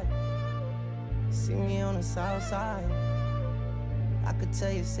outside, see me on the south side. I could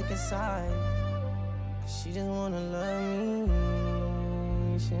tell you're sick inside, 'cause she just wanna love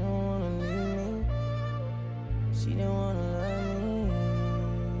me. She don't wanna leave me. She don't wanna love me.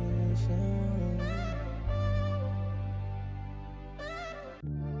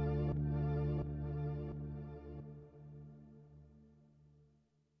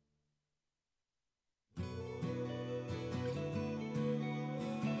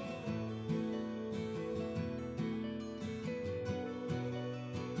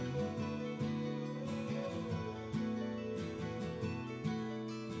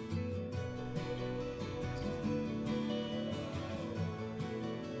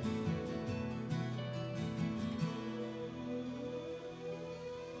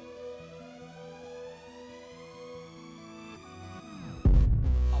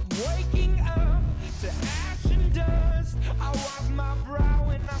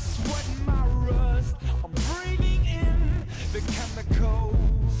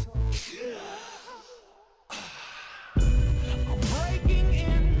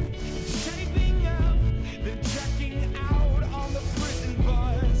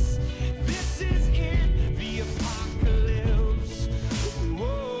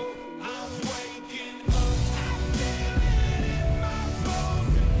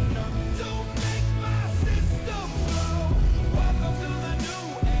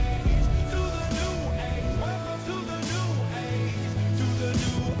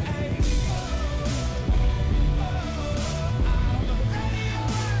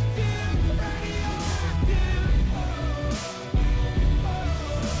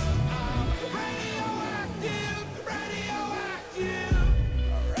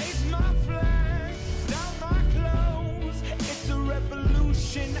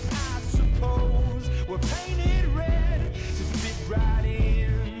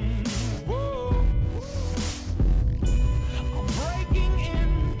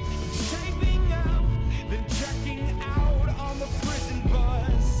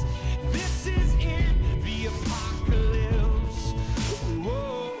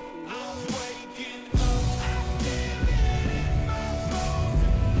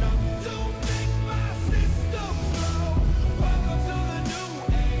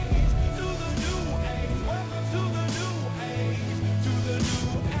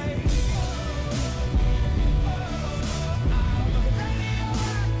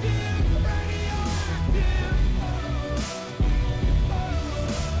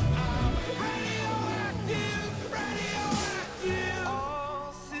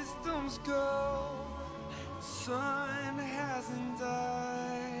 storms go, sun hasn't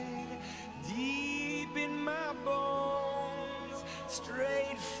died. Deep in my bones,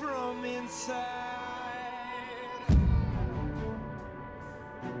 straight from inside.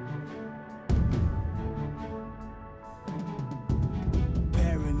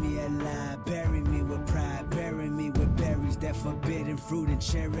 Bury me alive, bury me with pride, bury me with berries, that forbidden fruit and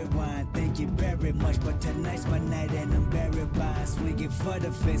cherry wine. Thank you very much, but tonight's my night and I'm buried by swinging for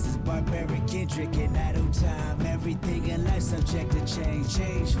the fences, barbaric Kendrick and idle time. Everything in life subject to change,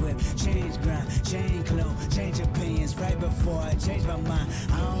 change whip, change grind, change clothes, change opinions. Right before I change my mind,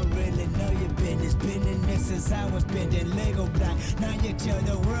 I don't really know your business. Been in this since I was bending Lego block. Now you tell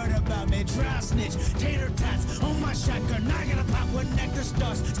the world about me, dry snitch, tater tots on my shotgun. I gotta pop with nectar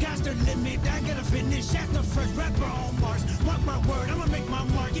stars. Sky's the limit, I gotta finish at the first rapper on Mars. Mark my word, I'ma make my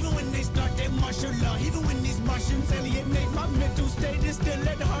mark. Even when they start their martial law, even when these Martians alienate my mental state, is still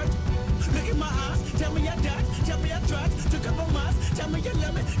at heart. Look in my eyes, tell me I died, tell me I tried, took up on miles, tell me you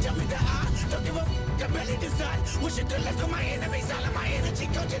love me, tell me that I don't give a f, I barely decide. Wish you could let go my enemies, all of my energy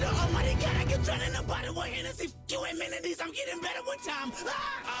go to the almighty God. I get drowned in the bottle with Hennessy, f you amenities, I'm getting better with time.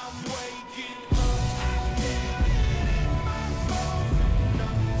 I'm waking up.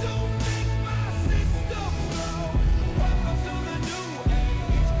 To make my system flow. Welcome to the new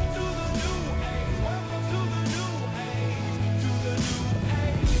age, to the new age. Welcome to the new age, to the new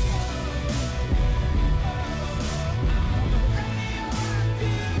age.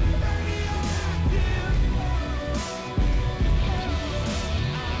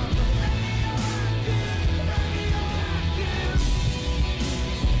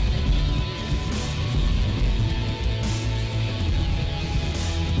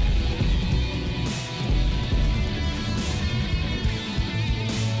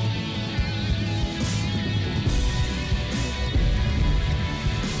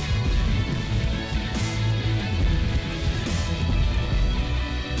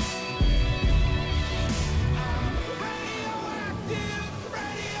 Radioactive,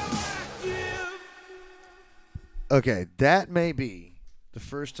 radioactive. Okay, that may be the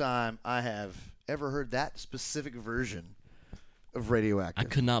first time I have ever heard that specific version of I Radioactive.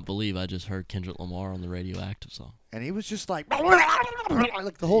 could not believe I just heard Kendrick Lamar on the Radioactive song. And he was just like the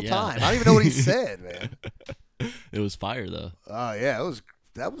whole Yeah. time. I don't even know what he said, man. It was fire though. Oh yeah,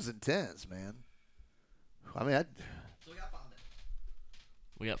 that was intense, man. I mean,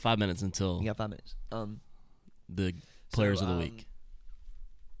 We got 5 minutes until You got 5 minutes. the players of the week.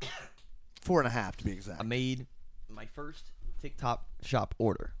 4.5 to be exact. I made my first TikTok shop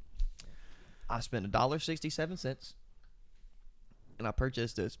order. I spent $1.67, and I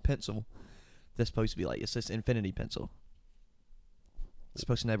purchased this pencil that's supposed to be like, it's this infinity pencil. It's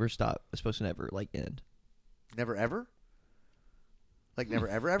supposed to never stop. It's supposed to never like end. Never ever? Like never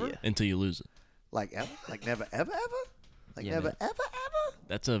ever ever? Yeah. Until you lose it. Like ever? Like never ever ever? Like Yeah, never man. ever ever?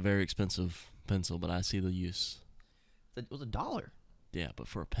 That's a very expensive pencil, but I see the use. It was $1. Yeah, but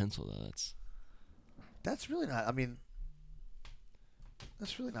for a pencil though, That's really not. I mean,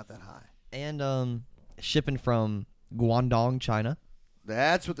 that's really not that high. And shipping from Guangdong, China.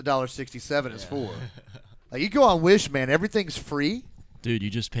 That's what the $1.67 is for. Like you go on Wish, man, everything's free. dude, you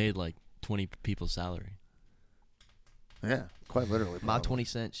just paid like 20 people's salary. Yeah, quite literally. My probably. 20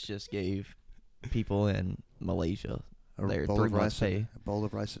 cents just gave people in Malaysia A their bowl 3 of months' rice, pay. a bowl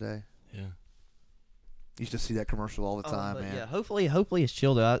of rice a day. Yeah. You used to see that commercial all the time, But man. yeah, hopefully it's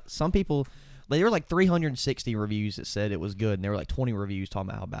chilled out. Some people, like, there were like 360 reviews that said it was good, and there were like 20 reviews talking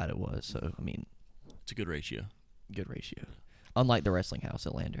about how bad it was. So I mean, It's a good ratio. good ratio. Unlike the wrestling house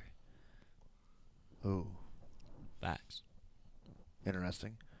at Lander. Oh, Facts.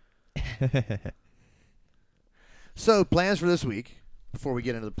 interesting. So, plans for this week. Before we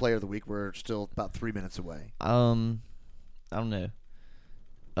get into the player of the week, we're still about 3 minutes away. I don't know.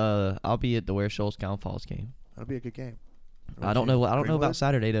 I'll be at the Ware Shoals Cowan Falls game. That'll be a good game. I don't know about Greenwood?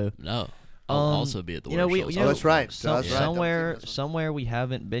 Saturday though. No. I'll also be at the you know, Ware we, Shoals you know, Oh, that's right. some- That's right. somewhere we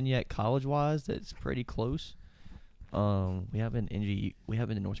haven't been yet college wise. That's pretty close. We haven't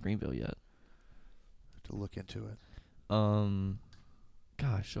in North Greenville yet. To look into it.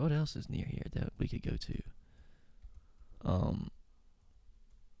 Gosh, what else is near here that we could go to?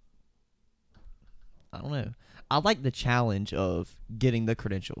 I don't know. I like the challenge of getting the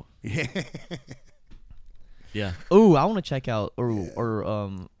credential. Yeah. Yeah. Ooh, I want to check out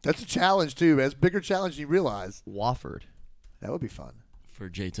That's a challenge, too, man. It's a bigger challenge than you realize. Wofford. That would be fun. For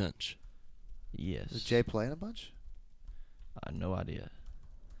Jay Tench. Yes. Is Jay playing a bunch? I have no idea.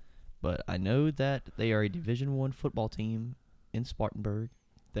 But I know that they are a Division I football team in Spartanburg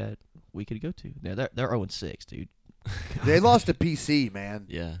that we could go to. They're 0-6, dude. They lost to PC, man.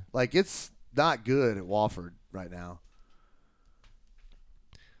 Yeah. Like, it's not good at Wofford right now.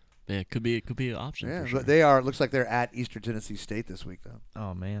 Yeah, it could be an option. Yeah, for sure. but they are. Looks like they're at Eastern Tennessee State this week, though.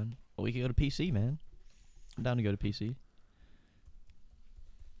 Oh man, well, we could go to PC, man. I'm down to go to PC.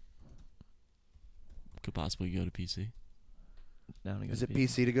 Could possibly go to PC. Down to go Is to it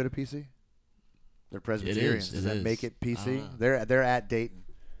PC to go to PC? They're Presbyterians. It Does that is. make it I don't PC? know. They're at Dayton.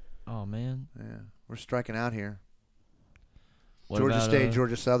 Oh man. Yeah, we're striking out here. What Georgia about, State,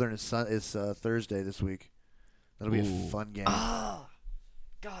 Georgia Southern is Thursday this week. That'll be a Ooh. fun game. Ah,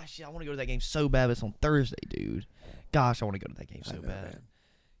 gosh, yeah, I want to go to that game so bad. But it's on Thursday, dude. Gosh, I want to go to that game I so know, bad. man.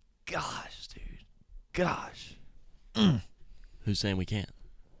 Gosh, dude. Gosh. Who's saying we can't?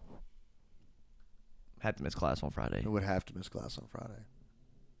 Had to miss class on Friday. We would have to miss class on Friday.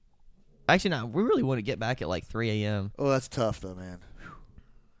 Actually, no, we really want to get back at like 3 a.m. Oh, that's tough though, man.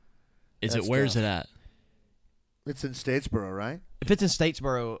 That's Where's tough. it at? It's in Statesboro, right? If it's in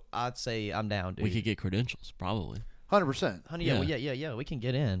Statesboro, I'd say I'm down, dude. We could get credentials, probably. 100%. Honey, Yeah. yeah, we can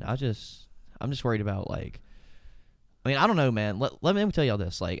get in. I'm just worried about like. I mean, I don't know, man. Let me tell y'all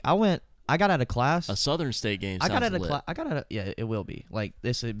this. Like, I got out of class. A Southern State game. I got sounds out of lit. class. I got out of, yeah, it will be like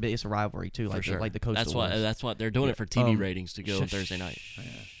this. It's a rivalry too, For like sure. like the coastal. That's what they're doing it for TV ratings to go on Thursday night.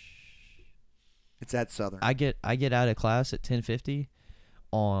 It's at Southern. I get out of class at 10:50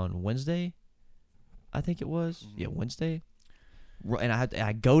 on Wednesday. I think it was Wednesday, and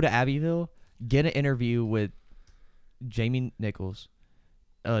I go to Abbeville, get an interview with Jamie Nichols,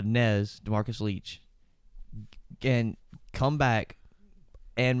 Nez, DeMarcus Leach, and come back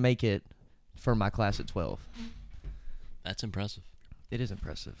and make it for my class at 12. That's impressive. It is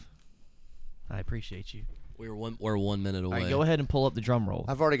impressive. I appreciate you. We're 1 minute away. All right, go ahead and pull up the drum roll.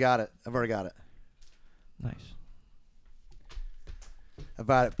 I've already got it. Nice. I've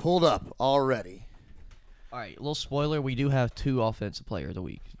got it pulled up already. All right, little spoiler: we do have 2 offensive player of the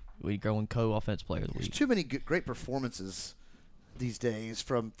week. We going co-offensive player of the There's week. too many great performances these days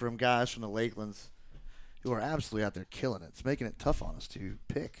from guys from the Lakelands who are absolutely out there killing it. It's making it tough on us to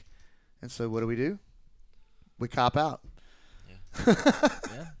pick. And so what do? We cop out.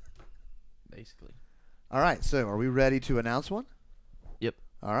 Yeah, basically. All right, so are we ready to announce one? Yep.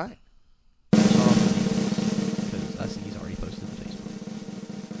 All right. Because I see he's already posted to Facebook.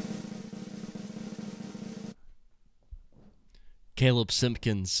 Caleb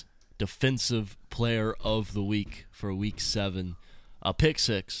Simpkins, Defensive Player of the Week for Week 7. A pick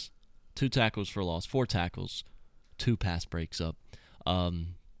 6, 2 tackles for loss, 4 tackles, 2 pass breaks up.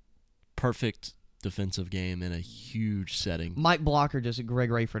 Perfect defensive game in a huge setting. Mike Blocker just Greg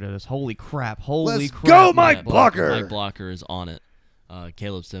Rayford at us. Holy crap. Let's go, Mike Blocker. Mike Blocker is on it.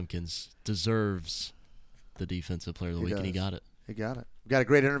 Caleb Simpkins deserves the Defensive Player of the Week, and he got it. He got it. We got a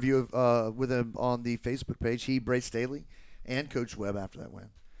great interview with him on the Facebook page. He, Bray Staley, and Coach Webb after that win.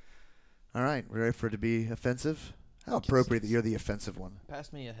 All right, we ready for it to be offensive? How appropriate that you're the offensive one.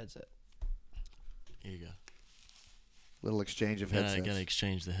 Pass me a headset. Here you go. Little exchange of headsets. Gotta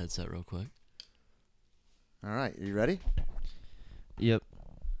exchange the headset real quick. All right, are you ready? Yep.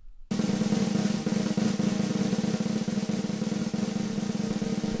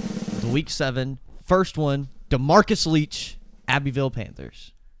 The Week 7, first one, DeMarcus Leach, Abbeville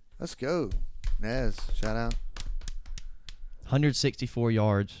Panthers. Let's go. Nez, shout out. 164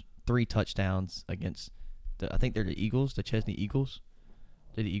 yards, 3 touchdowns against, I think they're the Eagles, the Chesney Eagles.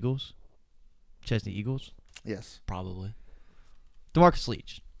 They're the Eagles? Chesney Eagles? Yes. Probably. DeMarcus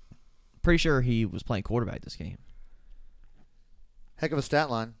Leach. Pretty sure he was playing quarterback this game. Heck of a stat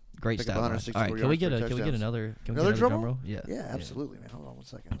line. Great Pick up stat line. 164 All right, can we get yards, a 3 can we get another drum roll? Yeah. Yeah, absolutely, man. Hold on 1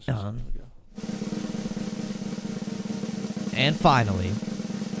 second. Uh-huh. Here we go. And finally,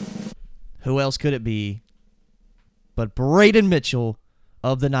 who else could it be but Braden Mitchell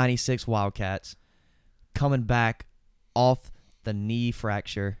of the 96 Wildcats coming back off the knee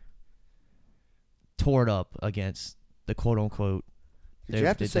fracture, tore it up against the quote-unquote. Did you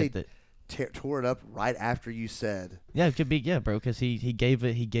have to say tore it up right after you said? Yeah, it could be, yeah, bro, because he gave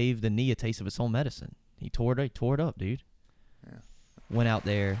the knee a taste of its own medicine. He tore it up, dude. Yeah. Went out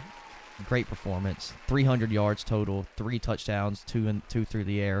there, great performance, 300 yards total, 3 touchdowns, 2 through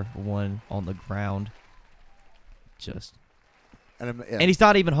the air, 1 on the ground. And he's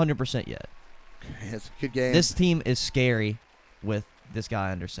not even 100% yet. It's a good game. This team is scary with this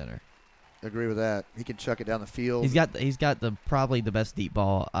guy under center. Agree with that. He can chuck it down the field. He's got the probably the best deep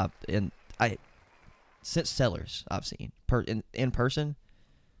ball since Sellers I've seen in person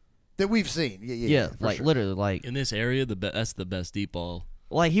that we've seen. Yeah, like sure. literally, like in this area, that's the best deep ball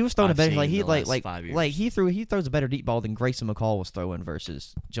Like he was throwing a I've better, seen like in he the like last 5 years. like he throws a better deep ball than Grayson McCall was throwing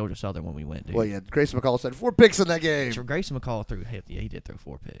versus Georgia Southern when we went. Dude. Well, yeah, Grayson McCall said 4 picks in that game. Grayson McCall he did throw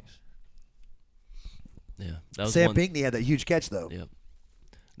 4 picks. Yeah, that was Sam one, Pinckney had that huge catch though. Yep.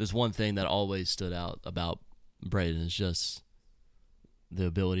 There's one thing that always stood out about Braden is just the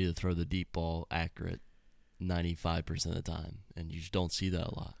ability to throw the deep ball accurate 95% of the time, and you just don't see that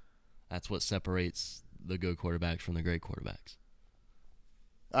a lot. That's what separates the good quarterbacks from the great quarterbacks.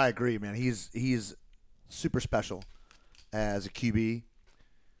 I agree, man. He's super special as a QB.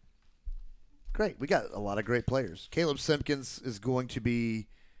 Great. We got a lot of great players. Caleb Simpkins is going to be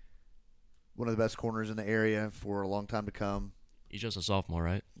one of the best corners in the area for a long time to come. He's just a sophomore,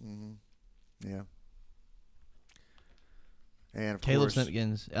 right? Mm-hmm. Yeah. And of Caleb course,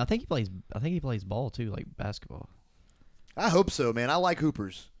 Simpkins, I think he plays ball too, like basketball. I hope so, man. I like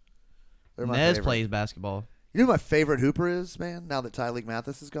hoopers. They're my Nez favorite. plays basketball. You know who my favorite hooper is, man? Now that Tyleek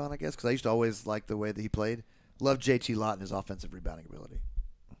Mathis is gone, I guess, because I used to always like the way that he played. Love JT Lott and his offensive rebounding ability.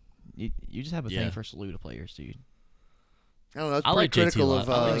 You just have a thing for Saluda players, dude. I don't know. It's I pretty like JT critical Lott. of.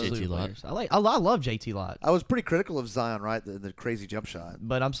 I like Saluda JT Lott. players. I love JT Lott. I was pretty critical of Zion, right? The crazy jump shot.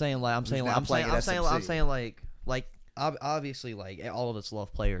 But I'm saying obviously like all of us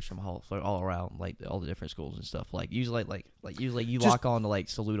love players from all around, like all the different schools and stuff. Like usually you Just- lock on to like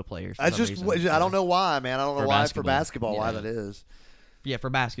Saluda players. For I some just reason. I don't know why, man. I don't know For why basketball. for basketball why Yeah. that is. Yeah, for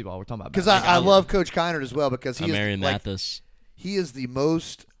basketball, we're talking about Because basketball. I love Coach Kynard as well because he Marion is like, Mathis. he is the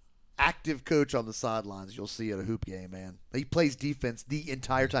most active coach on the sidelines you'll see at a hoop game, man. He plays defense the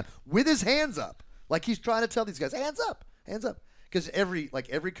entire time with his hands up, like he's trying to tell these guys, hands up. Because every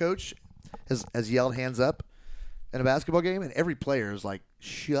coach has yelled hands up in a basketball game, and every player is like,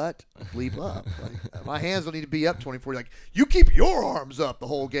 shut bleep up. Like, my hands don't need to be up 24. Like, you keep your arms up the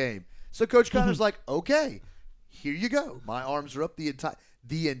whole game. So Coach Connor's like, okay, here you go. My arms are up the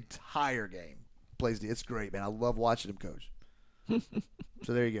entire game. It's great, man. I love watching him coach.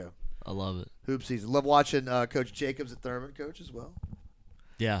 So there you go. I love it. Hoop season. Love watching Coach Jacobs at Thurman coach as well.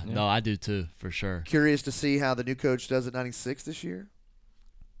 Yeah, no, I do too, for sure. Curious to see how the new coach does at 96 this year.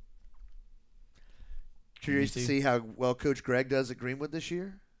 Curious to see how well Coach Greg does at Greenwood this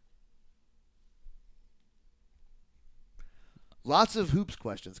year. Lots of hoops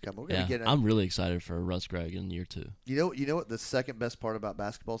questions coming. We're gonna get. I'm really excited for Russ Gregg in year 2. You know what the second best part about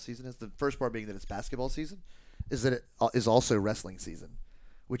basketball season is? The first part being that it's basketball season, is that it is also wrestling season,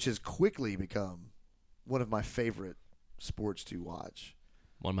 which has quickly become one of my favorite sports to watch.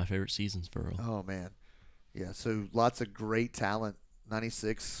 One of my favorite seasons for real. Oh man, yeah. So lots of great talent.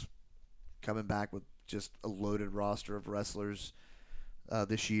 96 coming back with just a loaded roster of wrestlers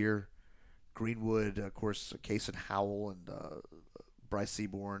this year. Greenwood, of course, Kason Howell and Bryce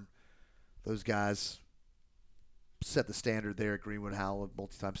Seaborn. Those guys set the standard there at Greenwood. Howell, a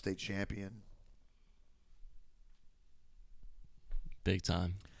multi-time state champion. Big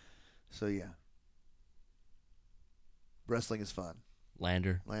time. So, yeah. Wrestling is fun.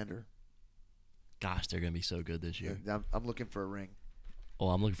 Lander. Gosh, they're going to be so good this year. I'm looking for a ring. Oh,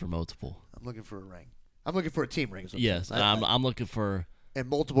 I'm looking for multiple. I'm looking for a ring. I'm looking for a team ring. Yes, I'm looking for... And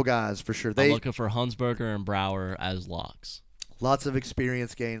multiple guys, for sure. I'm looking for Hunsberger and Brower as locks. Lots of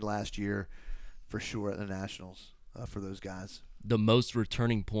experience gained last year, for sure, at the Nationals for those guys. The most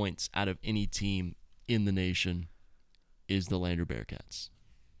returning points out of any team in the nation is the Lander Bearcats.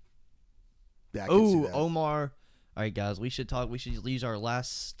 Yeah, I can see that. Omar. All right, guys, we should use our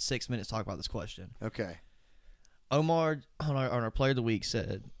last 6 minutes to talk about this question. Okay. Omar, on our Player of the Week,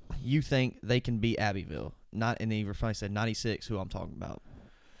 said, you think they can beat Abbeville? And he finally said 96, who I'm talking about.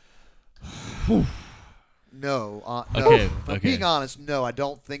 No. Okay, For being honest, no, I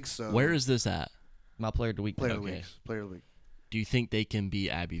don't think so. Where is this at? My Player of the Week. Player of the Week. Player of the Week. Do you think they can beat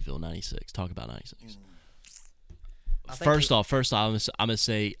Abbeville 96? Talk about 96. First off, I'm gonna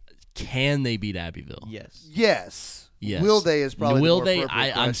say, can they beat Abbeville? Yes. Yes. Yes. Will they is probably will the more they? appropriate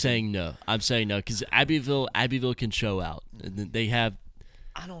I'm question. saying no. I'm saying no because Abbeville can show out. They have.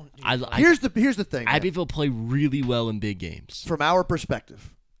 I don't. Here's the thing. man. Abbeville play really well in big games. From our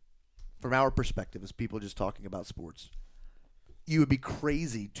perspective, as people just talking about sports, you would be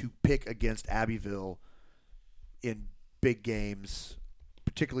crazy to pick against Abbeville in big games,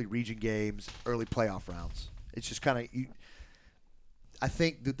 particularly region games, early playoff rounds. It's just kind of. I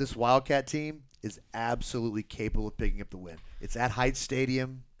think that this Wildcat team is absolutely capable of picking up the win. It's at Heights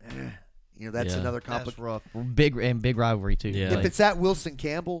Stadium. That's another That's complication. rough. Big rivalry too. Yeah. If it's at Wilson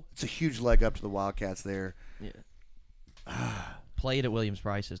Campbell, it's a huge leg up to the Wildcats there. Play it at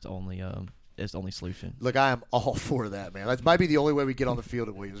Williams-Brice is the only solution. Look, I am all for that, man. That might be the only way we get on the field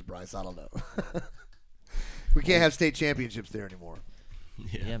at Williams-Brice. I don't know. We can't have state championships there anymore.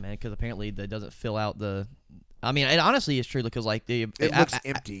 Yeah, man, because apparently that doesn't fill out the. I mean, it honestly is true because like it looks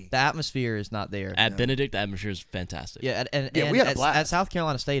empty. The atmosphere is not there. At Benedict, the atmosphere is fantastic. Yeah, and we had a at, blast. at South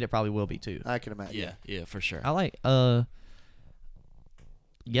Carolina State, it probably will be too. I can imagine. Yeah, for sure. I like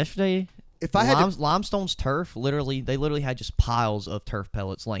yesterday. If I had Limestone's turf, they literally had just piles of turf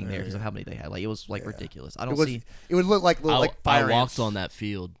pellets laying there because of how many they had. Like it was like ridiculous. I don't see. It would look like fire I walked ants. on that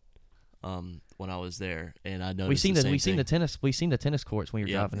field when I was there, and I noticed we seen the tennis courts when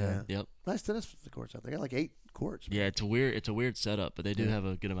we were driving in. Yep. Nice tennis courts out there. They got like 8 courts. Man. Yeah, it's a weird setup, but they do have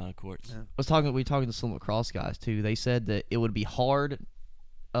a good amount of courts. Yeah. We were talking to some lacrosse guys too. They said that it would be hard,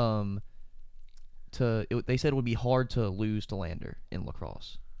 they said it would be hard to lose to Lander in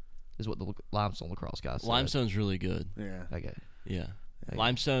lacrosse. Is what the Limestone lacrosse guys said. Limestone's really good. Yeah. Okay. Yeah. Okay.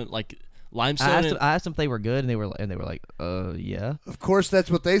 Limestone. I asked them if they were good, and they were like, yeah. Of course, that's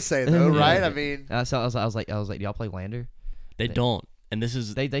what they say, though, right? I mean, so I was like, do y'all play Lander? They don't, and this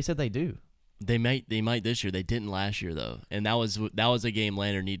is they said they do. They might this year. They didn't last year though, and that was a game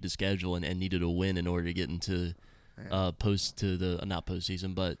Lander needed to schedule and needed a win in order to get into not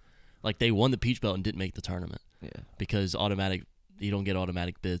postseason, but like they won the Peach Belt and didn't make the tournament. Yeah, because you don't get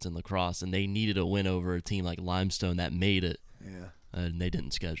automatic bids in lacrosse, and they needed a win over a team like Limestone that made it. Yeah, and they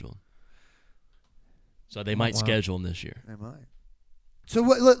didn't schedule. So they might schedule them this year. They might. So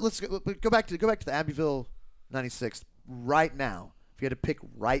let's go back to the Abbeville '96 right now. If you had to pick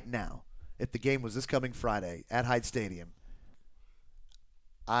right now, if the game was this coming Friday at Hyde Stadium,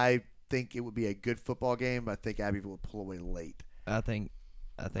 I think it would be a good football game. But I think Abbeville would pull away late. I think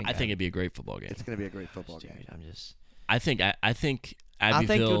it'd be a great football game. It's going to be a great football game. I think Abbeville. I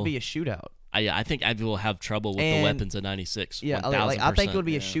think it would be a shootout. I think Abbeville will have trouble with the weapons of '96. Yeah, I think it would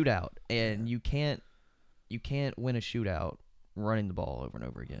be a shootout, and you can't win a shootout running the ball over and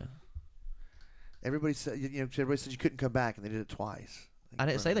over again. Everybody said you couldn't come back, and they did it twice. I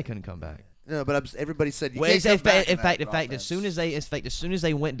didn't say they couldn't come back. No, but everybody said you can't come back. In fact, as soon as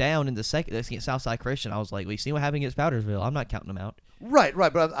they went down in the second against Southside Christian, I was like, "We see what happened against Powdersville. I'm not counting them out." Right.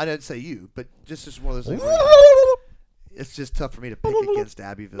 But I didn't say you. But just one of those things. It's just tough for me to pick against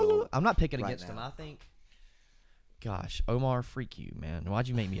Abbeville. I'm not picking against them. I think. Gosh, Omar, freak you, man! Why'd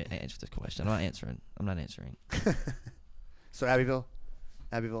you make me answer this question? I'm not answering. So Abbeville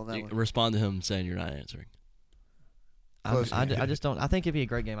on that one. Respond to him saying you're not answering. I just don't. I think it'd be a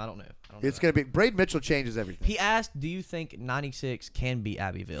great game. I don't know. It's going to be. Braden Mitchell changes everything. He asked, "Do you think '96 can beat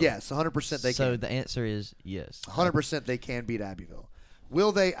Abbeville?" Yes, 100% they can. So the answer is yes. 100% they can beat Abbeville.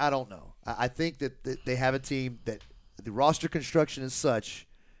 Will they? I don't know. I think that they have a team that the roster construction is such.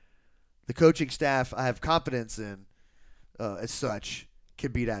 The coaching staff, I have confidence in, as such,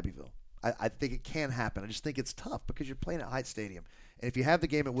 can beat Abbeville. I think it can happen. I just think it's tough because you're playing at Hyde Stadium, and if you have the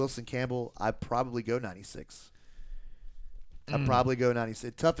game at Wilson Campbell, I'd probably go '96. I'd probably go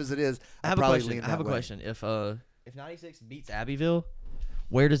 96. Tough as it is, I have a question. If '96 beats Abbeville,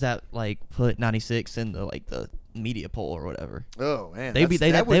 where does that put '96 in the media poll or whatever? Oh man, they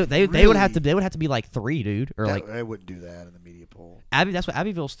would have to be like 3, dude, or they wouldn't do that in the media poll. That's what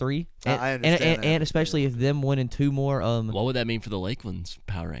Abbeville's 3. I understand and especially if them winning 2 more. What would that mean for the Lakelands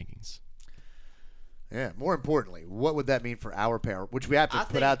power rankings? Yeah. More importantly, what would that mean for our power, which we have to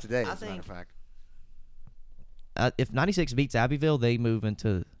put out today? As a matter of fact. If '96 beats Abbeville, they move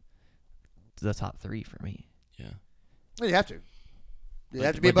into the top 3 for me. Yeah. Well, you have to. You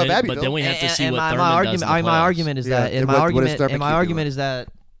have to be above Abbeville. But then we have to see what my Thurman argument, does in the playoffs. My argument is that. Yeah, My argument is that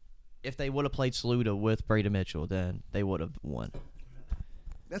if they would have played Saluda with Braden Mitchell, then they would have won.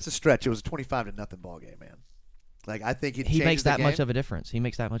 That's a stretch. It was a 25-0 ball game, man. I think he makes that much of a difference. He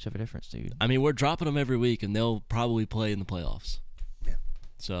makes that much of a difference, dude. I mean, we're dropping them every week, and they'll probably play in the playoffs. Yeah.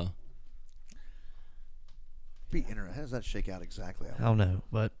 So. Be interesting. How does that shake out exactly? I don't know,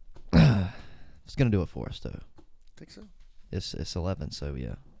 but it's gonna do it for us, though. Think so? It's 11, so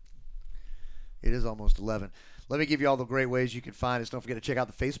yeah. It is almost 11. Let me give you all the great ways you can find us. Don't forget to check out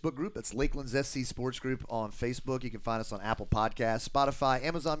the Facebook group. That's Lakelands SC Sports Group on Facebook. You can find us on Apple Podcasts, Spotify,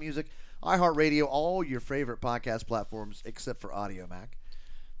 Amazon Music, iHeartRadio, all your favorite podcast platforms except for Audio Mac.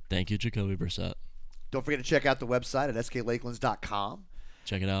 Thank you, Jacoby Brissett. Don't forget to check out the website at sklakelands.com.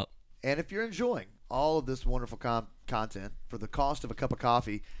 Check it out. And if you're enjoying all of this wonderful content for the cost of a cup of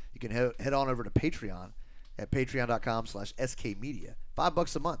coffee, you can head on over to Patreon at patreon.com/skmedia.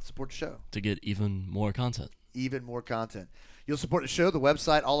 $5 a month. Support the show. To get even more content. Even more content. You'll support the show, the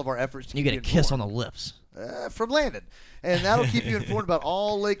website, all of our efforts to you keep get a kiss on the lips. From Landon. And that'll keep you informed about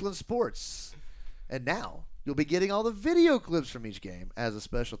all Lakeland sports. And now you'll be getting all the video clips from each game as a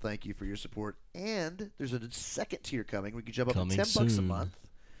special thank you for your support. And there's a second tier coming. We can jump up to $10 a month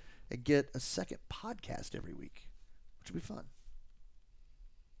and get a second podcast every week, which will be fun.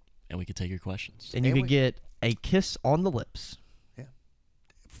 and we could take your questions. And you could get a kiss on the lips. Yeah.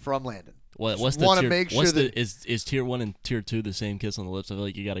 From Landon. What's the tier? Make sure is tier 1 and tier 2 the same kiss on the lips? I feel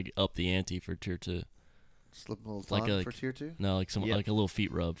like you got to up the ante for tier 2. Slip a little tongue for tier 2? No, like like a little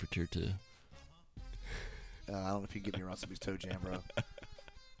feet rub for tier 2. I don't know if you can get me around somebody's toe jam, bro.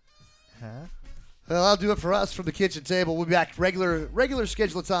 Huh? Well, I'll do it for us from the kitchen table. We'll be back regular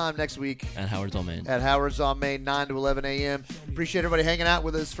schedule of time next week. At Howard's on Main. At Howard's on Main, 9 to 11 a.m. Appreciate everybody hanging out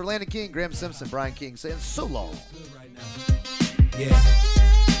with us. For Landon King, Graeme Simpson, Brian King saying so long. Yeah.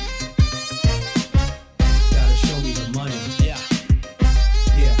 Gotta show me the money. Yeah.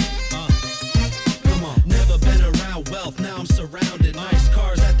 Come on. Never been around wealth, now I'm surrounded. Nice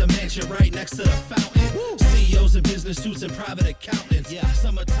cars at the mansion right next to the fountain. Woo. CEOs in business suits and private accountants. Yeah.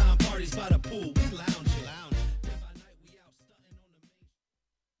 Summertime parties by the pool, we lounging.